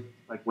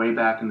 like way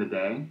back in the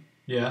day.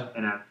 Yeah.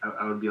 And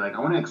I would be like, I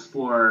want to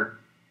explore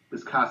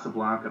this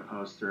Casablanca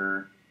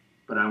poster,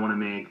 but I want to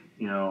make,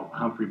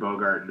 Humphrey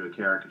Bogart into a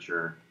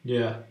caricature.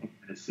 Yeah.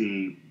 And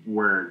see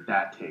where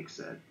that takes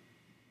it.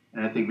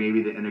 And I think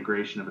maybe the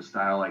integration of a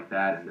style like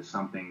that into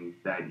something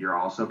that you're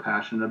also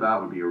passionate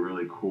about would be a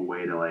really cool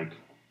way to, like,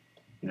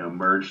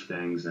 merge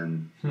things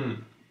and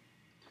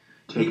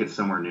take it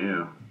somewhere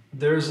new.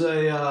 There's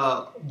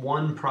a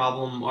one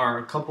problem or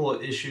a couple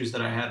of issues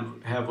that I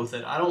have with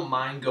it. I don't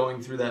mind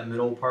going through that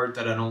middle part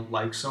that I don't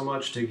like so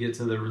much to get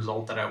to the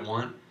result that I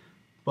want.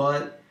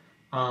 But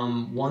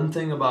one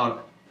thing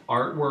about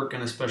artwork,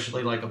 and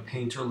especially like a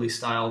painterly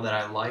style that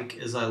I like,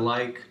 is I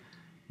like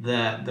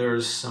that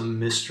there's some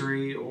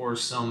mystery or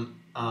some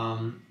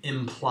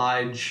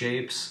implied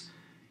shapes,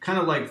 kind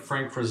of like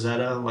Frank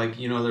Frazetta. Like,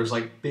 there's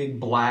like big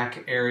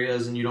black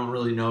areas and you don't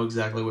really know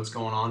exactly what's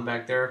going on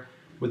back there.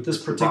 With this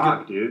particular... The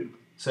bog, dude.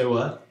 Say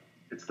what?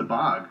 It's the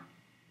bog.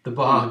 The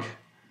bog.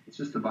 It's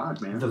just the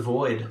bog, man. The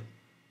void.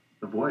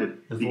 The void.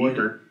 The void.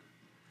 Ether.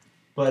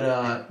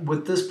 But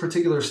with this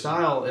particular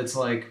style, it's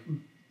like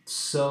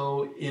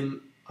so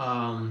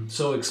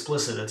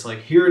explicit. It's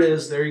like, here it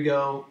is, there you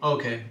go.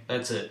 Okay,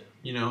 that's it.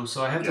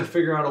 So I have to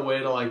figure out a way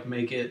to like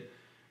make it.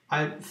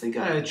 I think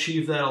I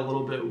achieved that a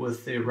little bit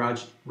with the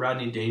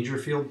Rodney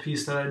Dangerfield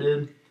piece that I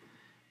did.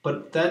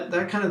 But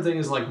that kind of thing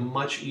is like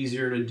much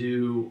easier to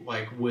do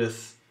like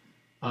with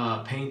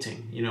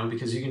painting,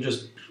 because you can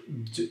just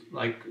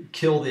like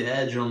kill the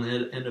edge on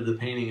the end of the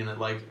painting, and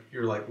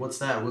you're like, what's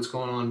that? What's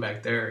going on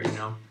back there?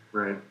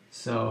 Right.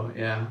 So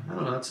yeah, I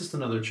don't know. It's just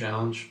another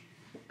challenge.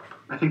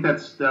 I think that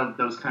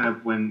was kind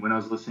of when I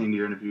was listening to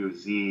your interview with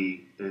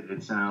Z.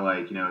 It sounded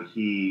like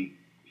he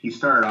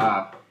started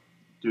off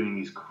doing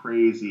these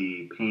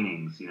crazy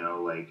paintings.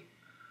 Like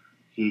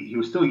he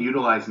was still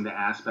utilizing the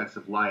aspects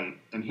of light,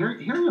 and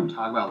hearing him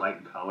talk about light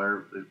and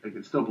color,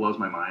 it still blows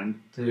my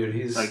mind. Dude,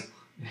 he's like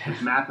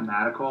it's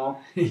mathematical.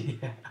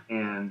 Yeah.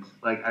 And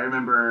like I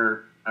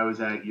remember I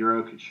was at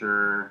Euro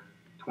Couture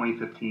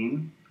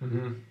 2015.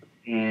 Mm-hmm.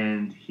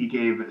 And he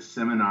gave a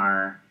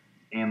seminar,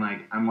 and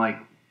like I'm like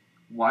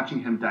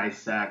watching him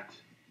dissect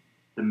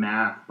the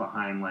math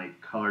behind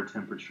like color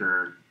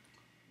temperature,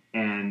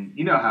 and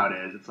you know how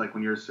it is. It's like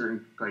when you're a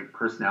certain like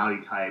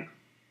personality type,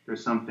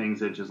 there's some things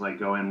that just like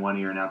go in one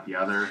ear and out the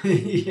other.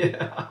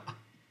 Yeah.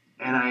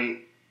 And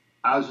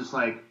I was just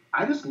like,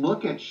 I just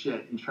look at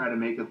shit and try to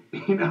make it,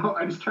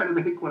 I just try to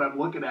make what I'm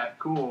looking at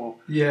cool.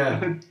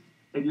 Yeah. And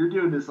you're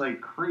doing this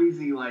like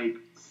crazy like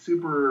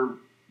super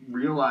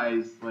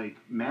realized like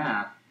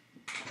math,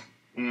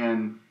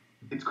 and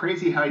it's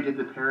crazy how he did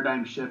the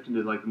paradigm shift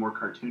into like the more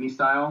cartoony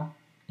style.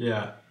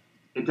 Yeah,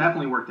 it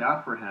definitely worked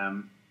out for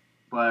him,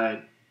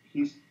 but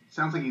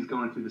sounds like he's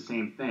going through the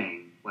same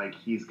thing. Like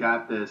he's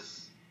got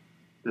this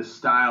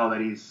style that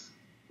he's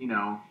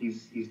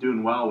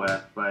doing well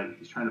with, but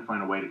he's trying to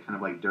find a way to kind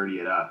of like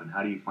dirty it up. And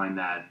how do you find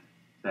that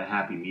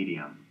happy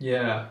medium?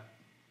 Yeah,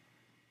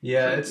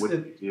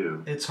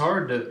 it's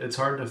hard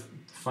to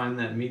find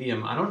that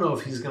medium. I don't know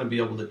if he's going to be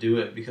able to do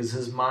it because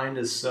his mind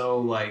is so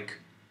like,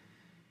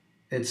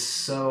 it's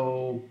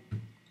so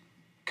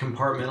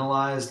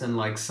compartmentalized and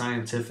like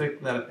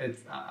scientific that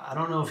I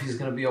don't know if he's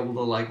going to be able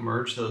to like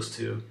merge those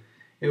two.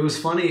 It was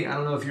funny. I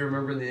don't know if you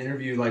remember in the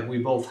interview, like we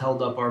both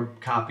held up our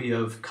copy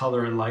of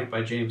Color and Light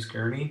by James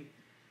Gurney.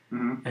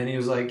 Mm-hmm. And he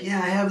was like,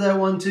 yeah, I have that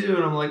one too.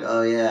 And I'm like,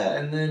 oh yeah.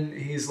 And then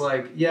he's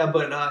like, yeah,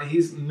 but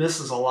he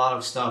misses a lot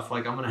of stuff.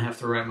 Like, I'm going to have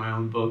to write my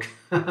own book.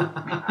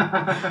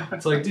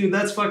 It's like, dude,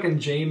 that's fucking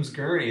James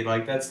Gurney.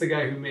 Like, that's the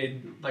guy who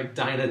made like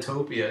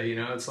Dinotopia,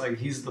 It's like,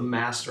 he's the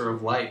master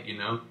of light,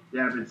 Yeah,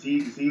 but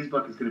Z's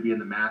book is going to be in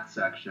the math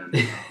section.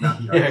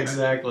 Yeah,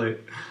 exactly.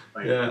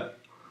 Like, yeah.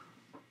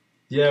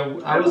 Yeah,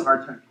 I have a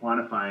hard time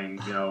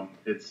quantifying,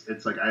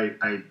 it's like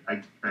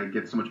I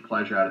get so much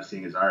pleasure out of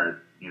seeing his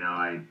art.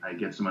 I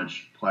get so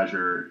much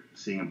pleasure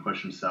seeing him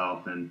push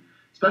himself, and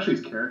especially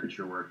his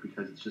caricature work,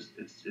 because it's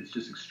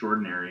just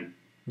extraordinary.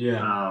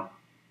 Yeah.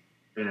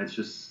 And it's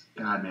just,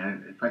 God,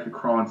 man, if I could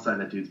crawl inside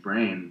that dude's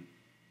brain,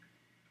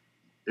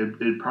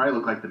 it'd probably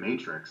look like The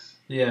Matrix.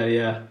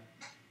 Yeah.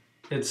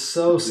 It's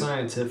so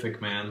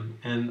scientific, man.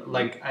 And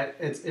like,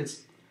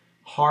 it's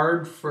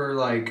hard for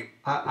like,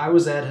 I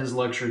was at his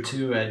lecture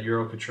too at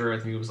Euro Couture. I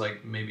think it was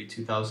like maybe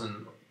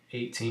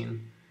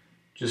 2018,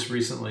 just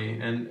recently.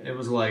 And it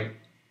was like,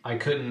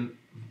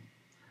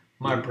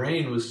 my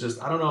brain was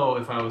just, I don't know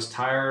if I was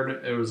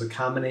tired. It was a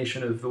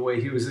combination of the way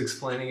he was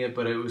explaining it,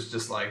 but it was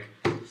just like,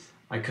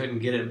 I couldn't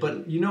get it.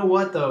 But you know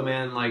what though,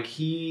 man? Like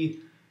he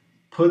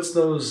puts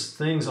those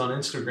things on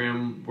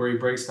Instagram where he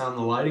breaks down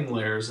the lighting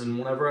layers. And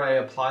whenever I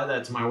apply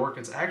that to my work,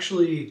 it's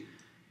actually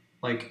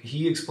like,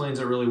 he explains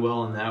it really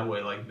well in that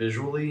way, like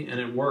visually, and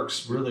it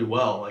works really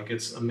well. Like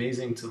it's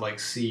amazing to like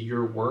see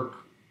your work,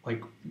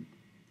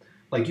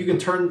 like you can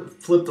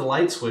flip the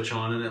light switch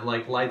on and it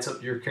like lights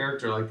up your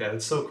character like that.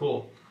 It's so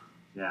cool.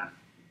 Yeah,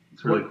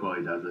 it's really cool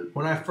he does it.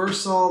 When I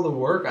first saw the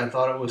work, I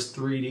thought it was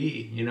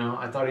 3D.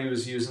 I thought he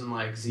was using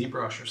like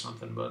ZBrush or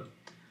something. But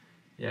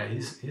yeah,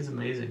 he's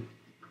amazing.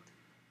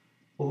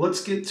 Well,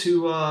 let's get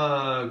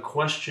to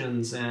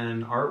questions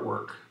and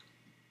artwork.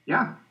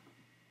 Yeah.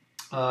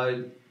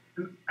 I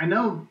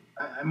know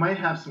I might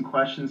have some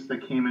questions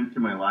that came in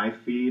through my live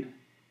feed.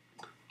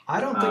 I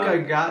don't think I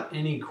got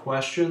any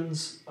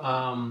questions.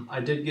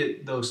 I did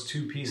get those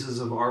 2 pieces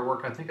of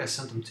artwork. I think I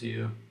sent them to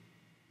you.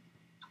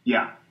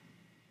 Yeah.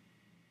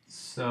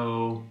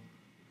 So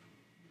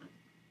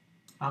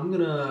I'm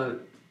gonna.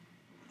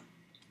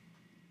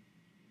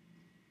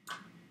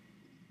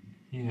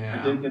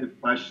 Yeah. I did get a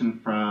question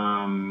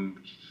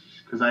from,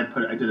 because I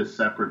did a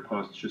separate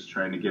post just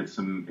trying to get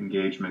some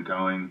engagement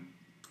going.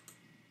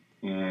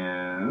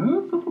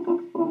 And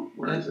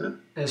where is it?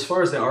 As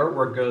far as the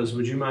artwork goes,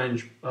 would you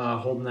mind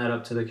holding that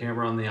up to the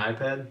camera on the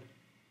iPad?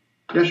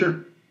 Yeah,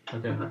 sure.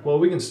 Okay. Well,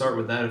 we can start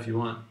with that if you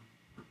want.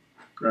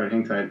 All right,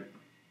 hang tight.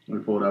 Let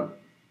me pull it up.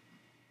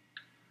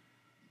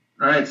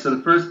 All right, so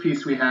the first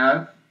piece we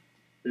have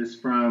is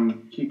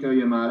from Kiko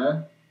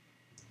Yamada,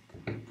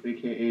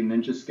 aka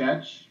Ninja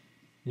Sketch.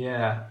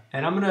 Yeah,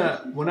 and I'm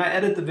gonna, when I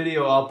edit the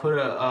video, I'll put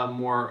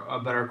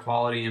a better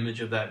quality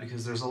image of that,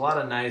 because there's a lot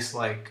of nice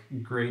like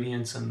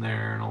gradients in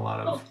there and a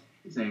lot of.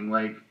 Amazing.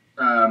 Like,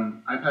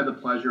 I've had the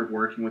pleasure of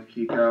working with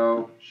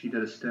Kiko. She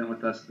did a stint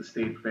with us at the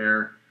state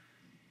fair,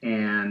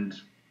 and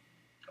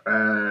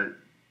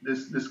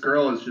this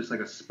girl is just like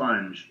a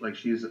sponge. Like,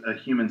 she's a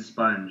human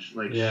sponge.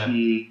 Like,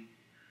 she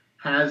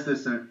has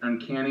this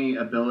uncanny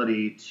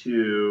ability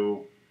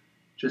to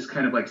just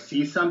kind of like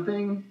see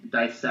something,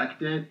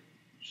 dissect it.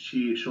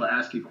 She'll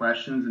ask you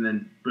questions, and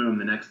then boom,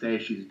 the next day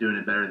she's doing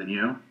it better than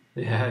you.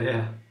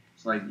 Yeah.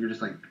 It's like you're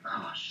just like,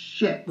 oh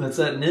shit. That's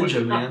that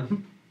ninja,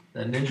 man.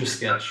 That ninja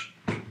sketch.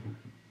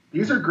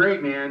 These are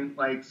great, man.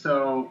 Like,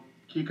 so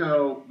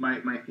Kiko,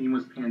 my theme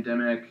was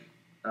pandemic,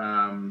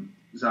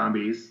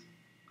 zombies,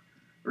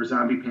 or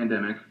zombie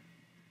pandemic,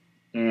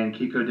 and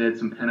Kiko did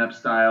some pinup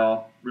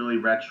style, really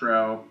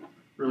retroed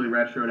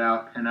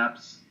out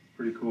pinups.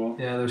 Pretty cool.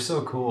 Yeah, they're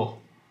so cool.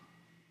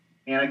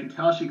 And I can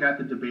tell she got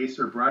the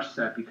debaser brush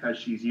set because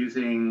she's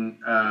using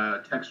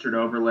textured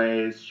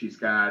overlays. She's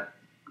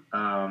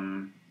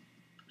definitely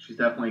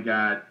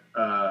got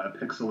a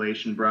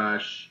pixelation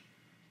brush,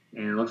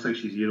 and it looks like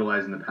she's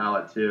utilizing the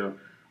palette too.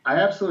 I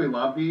absolutely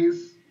love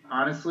these.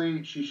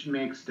 Honestly, she should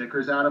make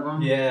stickers out of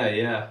them.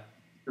 Yeah.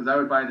 Because I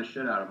would buy the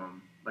shit out of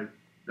them. Like,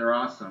 they're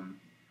awesome.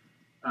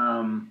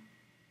 Some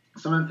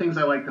of the things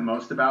I like the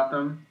most about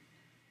them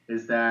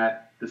is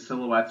that the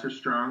silhouettes are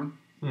strong.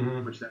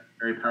 Mm-hmm. Which is a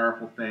very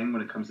powerful thing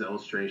when it comes to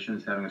illustration,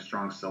 is having a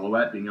strong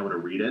silhouette, being able to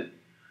read it.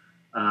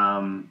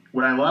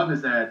 What I love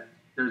is that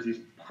there's these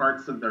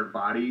parts of their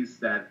bodies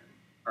that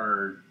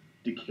are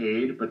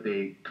decayed, but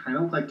they kind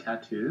of look like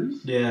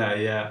tattoos.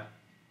 Yeah.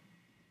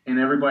 And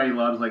everybody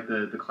loves like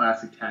the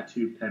classic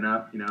tattooed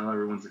pinup. You know,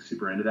 everyone's like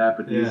super into that.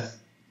 But these,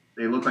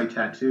 they look like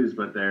tattoos,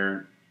 but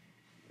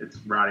it's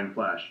rotting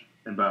flesh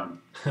and bone.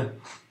 Her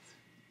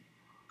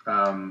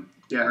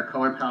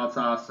color palette's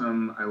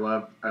awesome. I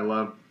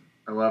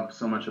love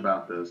so much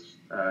about this.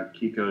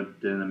 Kiko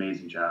did an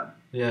amazing job.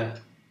 Yeah.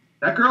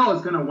 That girl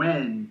is going to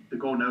win the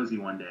Gold Nosy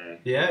one day.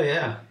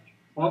 Yeah.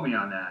 Quote me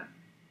on that.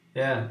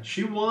 Yeah.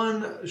 She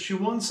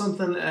won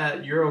something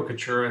at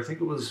Eurocouture. I think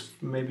it was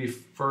maybe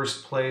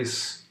first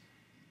place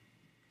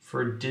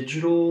for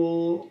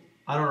digital.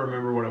 I don't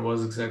remember what it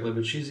was exactly,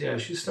 but she's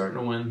starting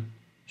to win.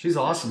 She's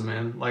awesome,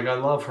 man. Like, I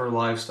love her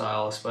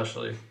lifestyle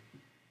especially.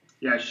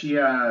 Yeah, she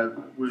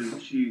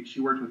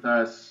worked with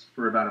us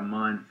for about a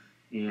month,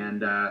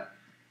 and I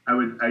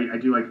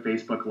do like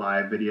Facebook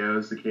Live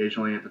videos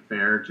occasionally at the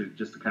fair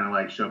just to kind of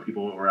like show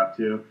people what we're up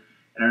to.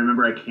 And I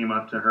remember I came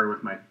up to her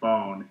with my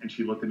phone, and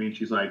she looked at me and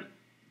she's like,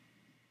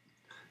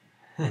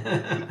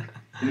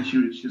 and she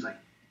was like,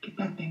 "Get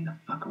that thing the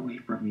fuck away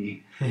from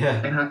me."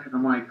 Yeah. And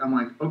I'm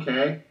like,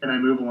 okay. And I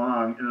move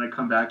along, and then I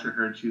come back to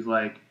her, and she's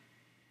like,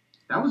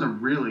 "That was a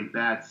really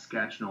bad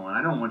sketch, Nolan.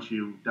 I don't want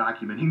you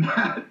documenting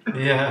that."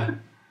 Yeah.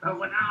 I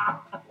went,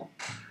 "Oh."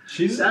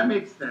 That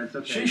makes sense.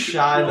 Okay. She's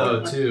shy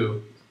though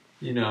too.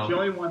 You know. She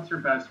only wants her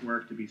best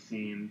work to be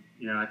seen.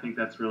 You know, I think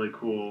that's really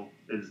cool,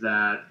 is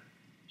that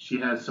she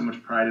has so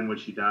much pride in what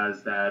she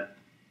does that,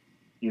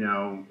 you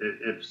know,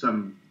 if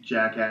some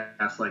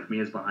jackass like me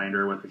is behind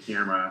her with the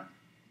camera,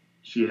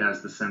 she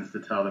has the sense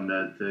to tell them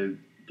to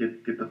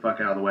get the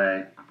fuck out of the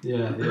way.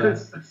 Yeah.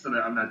 So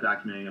that I'm not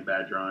documenting a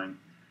bad drawing.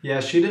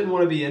 Yeah, she didn't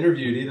want to be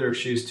interviewed either if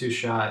she was too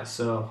shy.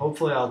 So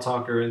hopefully I'll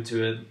talk her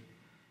into it.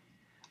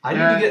 I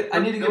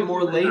need to get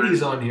more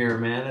ladies on here,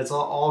 man. It's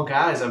all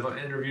guys. I've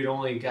interviewed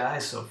only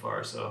guys so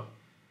far. So.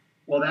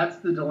 Well, that's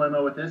the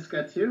dilemma with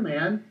ISCA too,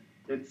 man.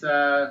 It's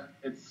I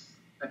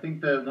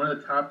think one of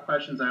the top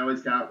questions I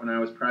always got when I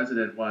was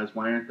president was,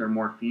 why aren't there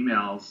more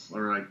females,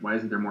 or like, why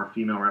isn't there more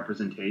female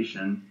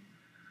representation?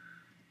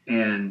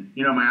 And,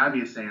 you know, my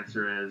obvious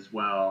answer is,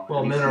 well,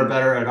 men are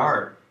better at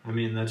art. I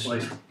mean, that's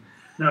like, just...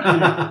 No,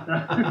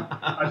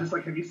 I was just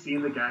like, have you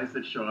seen the guys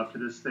that show up to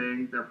this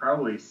thing? They're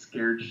probably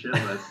scared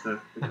shitless to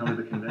come to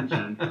the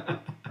convention.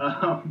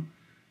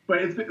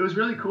 But it was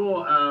really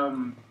cool.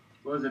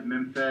 What was it?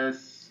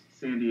 Memphis,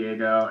 San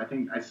Diego. I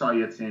think I saw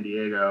you at San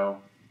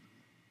Diego.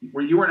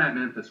 You weren't at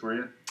Memphis, were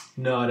you?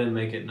 No, I didn't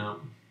make it. No.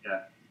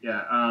 Yeah,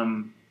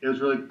 yeah. It was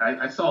really.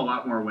 I saw a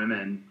lot more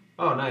women.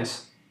 Oh,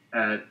 nice.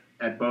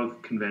 At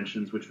both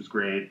conventions, which was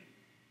great.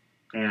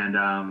 And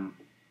I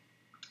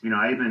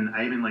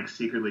even like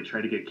secretly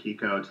tried to get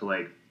Kiko to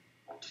like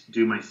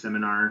do my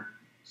seminar,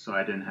 so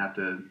I didn't have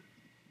to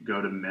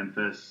go to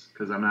Memphis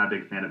because I'm not a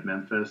big fan of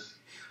Memphis.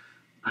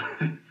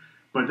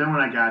 But then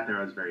when I got there,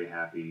 I was very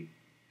happy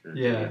to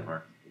be a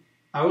part.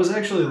 I was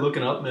actually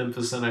looking up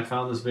Memphis, and I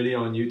found this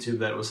video on YouTube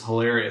that was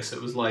hilarious.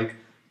 It was like,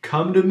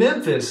 "Come to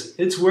Memphis.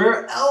 It's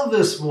where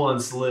Elvis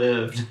once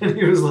lived." And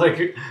he was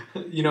like,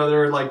 they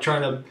were like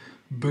trying to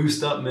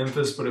boost up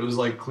Memphis, but it was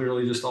like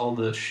clearly just all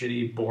the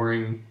shitty,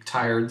 boring,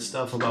 tired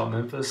stuff about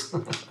Memphis.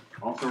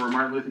 Also, where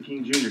Martin Luther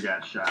King Jr.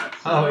 got shot.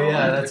 So oh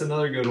yeah, that's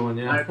another good one.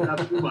 Yeah,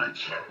 not too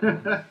much.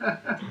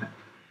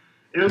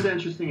 It was an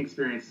interesting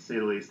experience to say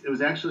the least.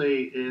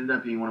 It ended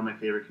up being one of my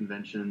favorite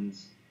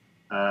conventions.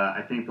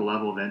 I think the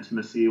level of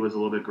intimacy was a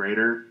little bit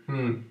greater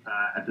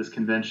at this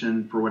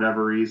convention for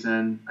whatever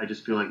reason. I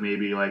just feel like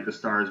maybe like the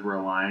stars were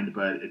aligned,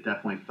 but it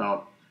definitely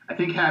felt. I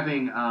think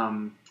having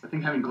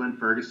Glenn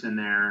Ferguson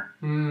there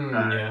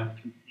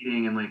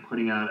competing and like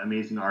putting out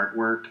amazing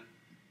artwork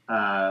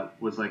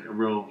was like a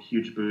real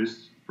huge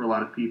boost for a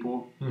lot of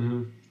people.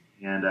 Mm-hmm.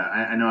 And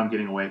I know I'm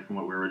getting away from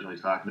what we were originally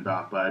talking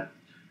about, but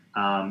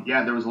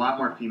there was a lot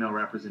more female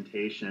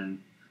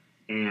representation,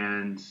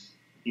 and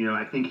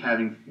I think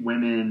having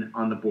women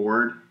on the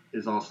board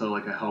is also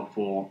like a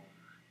helpful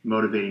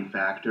motivating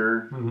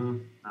factor. Mm-hmm.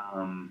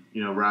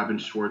 Robin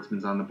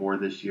Schwartzman's on the board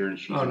this year, and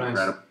she's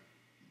incredible. Nice.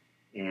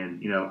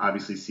 And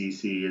obviously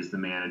Cece is the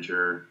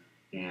manager,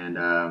 and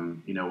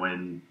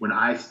when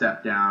I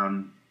stepped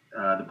down,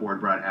 the board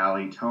brought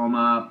Allie Tome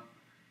up,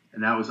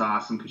 and that was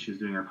awesome because she was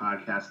doing her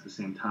podcast at the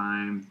same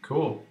time.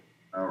 Cool.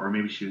 Or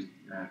maybe she was,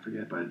 I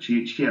forget, but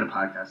she had a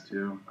podcast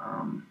too.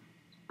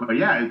 But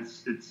yeah,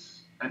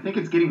 it's I think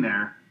it's getting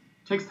there.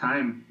 It takes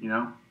time,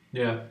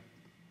 Yeah.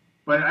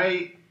 But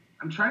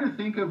I'm trying to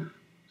think of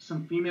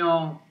some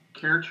female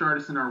character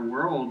artists in our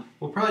world.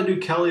 We'll probably do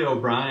Kelly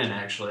O'Brien,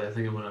 actually. I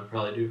think I'm going to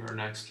probably do her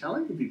next.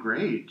 Kelly would be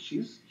great.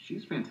 She's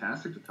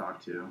fantastic to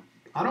talk to.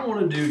 I don't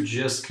want to do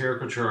just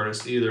caricature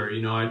artists either.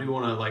 I do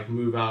want to like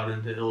move out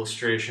into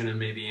illustration and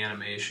maybe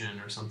animation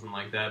or something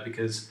like that,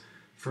 because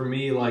for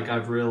me, like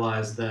I've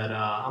realized that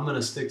I'm going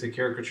to stick to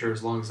caricature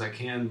as long as I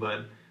can,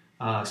 but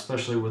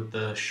especially with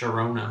the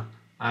Sharona,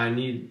 I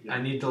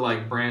need to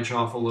like branch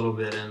off a little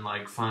bit and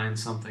like find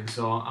something.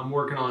 So I'm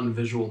working on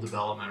visual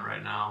development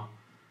right now.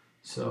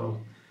 So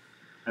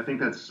I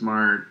think that's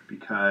smart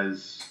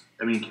because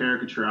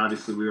caricature,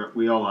 obviously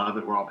we all love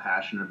it. We're all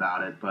passionate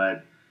about it,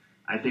 but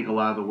I think a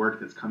lot of the work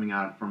that's coming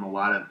out from a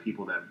lot of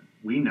people that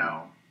we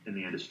know in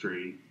the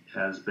industry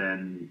has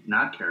been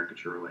not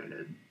caricature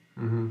related.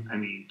 Mm-hmm.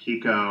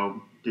 Kiko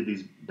did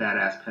these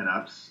badass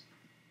pinups.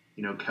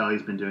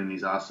 Kelly's been doing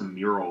these awesome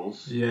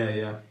murals.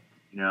 Yeah.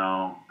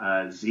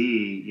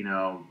 Z,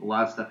 a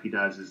lot of stuff he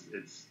does is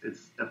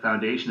it's a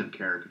foundation of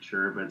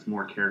caricature, but it's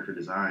more character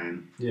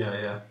design.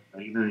 Yeah.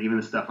 Even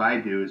the stuff I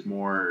do is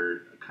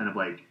more kind of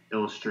like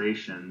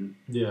illustration.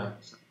 Yeah.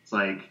 So it's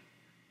like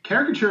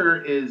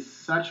caricature is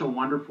such a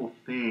wonderful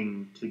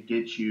thing to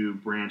get you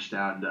branched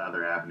out into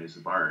other avenues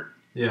of art.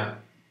 Yeah.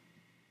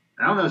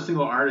 I don't know a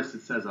single artist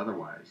that says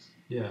otherwise.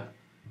 Yeah.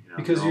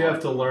 Because you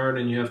have to learn,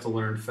 and you have to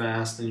learn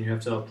fast, and you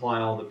have to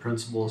apply all the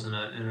principles in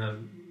a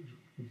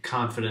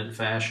confident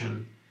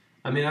fashion.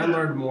 I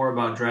learned more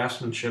about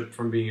draftsmanship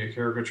from being a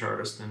caricature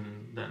artist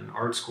than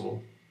art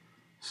school.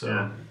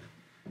 So,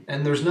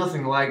 and there's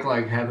nothing like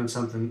having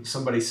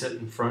somebody sit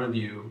in front of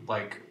you,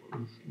 like,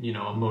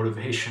 a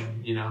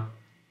motivation,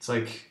 It's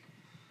like,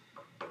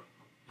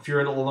 if you're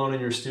alone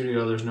in your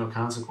studio, there's no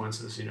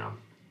consequences, You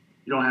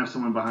don't have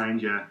someone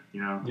behind you,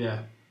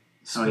 Yeah.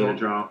 Telling you to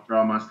draw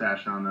a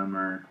mustache on them,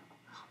 or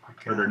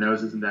their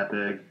nose isn't that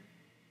big.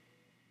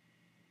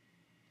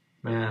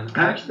 Man,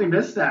 I actually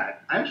missed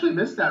that.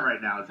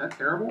 Right now. Is that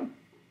terrible?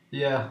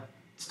 Yeah,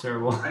 it's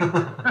terrible.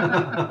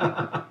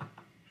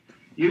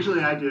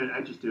 Usually I do it.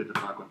 I just do it to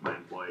talk with my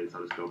employees.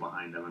 I'll just go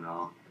behind them and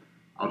I'll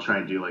try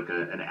and do like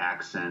an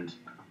accent,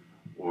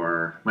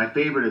 or my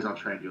favorite is I'll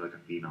try and do like a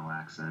female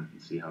accent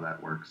and see how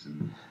that works,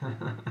 and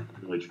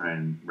really try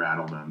and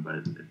rattle them.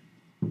 But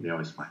they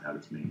always find out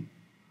it's me.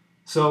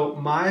 So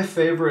my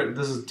favorite,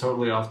 this is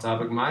totally off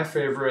topic, my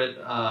favorite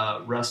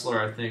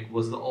wrestler, I think,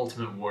 was the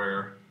Ultimate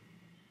Warrior.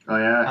 Oh,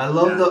 yeah? I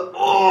love the,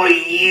 oh,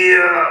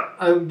 yeah!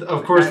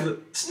 Of course, the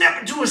snap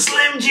into a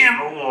Slim Jim,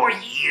 oh,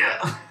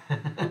 yeah!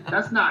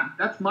 That's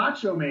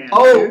Macho Man.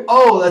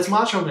 Oh, that's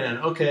Macho Man,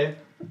 okay.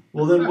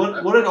 Well, then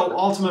what did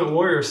Ultimate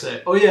Warrior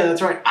say? Oh, yeah,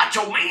 that's right,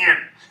 Macho Man!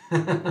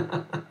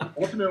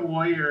 Ultimate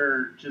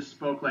Warrior just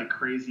spoke like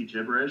crazy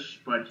gibberish,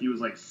 but he was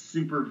like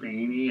super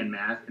veiny and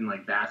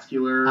like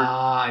vascular.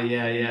 Yeah.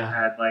 He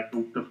had like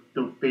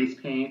the face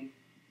paint.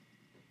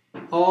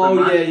 Oh,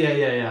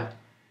 yeah.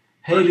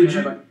 Hey, did you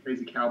had, like, the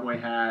crazy cowboy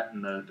hat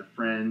and the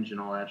fringe and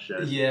all that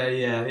shit?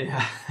 Yeah.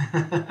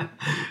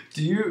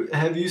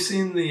 Have you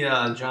seen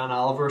the John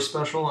Oliver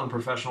special on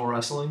professional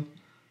wrestling?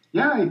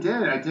 Yeah, I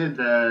did. I did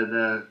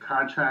the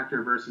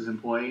contractor versus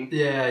employee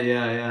Yeah.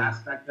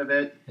 aspect of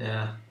it.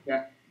 Yeah.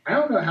 Yeah, I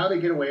don't know how they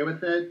get away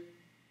with it.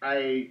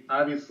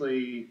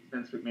 Obviously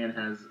Vince McMahon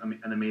has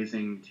an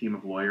amazing team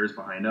of lawyers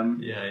behind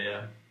him.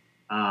 Yeah.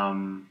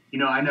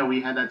 I know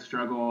we had that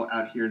struggle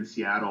out here in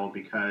Seattle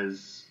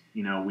because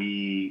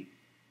we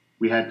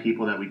had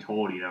people that we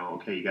told,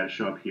 okay, you got to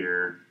show up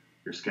here.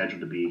 You're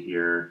scheduled to be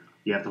here.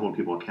 You have to hold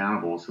people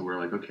accountable. So we're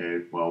like,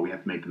 okay, well, we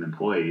have to make them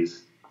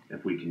employees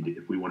if we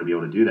want to be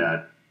able to do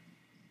that.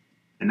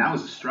 And that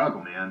was a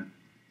struggle, man.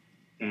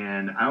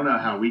 And I don't know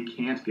how we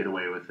can't get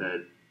away with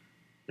it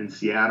in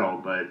Seattle,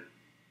 but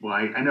well,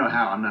 I know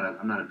how. I'm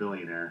not a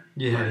billionaire.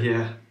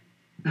 Yeah.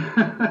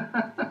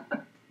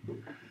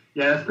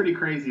 Yeah, that's pretty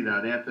crazy though.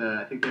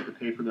 I think they have to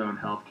pay for their own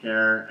health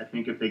care. I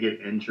think if they get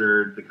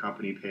injured, the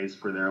company pays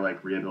for their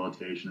like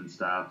rehabilitation and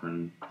stuff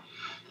and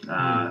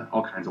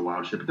all kinds of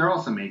wild shit. But they're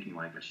also making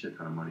like a shit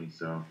ton of money,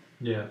 so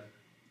yeah.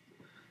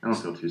 I don't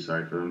feel too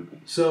sorry for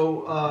them.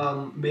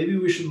 So maybe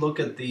we should look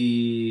at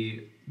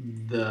the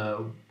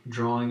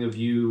drawing of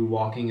you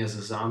walking as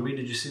a zombie.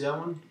 Did you see that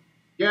one?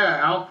 Yeah,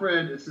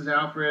 Alfred. This is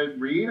Alfred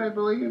Reed, I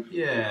believe.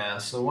 Yeah.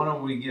 So why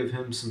don't we give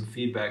him some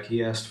feedback?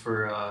 He asked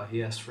for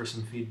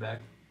some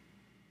feedback.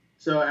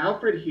 So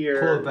Alfred here.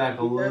 Pull it back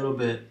a little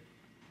bit.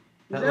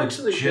 That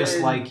looks just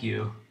like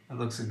you. That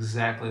looks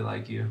exactly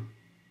like you.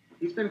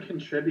 He's been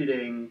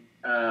contributing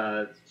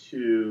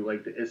to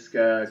like the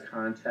ISCA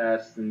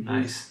contest, and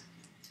nice.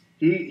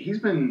 He's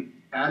been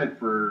at it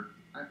for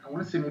I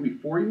want to say maybe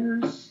 4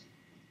 years,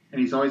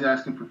 and he's always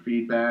asking for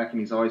feedback, and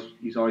he's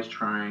always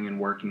trying and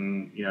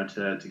working,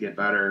 to get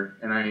better.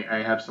 And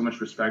I have so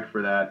much respect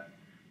for that.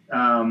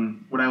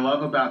 What I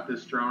love about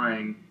this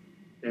drawing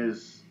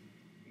is,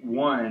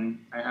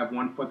 one, I have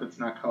one foot that's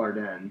not colored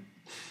in.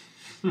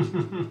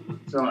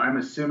 So I'm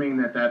assuming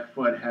that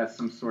foot has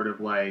some sort of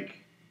like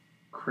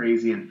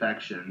crazy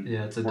infection.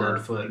 Yeah, it's a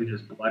dead foot. Maybe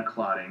just blood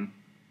clotting,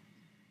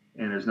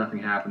 and there's nothing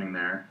happening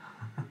there.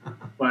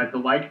 But the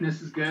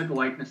likeness is good. The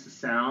likeness is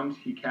sound.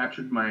 He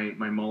captured my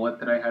mullet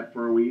that I had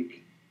for a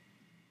week.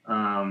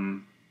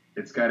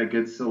 It's got a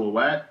good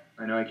silhouette.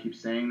 I know I keep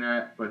saying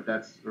that, but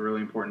that's a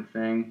really important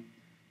thing.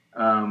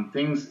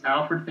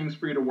 Alfred, things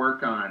for you to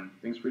work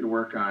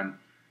on.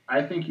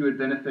 I think you would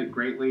benefit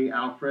greatly,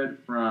 Alfred,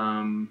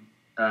 from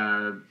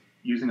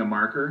using a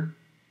marker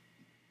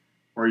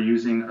or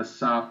using a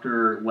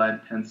softer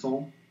lead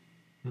pencil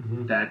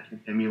that can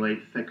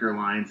emulate thicker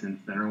lines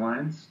and thinner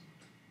lines.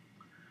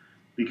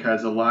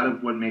 Because a lot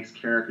of what makes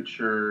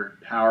caricature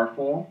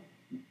powerful,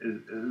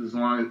 as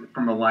long as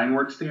from a line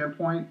work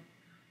standpoint,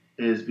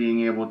 is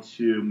being able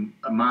to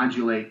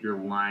modulate your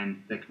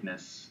line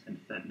thickness and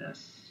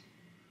thinness.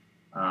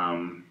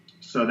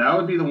 So that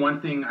would be the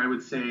one thing I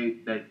would say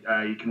that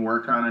you can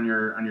work on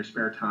your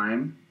spare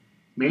time.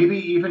 Maybe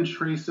even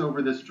trace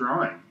over this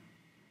drawing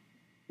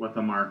with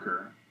a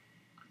marker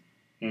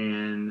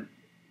and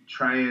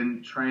try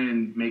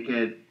and make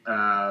it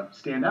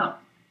stand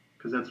out,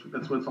 because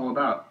that's what it's all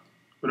about.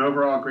 But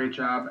overall, great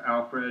job,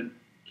 Alfred.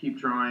 Keep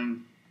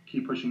drawing.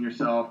 Keep pushing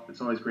yourself.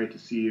 It's always great to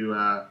see you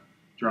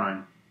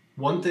drawing.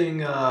 One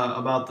thing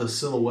about the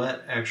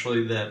silhouette,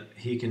 actually, that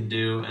he can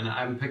do, and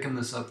I'm picking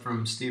this up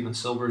from Steven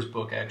Silver's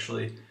book,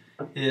 actually,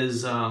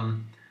 is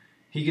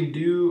he can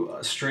do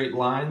straight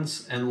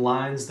lines and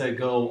lines that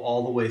go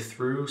all the way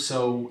through.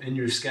 So in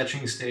your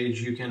sketching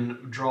stage, you can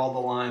draw the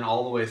line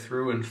all the way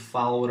through and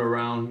follow it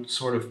around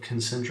sort of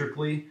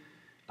concentrically.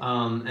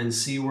 And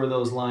see where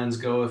those lines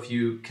go if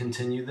you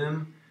continue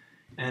them.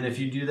 And if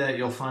you do that,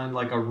 you'll find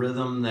like a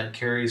rhythm that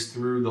carries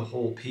through the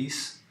whole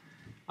piece.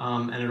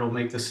 And it'll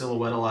make the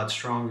silhouette a lot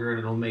stronger, and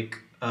it'll make,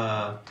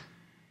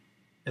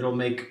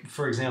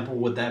 for example,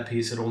 with that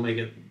piece, it'll make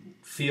it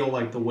feel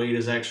like the weight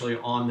is actually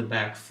on the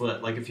back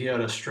foot. Like if you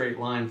had a straight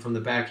line from the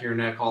back of your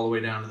neck all the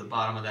way down to the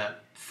bottom of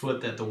that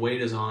foot that the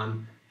weight is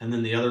on, and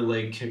then the other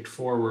leg kicked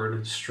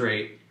forward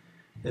straight,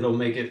 it'll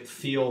make it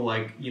feel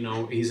like,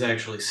 he's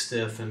actually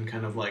stiff and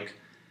kind of like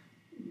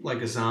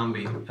a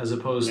zombie, as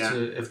opposed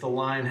to if the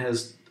line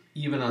has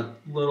even a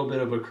little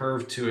bit of a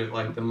curve to it,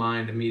 like the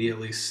mind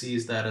immediately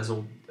sees that as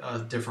a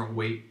different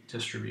weight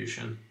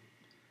distribution.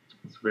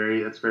 That's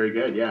very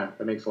good. Yeah,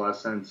 that makes a lot of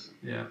sense.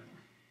 Yeah.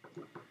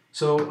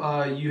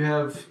 So you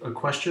have a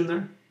question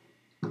there?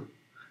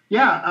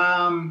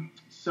 Yeah.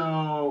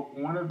 So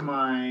one of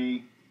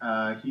my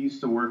he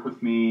used to work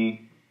with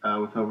me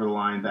with Over the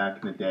Line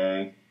back in the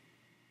day.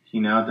 He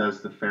now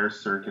does the fair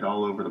circuit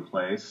all over the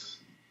place.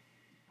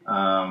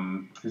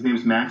 His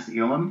name's Max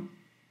Elam.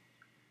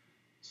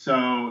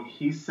 So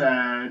he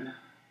said,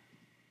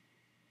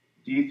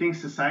 do you think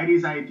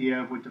society's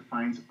idea of what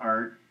defines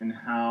art and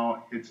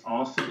how it's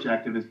all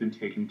subjective has been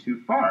taken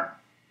too far?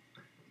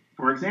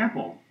 For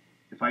example,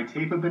 if I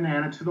tape a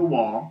banana to the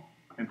wall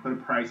and put a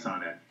price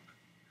on it,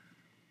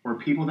 or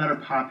people that are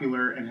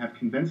popular and have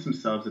convinced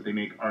themselves that they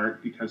make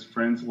art because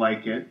friends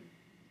like it,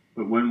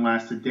 but wouldn't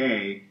last a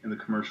day in the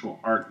commercial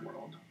art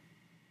world.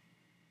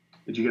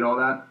 Did you get all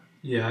that?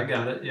 Yeah, I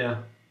got it, yeah.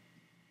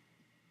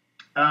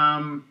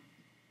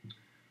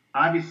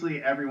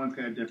 Obviously, everyone's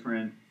got a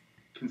different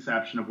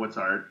conception of what's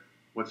art.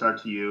 What's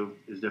art to you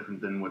is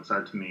different than what's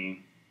art to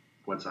me.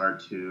 What's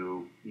art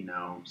to,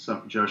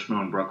 some Joe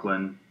Schmo in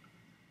Brooklyn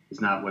is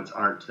not what's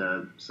art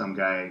to some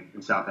guy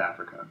in South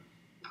Africa.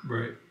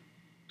 Right.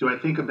 Do I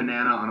think a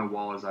banana on a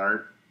wall is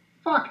art?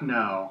 Fuck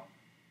no.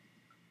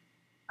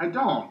 I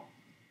don't.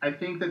 I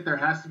think that there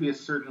has to be a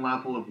certain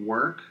level of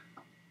work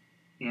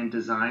and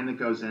design that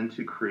goes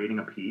into creating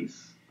a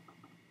piece.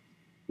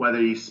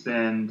 Whether you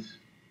spend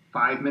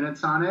 5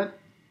 minutes on it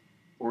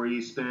or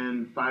you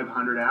spend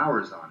 500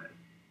 hours on it.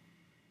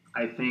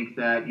 I think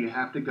that you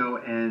have to go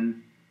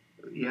in,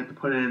 you have to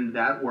put in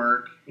that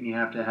work, and you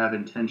have to have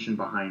intention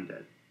behind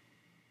it.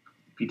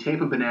 If you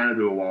tape a banana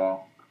to a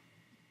wall,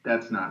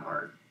 that's not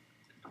art.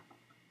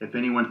 If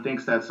anyone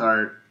thinks that's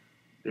art,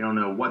 they don't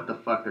know what the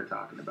fuck they're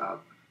talking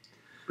about.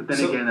 But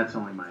then again, that's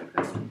only my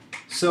opinion.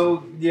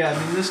 So, yeah,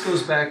 I mean, this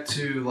goes back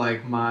to,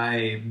 like,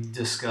 my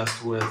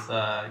disgust with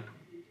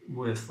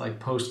like,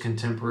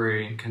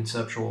 post-contemporary and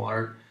conceptual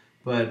art.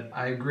 But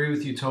I agree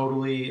with you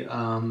totally.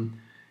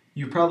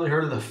 You probably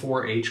heard of the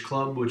 4-H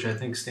Club, which I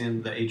think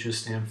the H's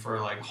stand for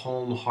like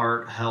home,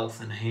 heart,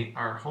 health, and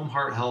or home,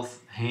 heart, health,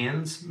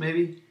 hands,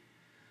 maybe.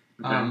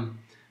 Okay.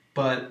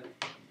 But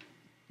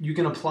you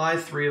can apply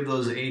 3 of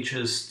those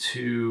H's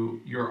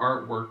to your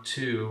artwork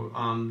too.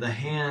 The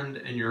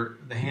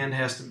hand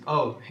has to.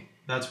 Oh,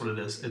 that's what it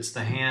is. It's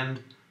the hand,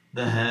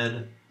 the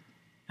head,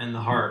 and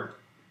the heart.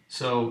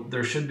 So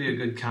there should be a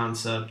good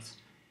concept.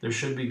 There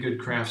should be good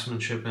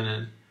craftsmanship in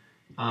it,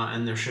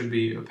 and there should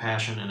be a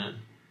passion in it.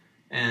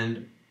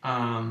 And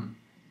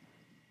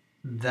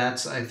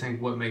that's, I think,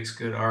 what makes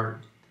good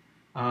art,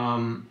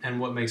 and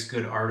what makes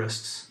good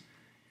artists.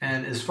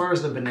 And as far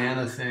as the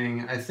banana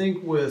thing, I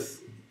think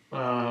with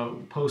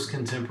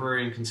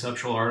post-contemporary and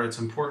conceptual art, it's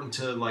important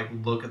to like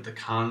look at the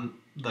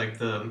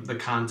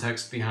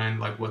context behind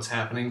like what's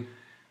happening.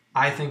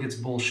 I think it's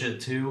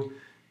bullshit too,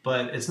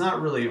 but it's not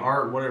really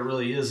art. What it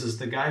really is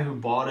the guy who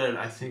bought it,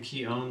 I think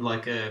he owned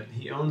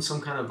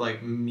some kind of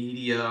like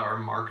media or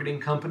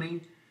marketing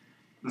company.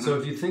 So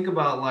if you think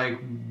about like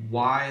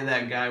why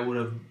that guy would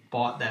have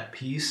bought that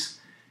piece,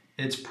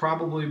 it's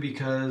probably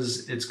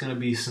because it's going to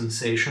be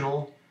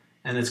sensational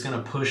and it's going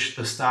to push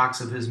the stocks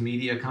of his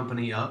media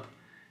company up.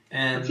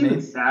 And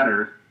even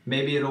sadder.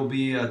 Maybe it'll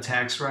be a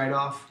tax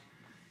write-off.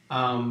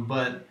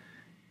 But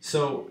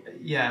so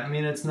yeah, I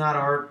mean, it's not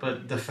art,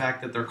 but the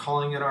fact that they're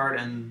calling it art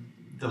and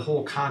the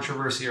whole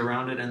controversy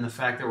around it and the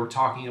fact that we're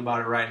talking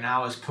about it right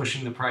now is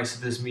pushing the price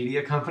of his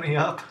media company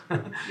up.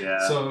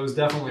 Yeah. So it was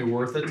definitely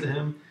worth it to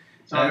him.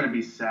 It's all going to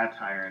be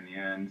satire in the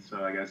end,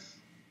 so I guess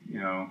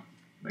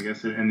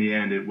in the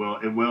end it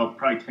will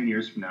probably 10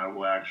 years from now it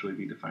will actually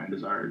be defined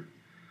as art.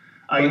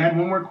 You had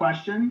one more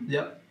question?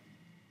 Yep.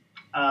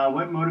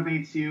 What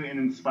motivates you and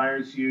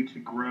inspires you to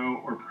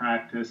grow or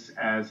practice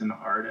as an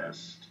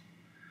artist?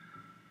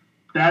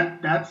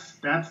 That's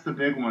the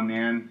big one,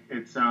 man.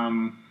 It's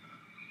I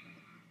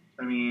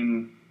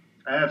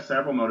have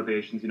several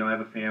motivations. I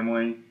have a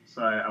family,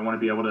 so I want to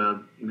be able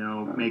to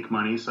make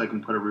money so I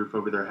can put a roof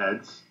over their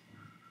heads.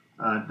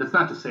 That's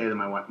not to say that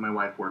my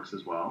wife works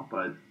as well,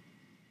 but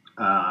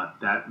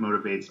that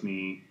motivates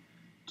me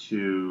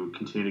to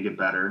continue to get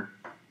better,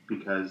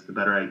 because the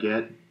better I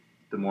get,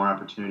 the more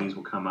opportunities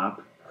will come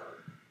up.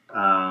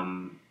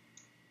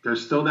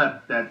 There's still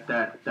that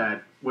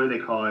what do they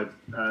call it?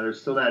 There's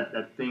still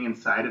that thing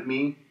inside of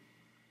me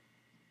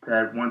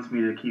that wants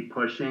me to keep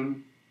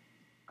pushing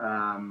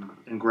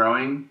and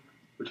growing,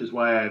 which is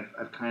why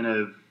I've kind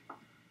of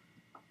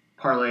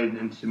parlayed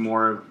into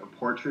more of a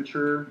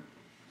portraiture,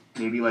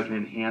 maybe like an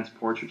enhanced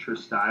portraiture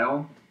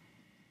style.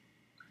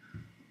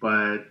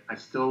 But I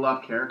still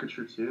love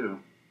caricature too.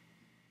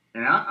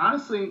 And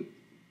honestly,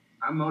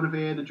 I'm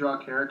motivated to draw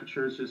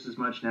caricatures just as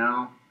much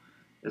now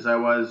as I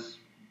was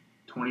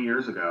 20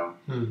 years ago.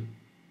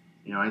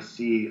 I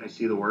see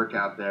the work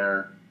out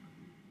there,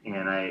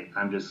 and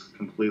I'm just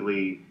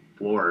completely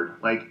floored.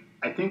 Like,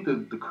 I think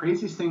the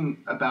craziest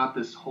thing about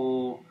this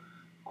whole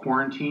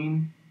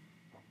quarantine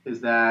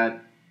is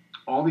that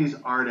all these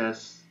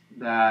artists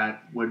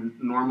that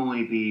would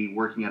normally be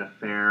working at a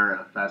fair,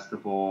 a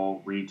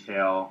festival,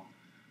 retail,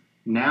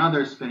 now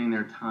they're spending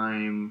their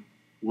time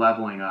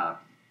leveling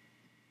up.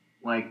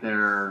 Like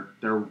they're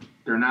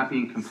not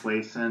being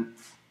complacent.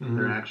 Mm-hmm.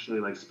 They're actually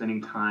like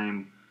spending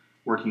time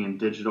working in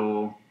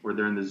digital, or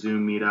they're in the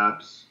Zoom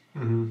meetups.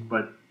 Mm-hmm.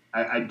 But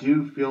I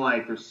do feel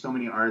like there's so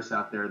many artists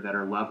out there that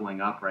are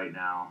leveling up right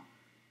now,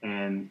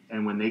 and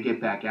when they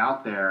get back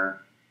out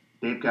there,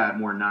 they've got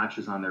more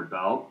notches on their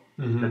belt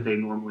mm-hmm. that they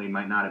normally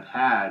might not have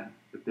had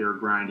if they were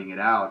grinding it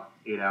out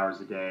 8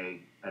 hours a day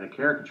at a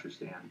caricature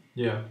stand.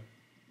 Yeah.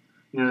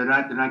 They're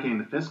not getting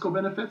the fiscal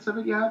benefits of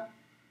it yet,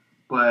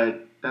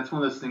 but that's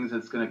one of those things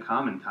that's going to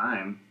come in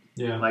time.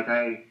 Yeah. Like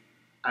I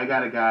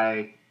got a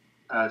guy,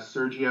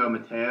 Sergio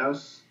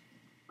Mateos,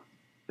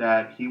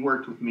 that he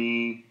worked with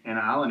me and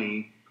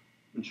Alani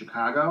in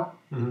Chicago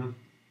mm-hmm.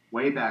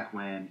 way back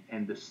when,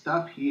 and the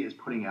stuff he is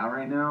putting out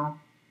right now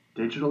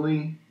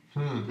digitally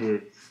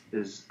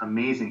is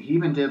amazing. He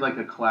even did like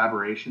a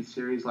collaboration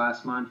series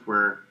last month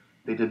where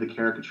they did the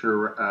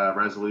caricature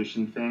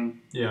resolution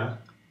thing. Yeah.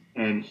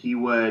 And he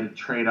would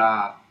trade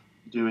off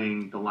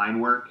doing the line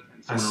work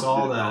and I someone else saw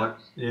would do the that.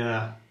 colors.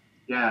 Yeah.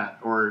 Yeah,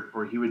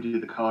 or he would do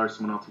the colors,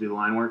 someone else would do the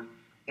line work.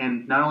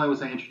 And not only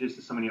was I introduced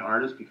to so many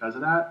artists because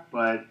of that,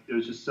 but it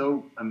was just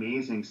so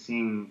amazing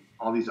seeing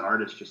all these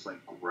artists just like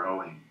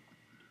growing.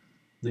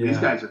 Yeah. These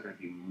guys are going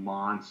to be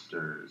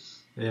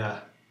monsters. Yeah.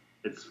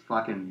 It's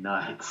fucking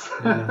nuts.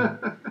 Yeah,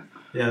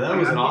 yeah, that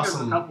was an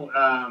awesome. A couple,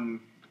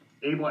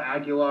 Abel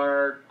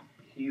Aguilar,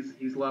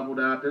 he's leveled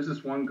up. There's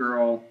this one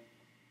girl.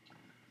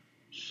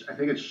 I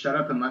think it's Shut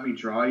Up and Let Me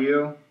Draw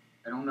You.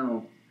 I don't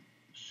know.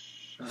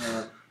 Shut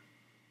Up.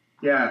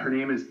 Yeah, her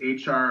name is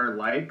HR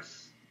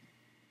Likes,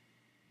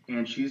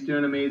 and she's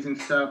doing amazing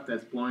stuff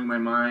that's blowing my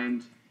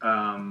mind.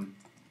 I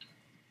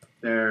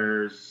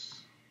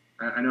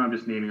know I'm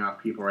just naming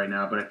off people right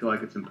now, but I feel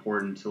like it's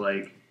important to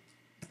like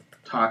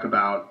talk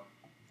about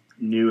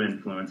new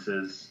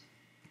influences.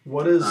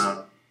 What is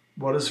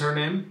her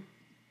name?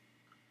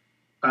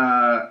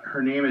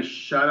 Her name is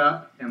Shut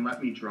Up and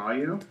Let Me Draw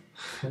You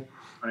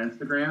on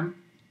Instagram.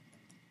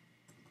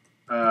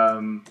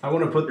 I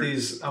want to put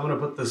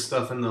this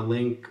stuff in the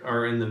link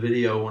or in the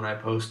video when I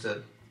post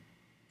it.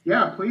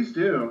 Yeah, please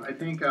do. I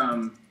think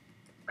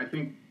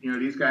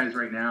these guys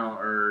right now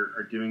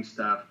are doing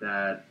stuff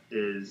that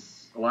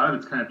is a lot of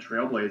it's kind of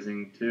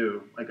trailblazing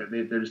too. Like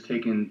they're just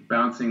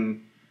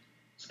bouncing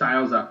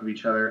styles off of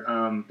each other.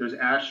 There's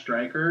Ash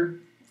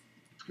Stryker,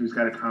 who's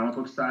got a comic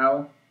book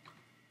style,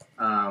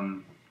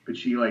 but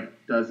she like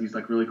does these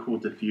like really cool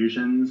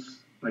diffusions,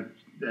 like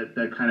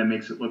that kind of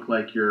makes it look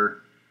like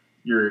you're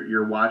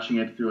watching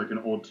it through like an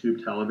old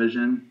tube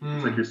television.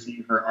 It's like you're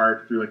seeing her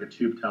art through like a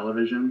tube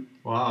television.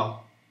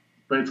 Wow.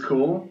 But it's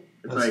cool.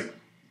 It's like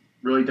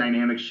really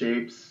dynamic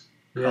shapes,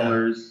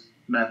 colors,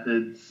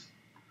 methods.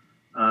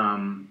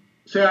 So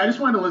yeah, I just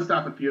wanted to list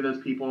off a few of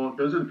those people.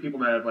 Those are the people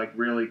that have like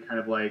really kind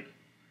of like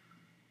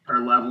are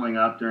leveling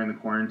up during the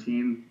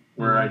quarantine,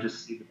 where I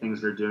just see the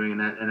things they're doing, and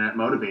that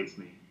motivates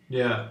me.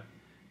 Yeah.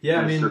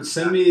 Yeah, I mean,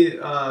 send me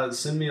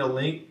a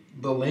link,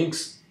 the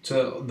links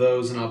to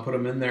those, and I'll put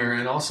them in there,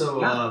 and also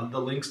the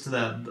links to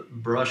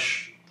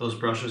those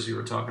brushes you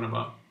were talking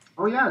about.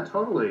 Oh yeah,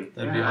 totally.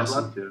 That'd be awesome.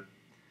 I'd love to.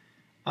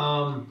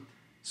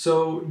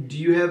 So do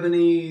you have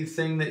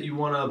anything that you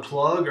want to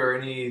plug, or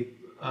any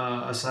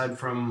aside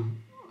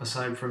from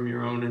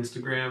your own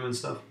Instagram and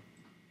stuff?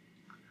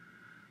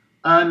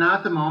 Not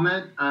at the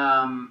moment.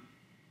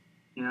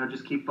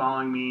 Just keep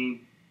following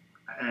me,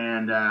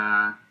 and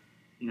I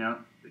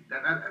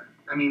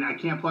mean, I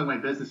can't plug my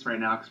business right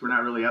now because we're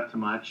not really up to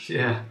much.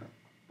 Yeah.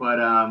 But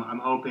I'm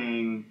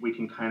hoping we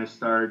can kind of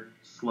start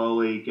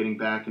slowly getting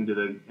back into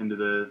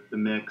the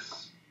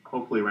mix.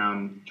 Hopefully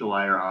around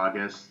July or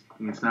August.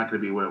 I mean, it's not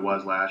going to be what it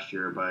was last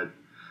year, but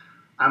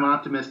I'm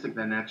optimistic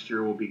that next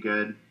year will be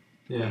good.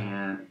 Yeah.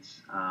 And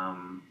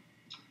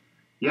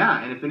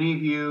and if any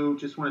of you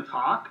just want to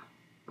talk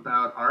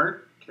about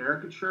art,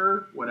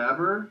 caricature,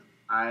 whatever,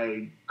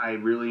 I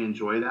really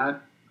enjoy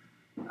that.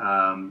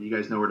 You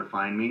guys know where to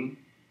find me.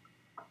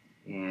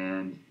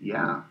 And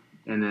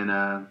and then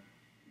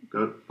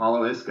go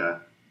follow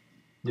Iska.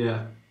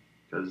 Yeah.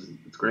 Because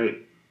it's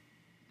great.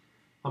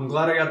 I'm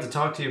glad I got to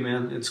talk to you,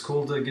 man. It's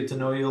cool to get to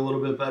know you a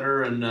little bit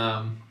better and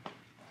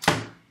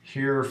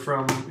hear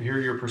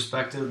your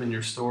perspective and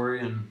your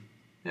story. And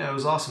yeah, it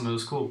was awesome. It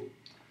was cool.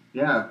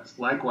 Yeah,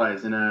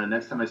 likewise. And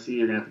next time I see you,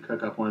 you're going to have to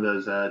cook up one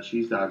of those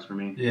cheese dogs for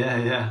me.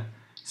 Yeah.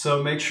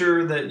 So make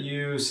sure that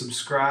you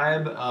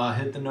subscribe,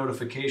 hit the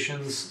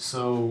notifications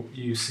so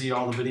you see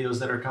all the videos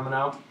that are coming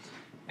out.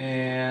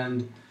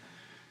 And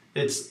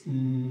it's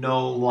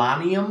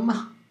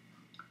Nolanium.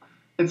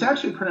 It's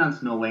actually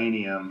pronounced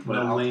Nolanium, but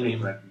I'll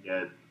take what I can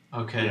get.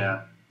 Okay.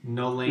 Yeah.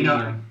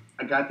 Nolanium.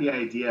 I got the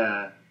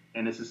idea,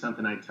 and this is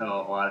something I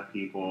tell a lot of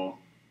people.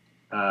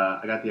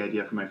 I got the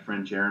idea from my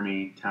friend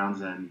Jeremy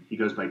Townsend. He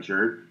goes by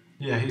Jert.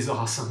 Yeah, he's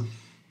awesome.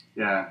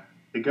 Yeah.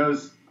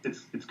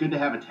 It's good to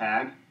have a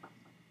tag.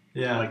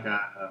 Yeah.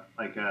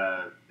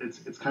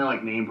 It's kind of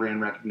like name brand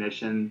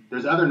recognition.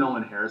 There's other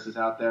Nolan Harrises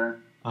out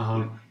there.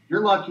 Uh-huh.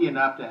 You're lucky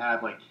enough to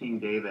have like King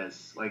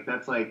Davis. Like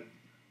that's like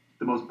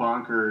the most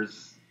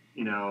bonkers,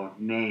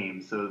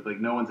 name. So like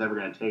no one's ever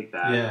gonna take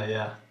that.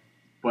 Yeah.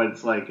 But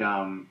it's like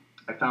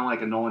I found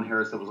like a Nolan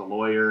Harris that was a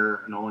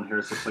lawyer, a Nolan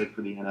Harris that played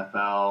for the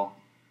NFL,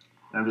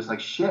 and I'm just like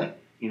shit.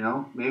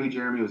 Maybe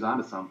Jeremy was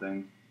onto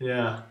something.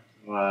 Yeah.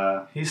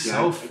 He's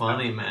so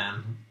funny,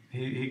 man.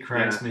 He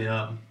cracks me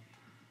up.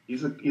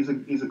 He's a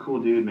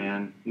cool dude,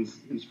 man.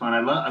 He's fun.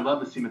 I'd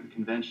love to see him at the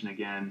convention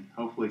again.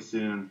 Hopefully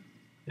soon.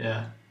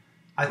 Yeah.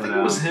 I think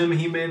it was him.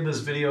 He made this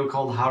video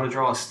called "How to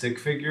Draw a Stick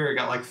Figure." It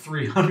got like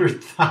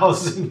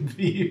 300,000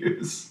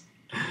 views.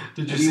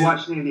 Did you Have you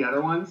watched any of the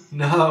other ones?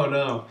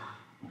 No.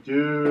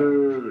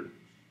 Dude,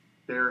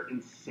 they're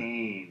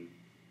insane.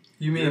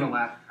 You mean? You're gonna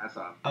laugh your ass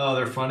off. Oh,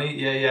 they're funny.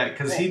 Yeah.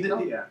 Because he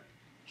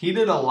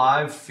did a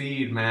live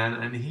feed, man,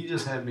 and he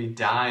just had me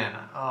dying.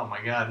 Oh my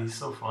god, he's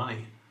so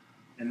funny.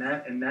 And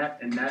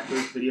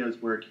those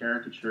videos were a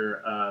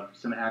caricature of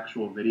some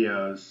actual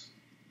videos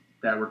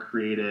that were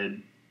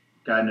created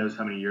God knows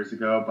how many years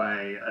ago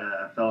by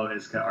a fellow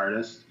ISCA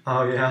artist.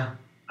 Oh yeah.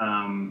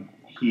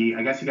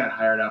 I guess he got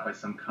hired out by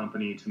some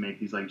company to make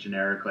these like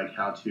generic like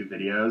how-to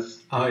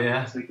videos. Oh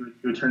yeah. So he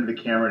would turn to the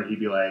camera and he'd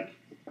be like,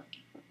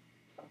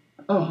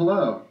 "Oh,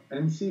 hello, I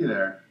didn't see you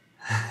there.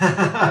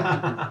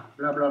 Blah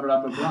blah blah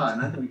blah blah,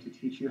 and I'm going to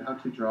teach you how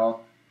to draw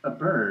a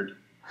bird."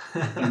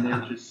 And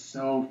they're just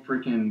so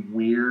freaking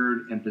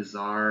weird and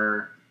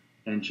bizarre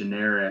and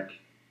generic.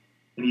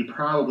 And he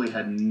probably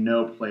had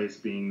no place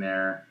being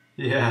there.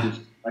 Yeah. He was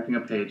just collecting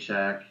a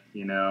paycheck,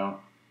 you know.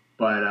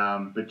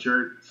 But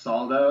Jert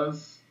saw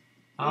those.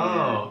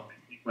 Oh.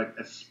 I think like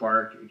a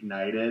spark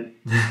ignited.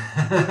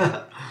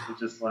 It's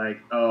just like,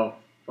 oh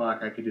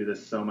fuck, I could do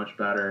this so much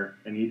better.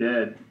 And he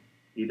did.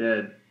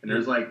 And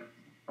there's like,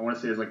 I want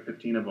to say there's like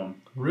 15 of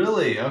them.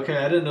 Really? Okay,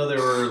 I didn't know they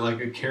were like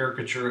a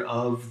caricature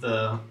of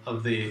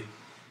the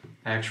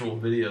actual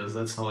videos.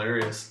 That's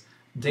hilarious.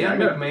 Dan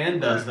McMahon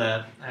does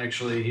that,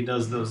 actually. He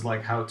does those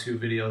like how-to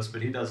videos,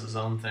 but he does his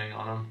own thing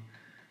on them.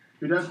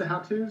 Who does the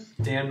how-tos?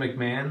 Dan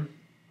McMahon.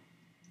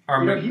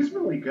 He's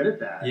really good at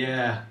that.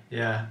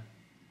 Yeah.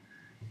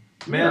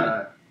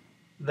 Man,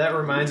 that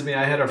reminds me,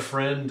 I had a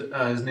friend,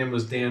 his name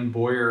was Dan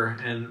Boyer,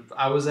 and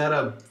I was at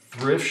a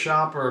thrift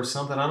shop or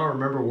something. I don't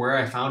remember where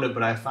I found it,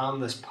 but I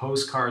found this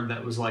postcard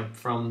that was like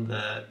from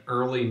the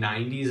early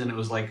 90s, and it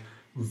was like,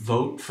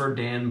 "Vote for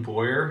Dan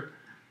Boyer."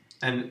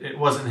 And it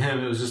wasn't him,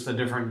 it was just a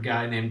different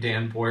guy named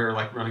Dan Boyer,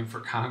 like running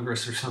for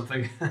Congress or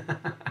something.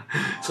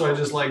 So I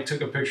just like took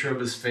a picture of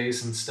his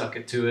face and stuck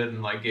it to it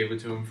and like gave it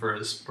to him for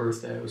his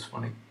birthday. It was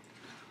funny.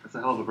 That's a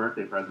hell of a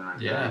birthday present right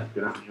there.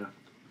 Good on you.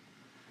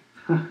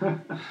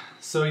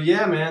 So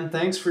yeah, man,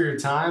 thanks for your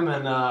time,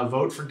 and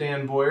vote for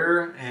Dan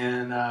Boyer,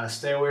 and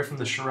stay away from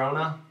the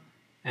Sharona,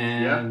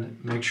 and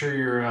make sure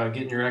you're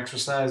getting your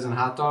exercise and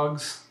hot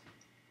dogs.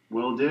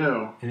 Will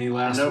do. Any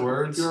last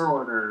words? Your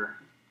order.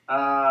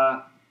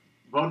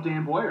 Vote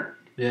Dan Boyer.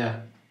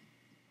 Yeah.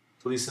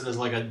 Release it as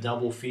like a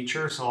double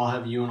feature, so I'll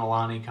have you and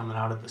Alani coming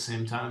out at the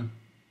same time.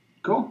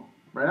 Cool.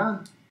 Right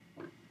on.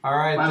 All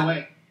right. By the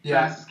way,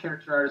 fastest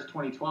character artist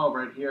 2012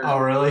 right here. Oh,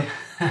 really?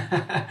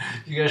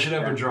 You guys should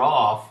have a draw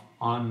off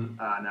on.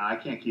 No, I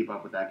can't keep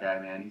up with that guy,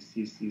 man.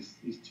 He's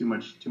too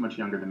much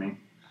younger than me.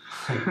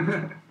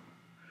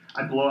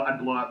 I'd blow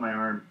out my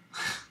arm.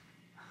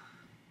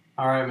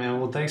 All right, man.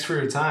 Well, thanks for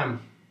your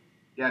time.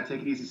 Yeah,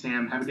 take it easy,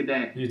 Sam. Have a good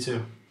day. You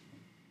too.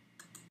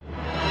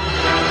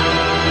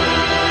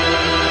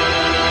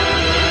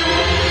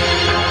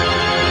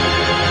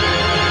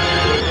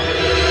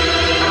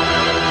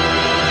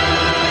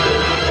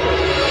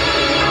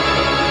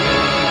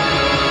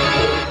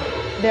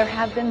 There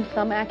have been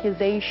some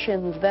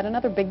accusations that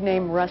another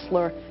big-name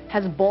wrestler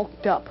has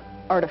bulked up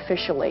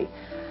artificially.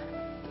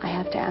 I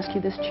have to ask you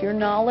this to your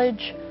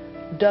knowledge.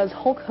 Does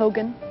Hulk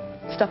Hogan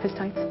stuff his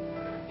tights?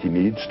 He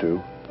needs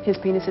to. His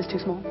penis is too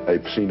small?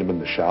 I've seen him in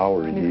the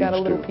shower. He's got a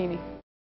little peenie.